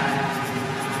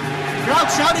 Crowd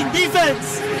shouting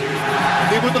defense.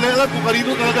 Hindi mo talaga alam kung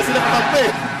kanino talaga sila katampi.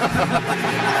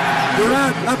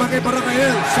 Durant, laban kay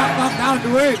Barakael. Shot knock down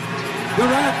to it.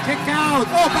 Durant, kick out.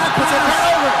 Oh, bad pass.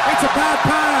 It's a bad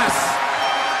pass.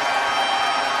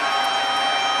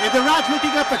 And Durant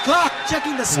looking at the clock,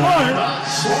 checking the score.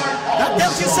 That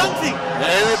tells you something.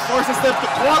 And it forces them to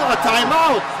call a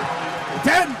timeout.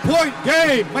 10-point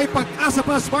game. May pag-asa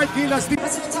pa Smart Gilas.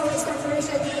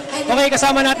 Okay,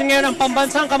 kasama natin ngayon ang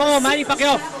pambansang kamao, Manny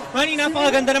Pacquiao. Manny,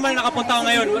 napakaganda naman nakapunta ako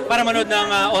ngayon para manood ng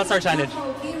All-Star Challenge.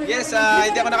 Yes,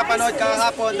 hindi ako nakapanood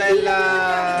kahapon dahil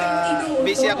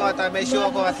busy ako at may show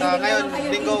ako at ngayon,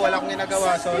 linggo, wala akong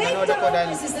ginagawa. So nanood ako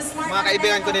dahil mga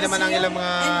kaibigan ko din naman ang ilang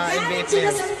mga NBA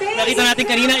players. Nakita natin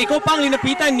kanina, ikaw pa ang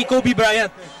linapitan ni Kobe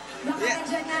Bryant. Yeah,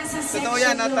 totoo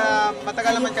yan at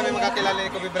matagal naman kami magkakilala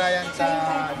ni Kobe Bryant sa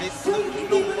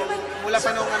mula pa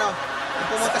nung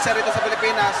pumunta siya rito sa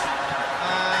Pilipinas.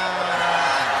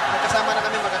 Magkasama na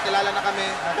kami, magkakilala na kami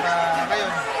at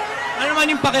ngayon. Ano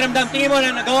naman yung pakiramdam? Tingin mo na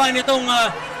nagawa nitong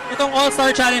itong All-Star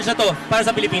Challenge na to para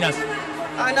sa Pilipinas?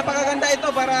 Napakaganda ito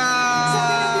para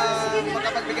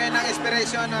makapagbigay ng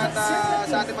inspiration at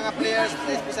sa ating mga players,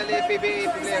 especially PBA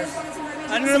players.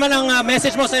 Ano naman ang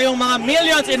message mo sa iyong mga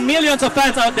millions and millions of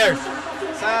fans out there?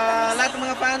 Sa lahat ng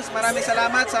mga fans, maraming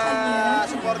salamat sa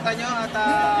suporta nyo at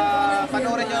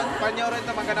panoorin ito,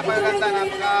 napakaganda,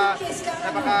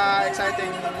 napaka-exciting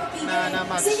na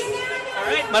match.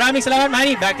 Alright, maraming salamat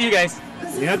Manny. Back to you guys.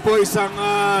 Yan po isang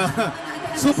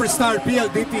superstar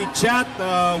PLDT chat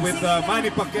with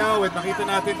Manny Pacquiao. At nakita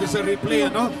natin doon sa replay,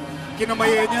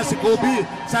 kinamayan niya si Kobe.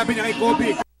 Sabi niya kay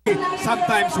Kobe,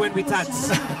 sometimes when we touch.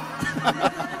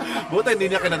 Buta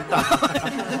hindi niya kinanta.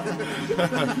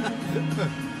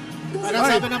 Ano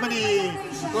sabi naman ni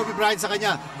Kobe Bryant sa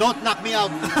kanya? Don't knock me out.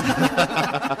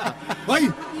 Hoy,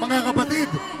 mga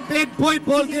kapatid, 10-point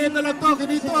ball game na lang to,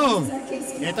 ganito.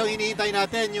 Ito ang iniintay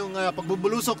natin, yung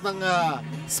pagbubulusok ng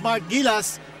Smart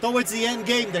Gilas towards the end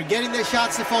game. They're getting their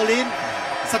shots to fall in.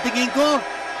 Sa tingin ko,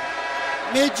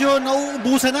 medyo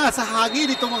nauubusan na sa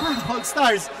hangin itong mga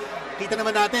All-Stars. Kita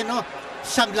naman natin, no?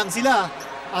 Siyam lang sila.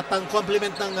 At ang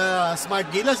complement ng Smart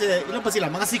Gilas, ilan pa sila?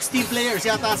 Mga 16 players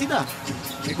yata sila.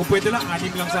 Eh kung pwede lang,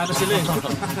 6 lang sana sila eh.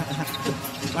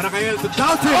 Para kayo to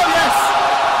doubt it. Oh yes!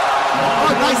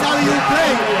 Oh, nice alley-oop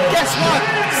play. Guess what?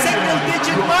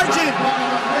 Single-digit margin.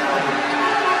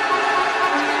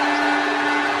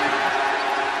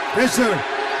 Fisher,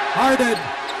 Harden,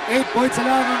 8 points na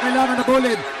lang ang kailangan na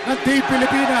bulin ng Team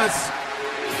Pilipinas.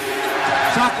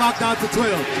 Shot clock down to 12.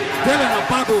 Dylan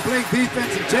Ababu playing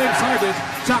defense and James Harden.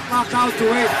 Shot clock down to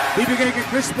 8. Ibigay kay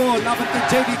Chris Paul. Laban kay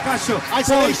JV Casio.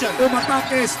 Isolation.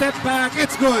 Umatake, step back.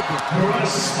 It's good.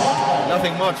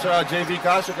 Nothing much. JV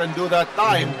Casio can do that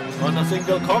time on a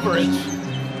single coverage.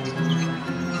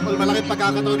 Well, malaking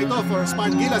pagkakataon ito for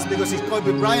Smart Gilas because it's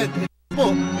Kobe Bryant.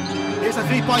 Here's a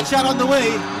 3-point shot on the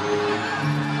way.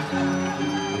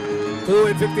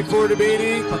 2:54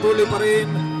 remaining. Patuloy pa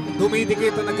rin.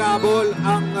 Dumidikit na nag-aabol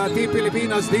ang Team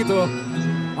Pilipinas dito.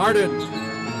 Harden.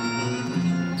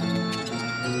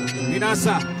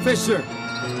 Pinasa. Fisher.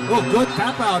 Oh, good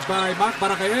tap out by Mac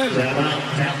Barakael.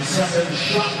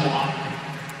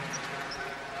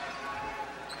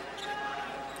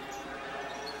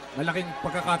 Malaking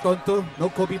pagkakataon to.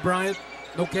 No Kobe Bryant.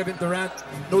 No Kevin Durant.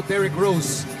 No Derrick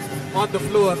Rose on the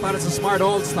floor para sa Smart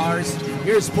All-Stars.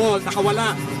 Here's Paul.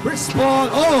 Nakawala. Chris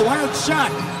Paul. Oh, wild shot.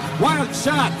 Wild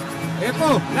shot.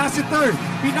 Ito, Lassiter,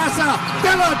 pinasa,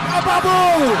 Dylan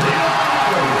Ababu!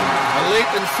 A late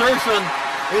insertion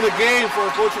in the game for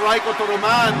Coach Raiko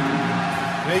Toroman,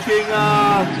 making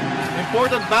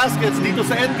important baskets dito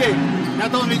sa endgame. Not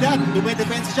only that,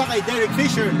 dumedepensa siya kay Derek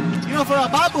Fisher. You know, for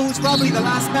Ababu, who's probably the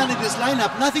last man in this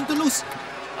lineup, nothing to lose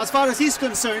as far as he's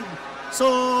concerned.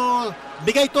 So,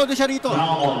 bigay todo siya rito.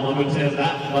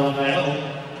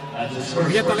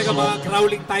 Yan talaga mga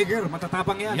crawling tiger,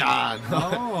 matatapang yan. Yan.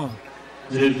 Oo.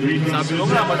 Sabi mo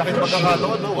nga, malaking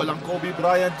pagkakataon, no? Walang Kobe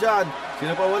Bryant dyan.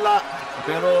 Sino pa wala?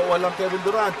 Pero walang Kevin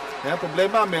Durant. Kaya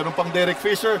problema, meron pang Derek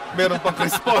Fisher, meron pang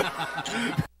Chris Paul.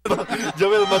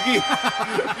 Joel Magee.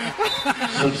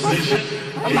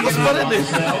 Ang lakas pa rin eh.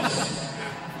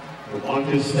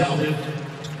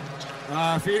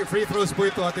 Free throws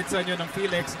po ito atid sa inyo ng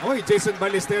Felix. Oy, Jason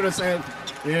Ballesteros and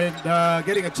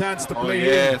getting a chance to play.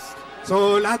 Yes.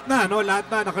 So lahat na, no? Lahat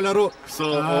na nakalaro.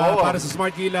 So, para sa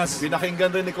Smart Gilas.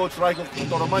 Pinakinggan rin ni Coach Raiko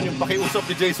Toroman yung pakiusap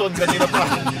ni Jason kanina pa.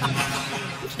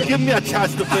 Give me a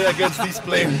chance to play against these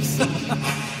players.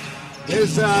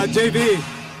 Here's JV.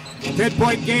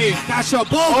 10-point game. Casio,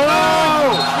 ball!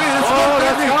 Oh! Man,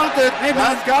 that's that's counted. Hey, man.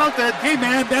 That's counted. Hey,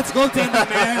 man, that's goaltending,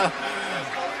 man.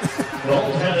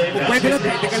 Pwede na,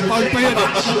 technical foul pa yun.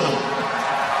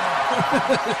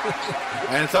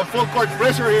 And some full court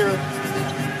pressure here.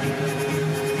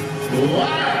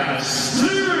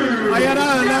 Ayan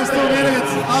na, last 2 minutes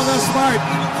of the Smart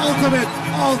Ultimate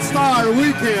All-Star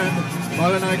Weekend.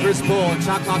 Ball na Chris Paul.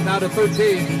 Shot clock now to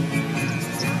 13.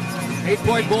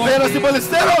 8-point ball. Pero si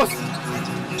Ballesteros!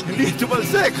 Hindi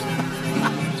jumalsik.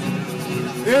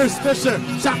 Here's Fisher.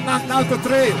 Shot clock now to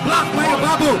 3. Blocked by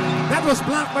Ababu. That was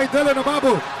blocked by Dylan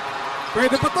Ababu.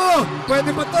 Pwede pa to.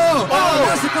 Pwede pa to. Oh,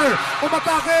 Lassiter.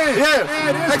 Umatake. Yes.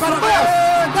 And here's Barakael.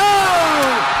 No!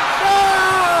 No!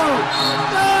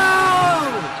 No!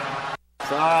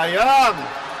 Sayang.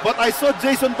 But I saw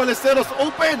Jason Ballesteros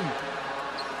open.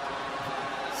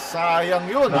 Sayang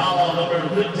yun.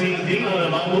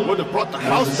 Would have brought the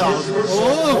house down.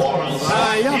 Oh,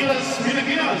 sayang.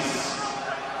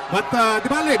 But di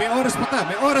ba, may oras pa ta.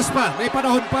 May oras pa. May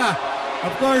panahon pa.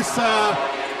 Of course,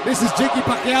 this is Jiggy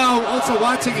Pacquiao also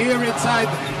watching here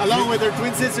inside. Along with their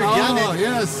twin sister, Janet. Oh,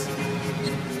 yes.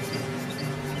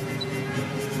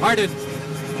 Harden.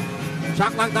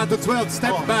 Shot clock down to 12.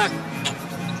 Step back.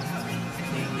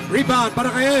 Rebound,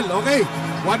 Barakael. Okay.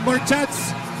 One more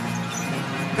chance.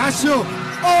 Casio.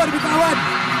 Oh, nabitawan.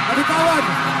 Nabitawan.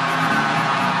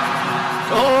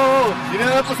 Oh,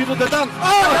 hinanap po si Dadang.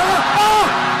 Oh, oh,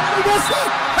 he missed it.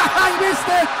 He missed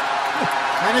it.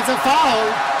 And it's a foul.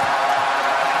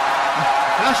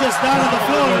 Casio's down on the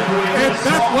floor. And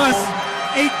that was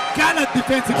a gallant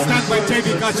defensive stand by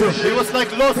JV Casio. He was like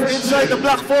lost inside the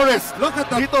Black Forest. Look at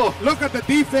the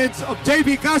defense of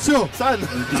JV Casio. San?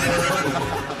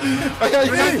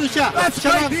 That's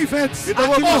great defense.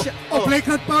 Oh,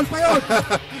 flagrant foul pa yun.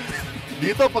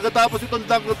 Dito, pagkatapos itong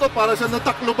dunk na to, para siya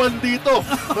natakluban dito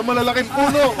na malalaking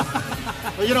puno.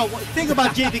 Well, you know, think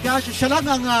about JB Casio. Siya lang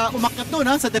ang umakyat doon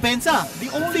sa depensa.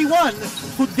 The only one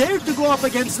who dared to go up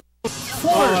against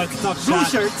four blue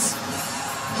shirts.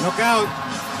 Look out.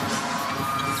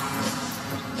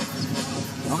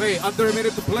 Okay, under a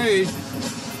minute to play.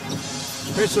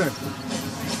 Fisher.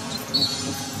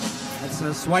 That's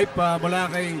a swipe mula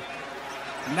kay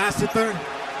Lassiter.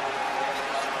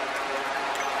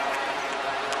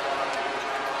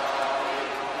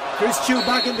 Chris Chu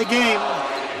back in the game.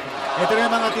 Ito rin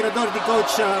mga tirador ni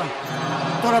Coach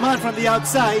Toraman from the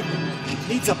outside.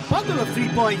 Needs a bundle of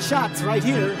three-point shots right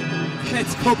here.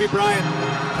 It's Kobe Bryant.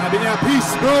 Sabi niya,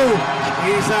 peace bro.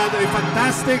 He's had a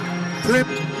fantastic trip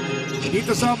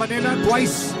dito sa Manila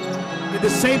twice in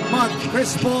the same month.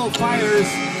 Chris Paul fires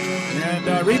and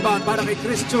rebound para kay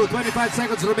Chris Chu. 25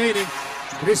 seconds remaining.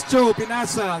 Chris Chu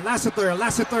pinasa.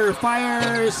 Lassiter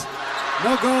fires.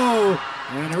 No go.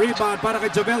 And a rebound para kay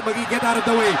JaVale McGee. Get out of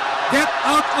the way. Get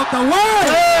out of the way!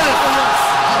 Yes!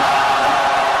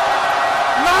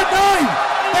 Laday!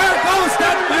 There goes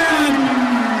that man!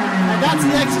 And that's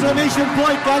the exclamation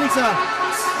point galing sa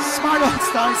Smart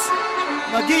All-Stars.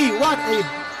 McGee, what a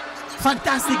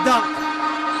fantastic dunk.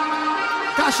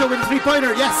 Casio with a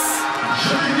three-pointer, yes!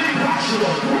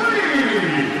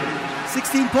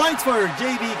 16 points for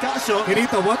JB Casio.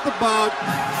 Kirita, what about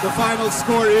the final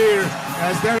score here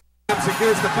as Durant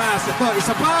secures the pass? Ito,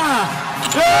 isa pa!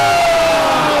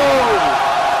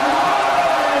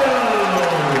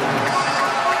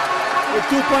 With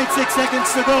 2.6 seconds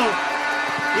to go,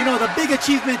 you know, the big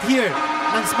achievement here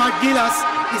ng Smart Gilas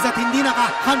is that hindi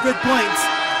naka 100 points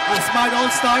ang Smart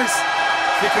All-Stars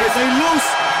because they lose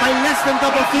by less than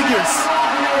double figures.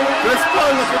 Chris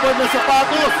Paul, nasubad na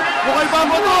sapatos. Mukha iba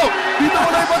mo to. Dito ko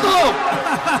na iba to.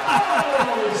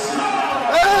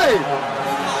 Hey!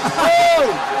 Oh!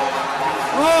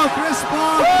 Oh, Chris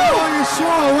Paul, throw your shoe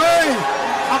away.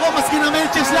 Ako, maski na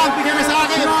menches lang, bigyan na sa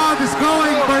akin. Crowd is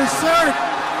going berserk.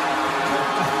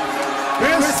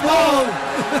 Chris Paul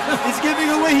is giving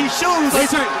away his shoes.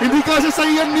 Richard, hindi kasi sa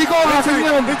iyan, Miko.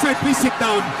 Richard, please sit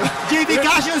down. JB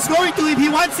Casio is going to if he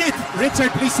wants it.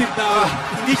 Richard, please sit down.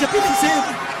 Hindi siya pinisin.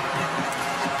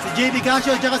 Si JB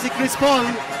Casio at si Chris Paul.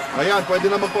 Ayan, pwede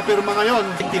na magpapirma ngayon.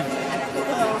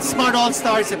 Smart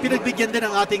All-Stars, pinagbigyan din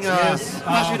ang ating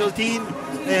national team.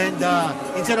 And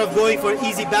instead of going for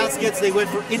easy baskets, they went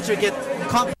for intricate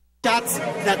shots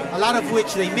that a lot of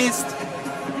which they missed.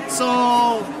 So,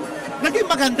 naging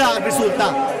maganda ang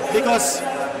resulta because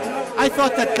I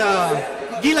thought that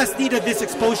Gilas needed this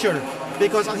exposure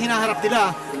because ang hinaharap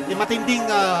nila yung matinding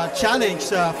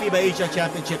challenge sa FIBA Asia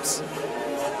Championships.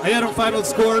 Ayan ang final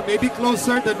score, maybe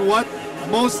closer than what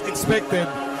most expected.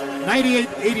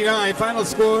 98-89, final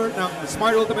score ng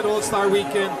Smart Ultimate All-Star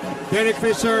Weekend. Derek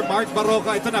Fisher, Mark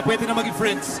Barroca, ito na, pwede na maging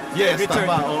friends. Yes, Richard,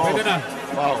 tama. pwede na.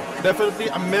 Wow,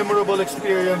 definitely a memorable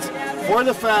experience for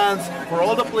the fans, for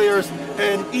all the players,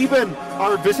 and even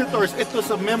our visitors. It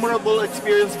was a memorable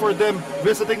experience for them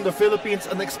visiting the Philippines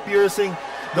and experiencing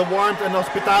the warmth and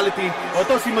hospitality.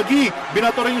 Oto, si Maggie,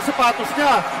 binato rin yung sapatos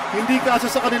niya. Hindi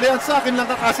kasi sa kanila yan, sa akin lang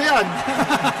kakasa yan.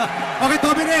 Okay,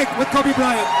 Dominic with Kobe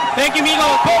Bryant. Thank you, Miko.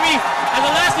 Kobe, in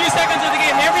the last few seconds of the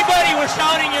game, everybody was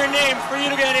shouting your name for you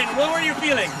to get in. What were you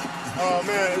feeling? Oh,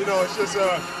 man, you know, it's just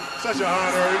such an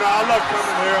honor. You know, I love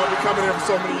coming here. I've been coming here for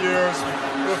so many years.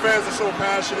 The fans are so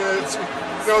passionate.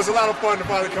 You know, it's a lot of fun to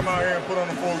finally come out here and put on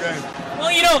a full game.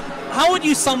 Well, you know, how would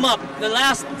you sum up the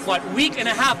last, week and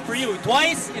a half for you?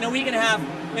 Twice in a week and a half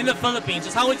in the Philippines.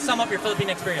 Just how would you sum up your Philippine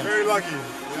experience? Very lucky.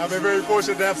 I've been very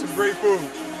fortunate to have some great food.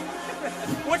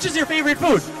 Which is your favorite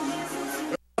food?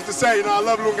 I have to say, you know, I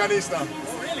love longanista.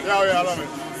 Really? Yeah, I love it.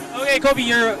 Okay, Kobe,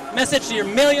 your message to your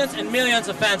millions and millions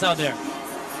of fans out there.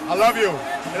 I love you,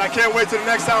 and I can't wait till the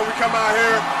next time we come out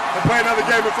here and play another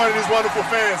game in front of these wonderful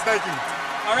fans. Thank you.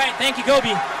 All right, thank you,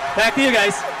 Kobe. Back to you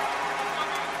guys.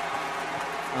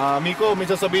 Miko, may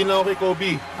sasabihin lang ako kay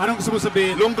Kobe. Anong gusto mo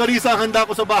sabihin? Longganisa handa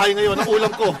ko sa bahay ngayon, ang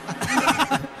ulam ko.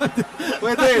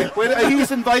 Pwede. He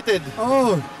is invited.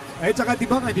 Oh. Eh, tsaka di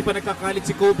ba nga, hindi pa nagkakalit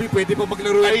si Kobe, pwede pa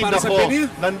maglaro para sa Benil.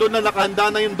 Nandun na, nakahanda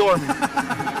na yung dorm.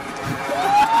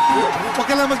 Huwag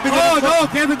ka lang magbigay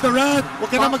Kevin Durant. Huwag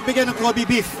ka lang magbigay ng Kobe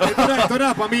beef. Ito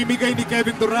na, pamimigay ni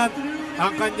Kevin Durant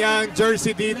ang kanyang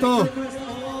jersey dito.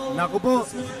 Naku po.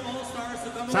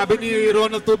 Sabi ni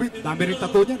Ronald Tubit, dami rin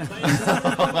tattoo niya na.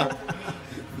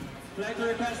 Like to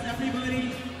request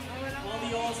everybody, all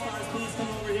the All-Stars, please come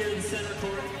over here to the center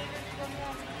court.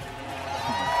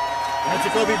 That's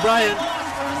Kobe Bryant.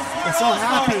 Is so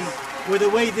happy with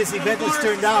the way this event has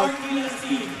turned out.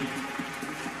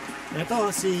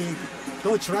 Ito si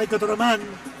Coach Raiko Toraman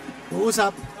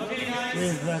uusap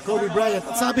with Kobe Bryant.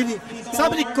 At sabi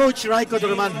ni Coach Raiko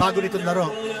Durant bago nitong laro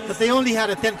that they only had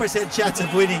a 10% chance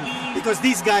of winning because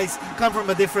these guys come from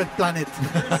a different planet.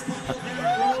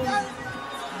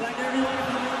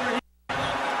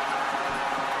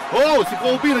 Oh, si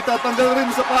Kobe nagtatanggal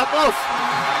rin sa sapatos.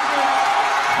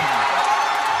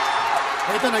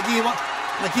 Ito,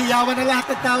 naghiyawan na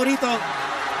lahat ng tao rito.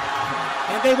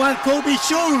 And they want Kobe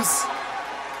shoes.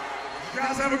 You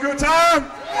guys have a good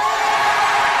time?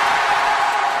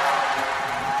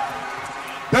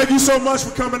 Thank you so much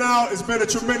for coming out. It's been a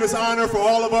tremendous honor for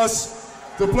all of us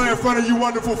to play in front of you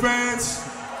wonderful fans.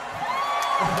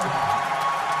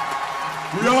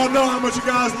 We all know how much you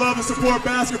guys love and support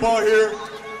basketball here,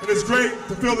 and it's great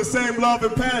to feel the same love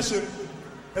and passion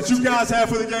that you guys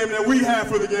have for the game that we have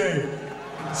for the game.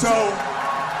 So,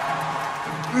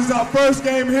 this is our first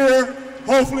game here.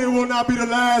 Hopefully it will not be the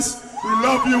last. We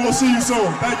love you. We'll see you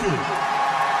soon. Thank you.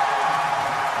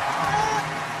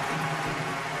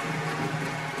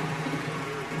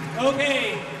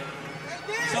 Okay,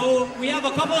 so we have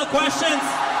a couple of questions.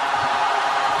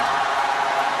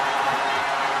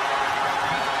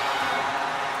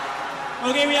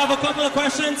 Okay, we have a couple of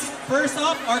questions. First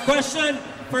up, our question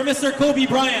for Mr. Kobe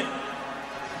Bryant.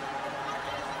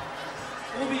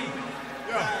 Kobe,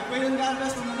 ngayon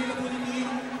Gilas from Manila Philippines,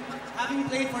 having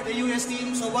played for the US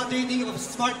team, so what do you think of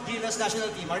smart Gilas national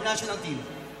team, our national team?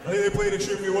 I think they played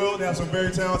extremely well. They have some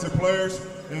very talented players,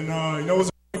 and you know, it was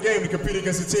a game to compete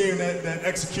against a team that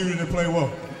executed and played well.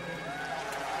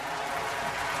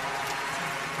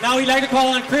 Now we'd like to call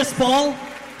on Chris Paul.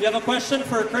 You have a question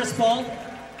for Chris Paul?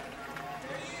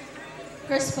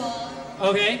 Chris Paul.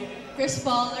 Okay. Chris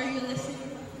Paul, are you listening?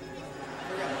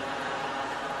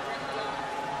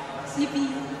 CP.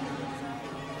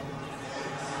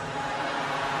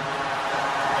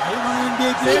 Yung mga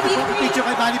NBA player, picture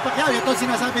kay Manny Pacquiao. Ito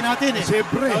sinasabi natin eh.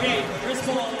 Siyempre. Okay, Chris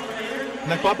Paul.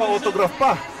 Nagpapa-autograph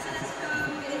pa.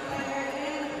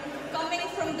 Coming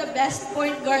from the best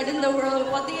point guard in the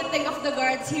world, what do you think of the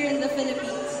guards here in the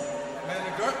Philippines? Man,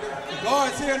 the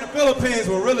guards here in the Philippines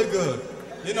were really good.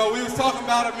 You know, we was talking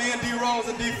about it, me and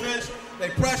DRose and D-Fish. They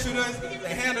pressured us,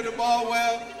 they handled the ball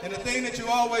well, and the thing that you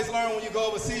always learn when you go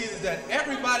overseas is that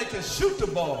everybody can shoot the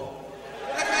ball.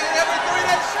 That man, every three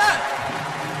they shot.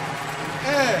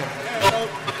 So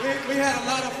we had a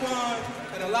lot of fun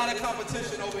and a lot of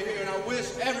competition over here, and I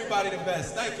wish everybody the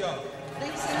best. Thank y'all.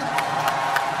 Thanks, sir.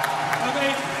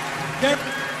 Okay.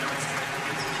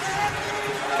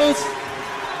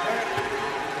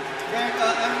 Derek,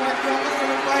 I'm Mark Youngos from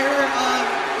Empire.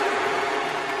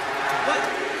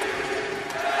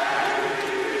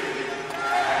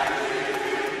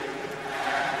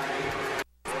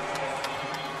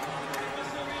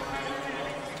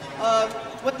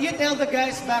 What do you tell the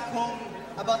guys back home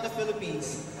about the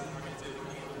Philippines?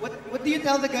 What do you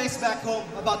tell the guys back home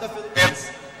about the Philippines?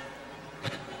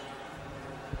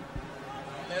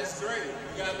 That's great.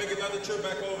 We gotta make another trip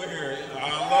back over here. I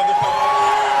love to come over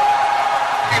here.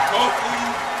 Hopefully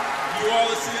you all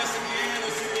will see us again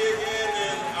or see me again,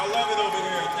 and I love it over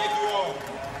here. Thank you all.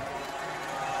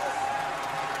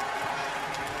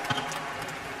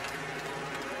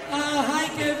 Hi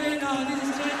Kevin, this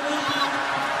is Jacob.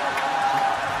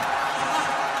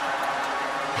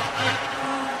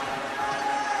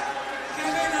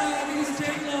 Kevin, this is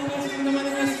Jacob from the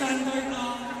Manila Standard.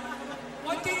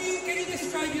 What can you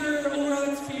describe your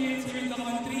overall experience here in the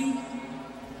country?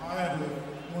 I had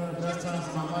one of the best times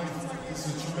of my life. It's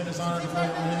a tremendous honor to play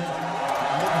over here.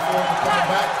 I'm looking forward to coming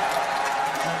back.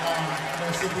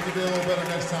 And see if we can do a little better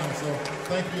next time. So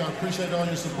thank you. I appreciate all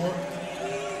your support.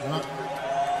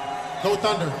 Go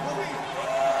Thunder.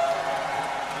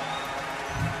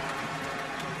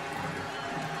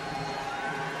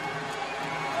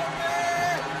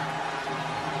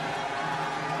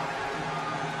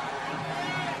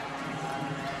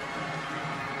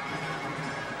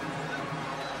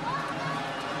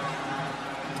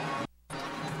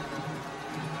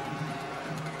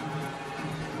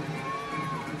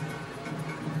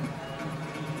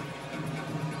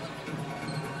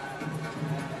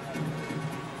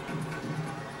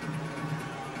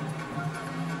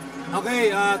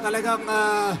 Okay, talagang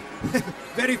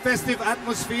very festive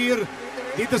atmosphere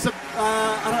dito sa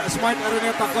Smart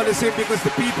Araneta Coliseum because the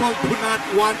people do not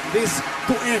want this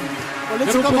to end. Well,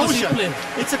 it's a commotion.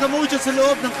 It's a commotion sa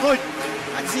loob ng court.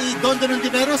 At si Don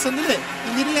Donontiveros, sandali.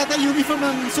 Hindi na yata uniform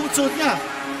ang suit-suit niya.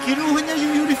 Kinuha niya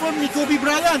yung uniform ni Kobe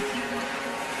Bryant.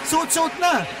 Suit-suit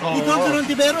na ni Don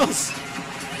Donontiveros.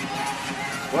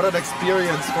 What an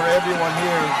experience for everyone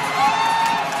here.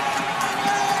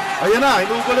 Ayan na,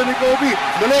 inuugulan ni Kobe.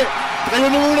 Dali, kayo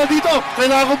na muna dito.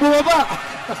 Kailangan ko bumaba.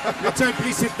 Richard,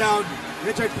 please sit down.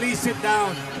 Richard, please sit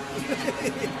down.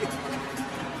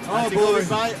 Oh, Si boy.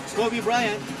 Kobe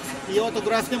Bryant,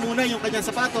 i-autograph niya muna yung kanyang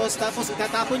sapatos, tapos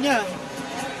itatapon niya.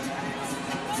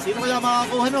 Sino kaya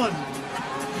makakuha nun?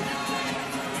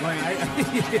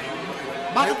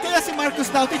 Bakit kaya si Marcus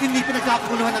Dautit hindi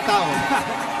pinagkakaguluhan ng tao?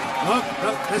 Look,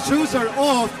 the shoes are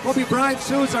off. Kobe Bryant's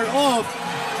shoes are off.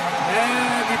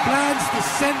 And he plans to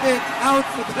send it out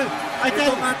to the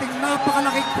itong ating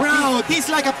napakalaking crowd. He's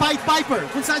like a Pied Piper.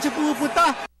 Kung saan siya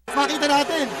pumupunta, makita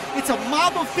natin, it's a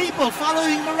mob of people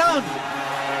following him around.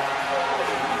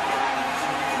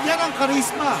 Yan ang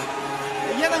charisma.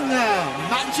 Yan ang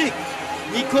magic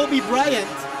ni Kobe Bryant.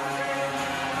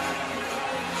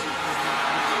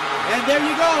 And there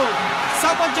you go.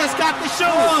 Someone just got the shoe.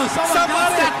 Oh,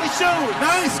 Someone got the shoe.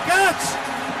 Nice catch.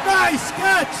 Nice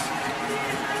catch.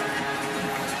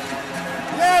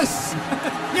 Yes.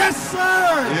 Yes, sir.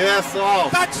 Yes, wow.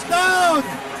 Touchdown.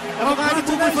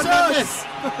 Congratulations.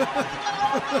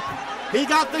 He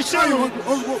got the shoe.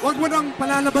 Wag mo nang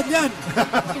palalaban yan.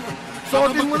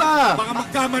 Suotin mo na. Baka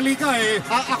magkamali ka eh.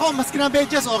 Ako, mas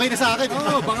kinabedjas, okay na sa akin.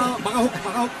 Oo, baka hook.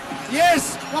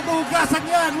 Yes! Wag mo hugasan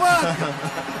yan, wag!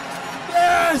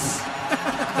 Yes!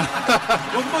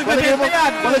 Huwag mo ibebenta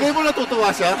yan. Palagay mo natutuwa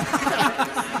siya?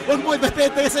 Huwag mo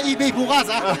ibebenta yan sa eBay bukas,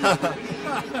 ha?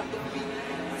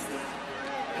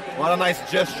 What a nice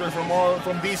gesture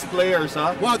from these players,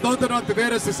 ha? Wow, Donton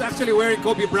Ontiveros is actually wearing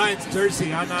Kobe Bryant's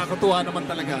jersey, ha? Nakakatuwa naman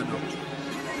talaga, no?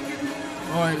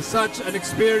 Oh, and such an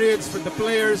experience for the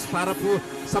players, para po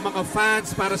sa mga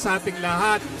fans, para sa ating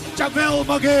lahat. Javel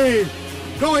Magee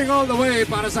going all the way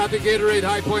para sa ating Gatorade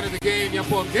High Point of the Game. Yan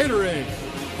po ang Gatorade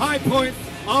High Point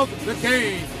of the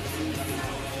Game.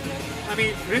 I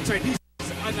mean, Richard, he's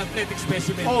an athletic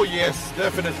specimen. Oh, yes,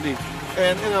 definitely.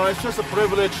 And, you know, it's just a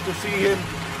privilege to see him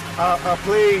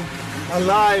play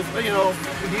alive, you know,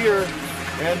 here.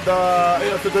 And, you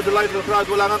know, to the delight of the crowd,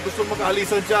 wala nga gusto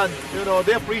makaalisan dyan. You know,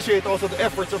 they appreciate also the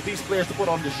efforts of these players to put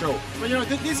on the show. Well, you know,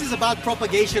 this is about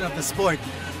propagation of the sport.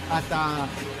 At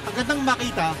ang gandang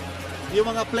makita, yung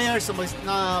mga players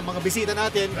na mga bisita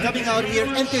natin coming out here,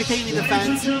 entertaining the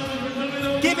fans,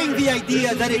 giving the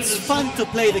idea that it's fun to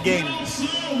play the game. All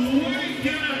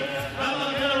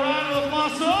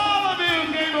of you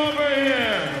came over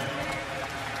here.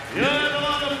 You had a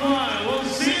lot of fun. We'll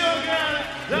see you again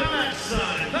the next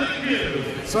time. Thank you.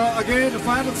 So again, the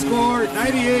final score,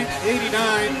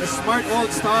 98-89. The Smart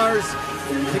All-Stars.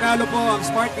 Tinalo po ang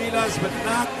Smart Gilas, but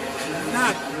not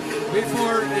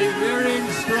before a very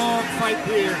strong fight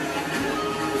here.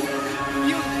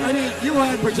 You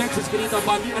had projections kanina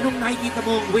about anong nakikita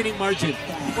mong winning margin?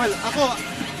 Well, ako,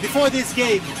 before this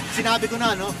game, sinabi ko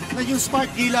na, no, na yung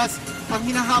Smart Gilas, ang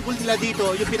hinahabol nila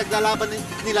dito, yung pinaglalaban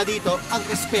nila dito, ang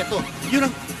respeto. Yun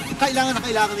ang kailangan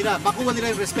nila. Makuha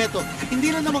nila yung respeto.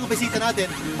 Hindi lang ng mga bisita natin,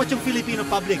 but yung Filipino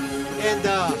public. And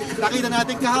nakita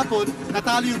natin kahapon,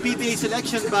 natalo yung PBA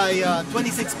selection by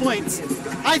 26 points.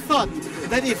 I thought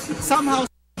that if somehow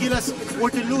Gilas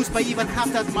were to lose by even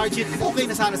half that margin, okay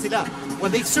na sana sila. Well,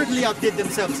 they certainly outdid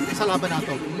themselves sa laban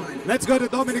nato. Let's go to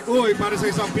Dominic Uy para sa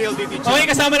isang PLDT. Okay,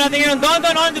 kasama natin ngayon,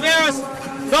 Donton Ontiveros.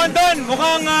 Donton,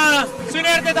 mukhang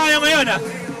sunerte tayo ngayon,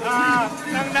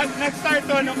 Nag-start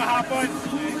to nung kahapon.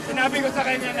 Sinabi ko sa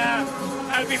kanya na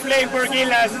I'll be playing for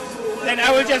Gilas, then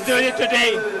I will just do it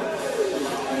today.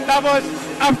 Tapos,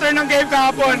 after ng game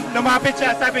kahapon, lumapit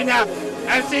siya, sabi niya,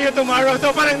 I'll see you tomorrow.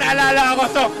 So parang naalala ako.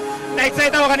 So,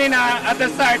 na-excite ako kanina at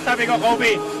the start. Sabi ko,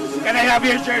 Kobe, can I have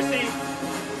your jersey?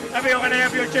 Sabi ko, can I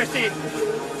have your jersey?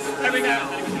 Sabi niya,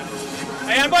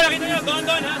 ayan po, nakita niyo,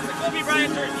 Donton has the Kobe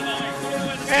Bryant jersey.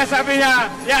 kaya sabi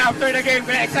niya, yeah, after the game,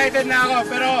 excited na ako.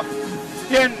 Pero,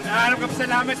 yun,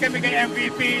 salamat kami kay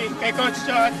MVP, kay Coach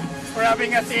John, for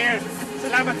having us here.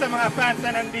 Salamat sa mga fans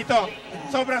na nandito.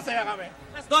 Sobrang saya kami.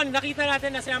 Don, nakita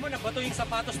natin na siya mo nabato yung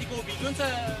sapatos ni Kobe. Doon sa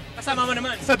kasama mo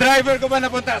naman. Sa driver ko ba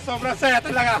napunta? Sobrang saya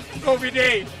talaga. Kobe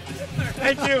Day.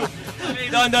 Thank you.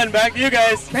 Okay, Don, back to you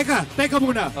guys. Teka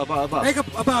muna. Aba.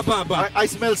 I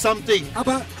smell something.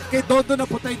 Aba, kay Don na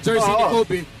puta yung jersey ni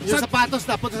Kobe. Yung sapatos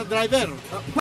na punta sa driver.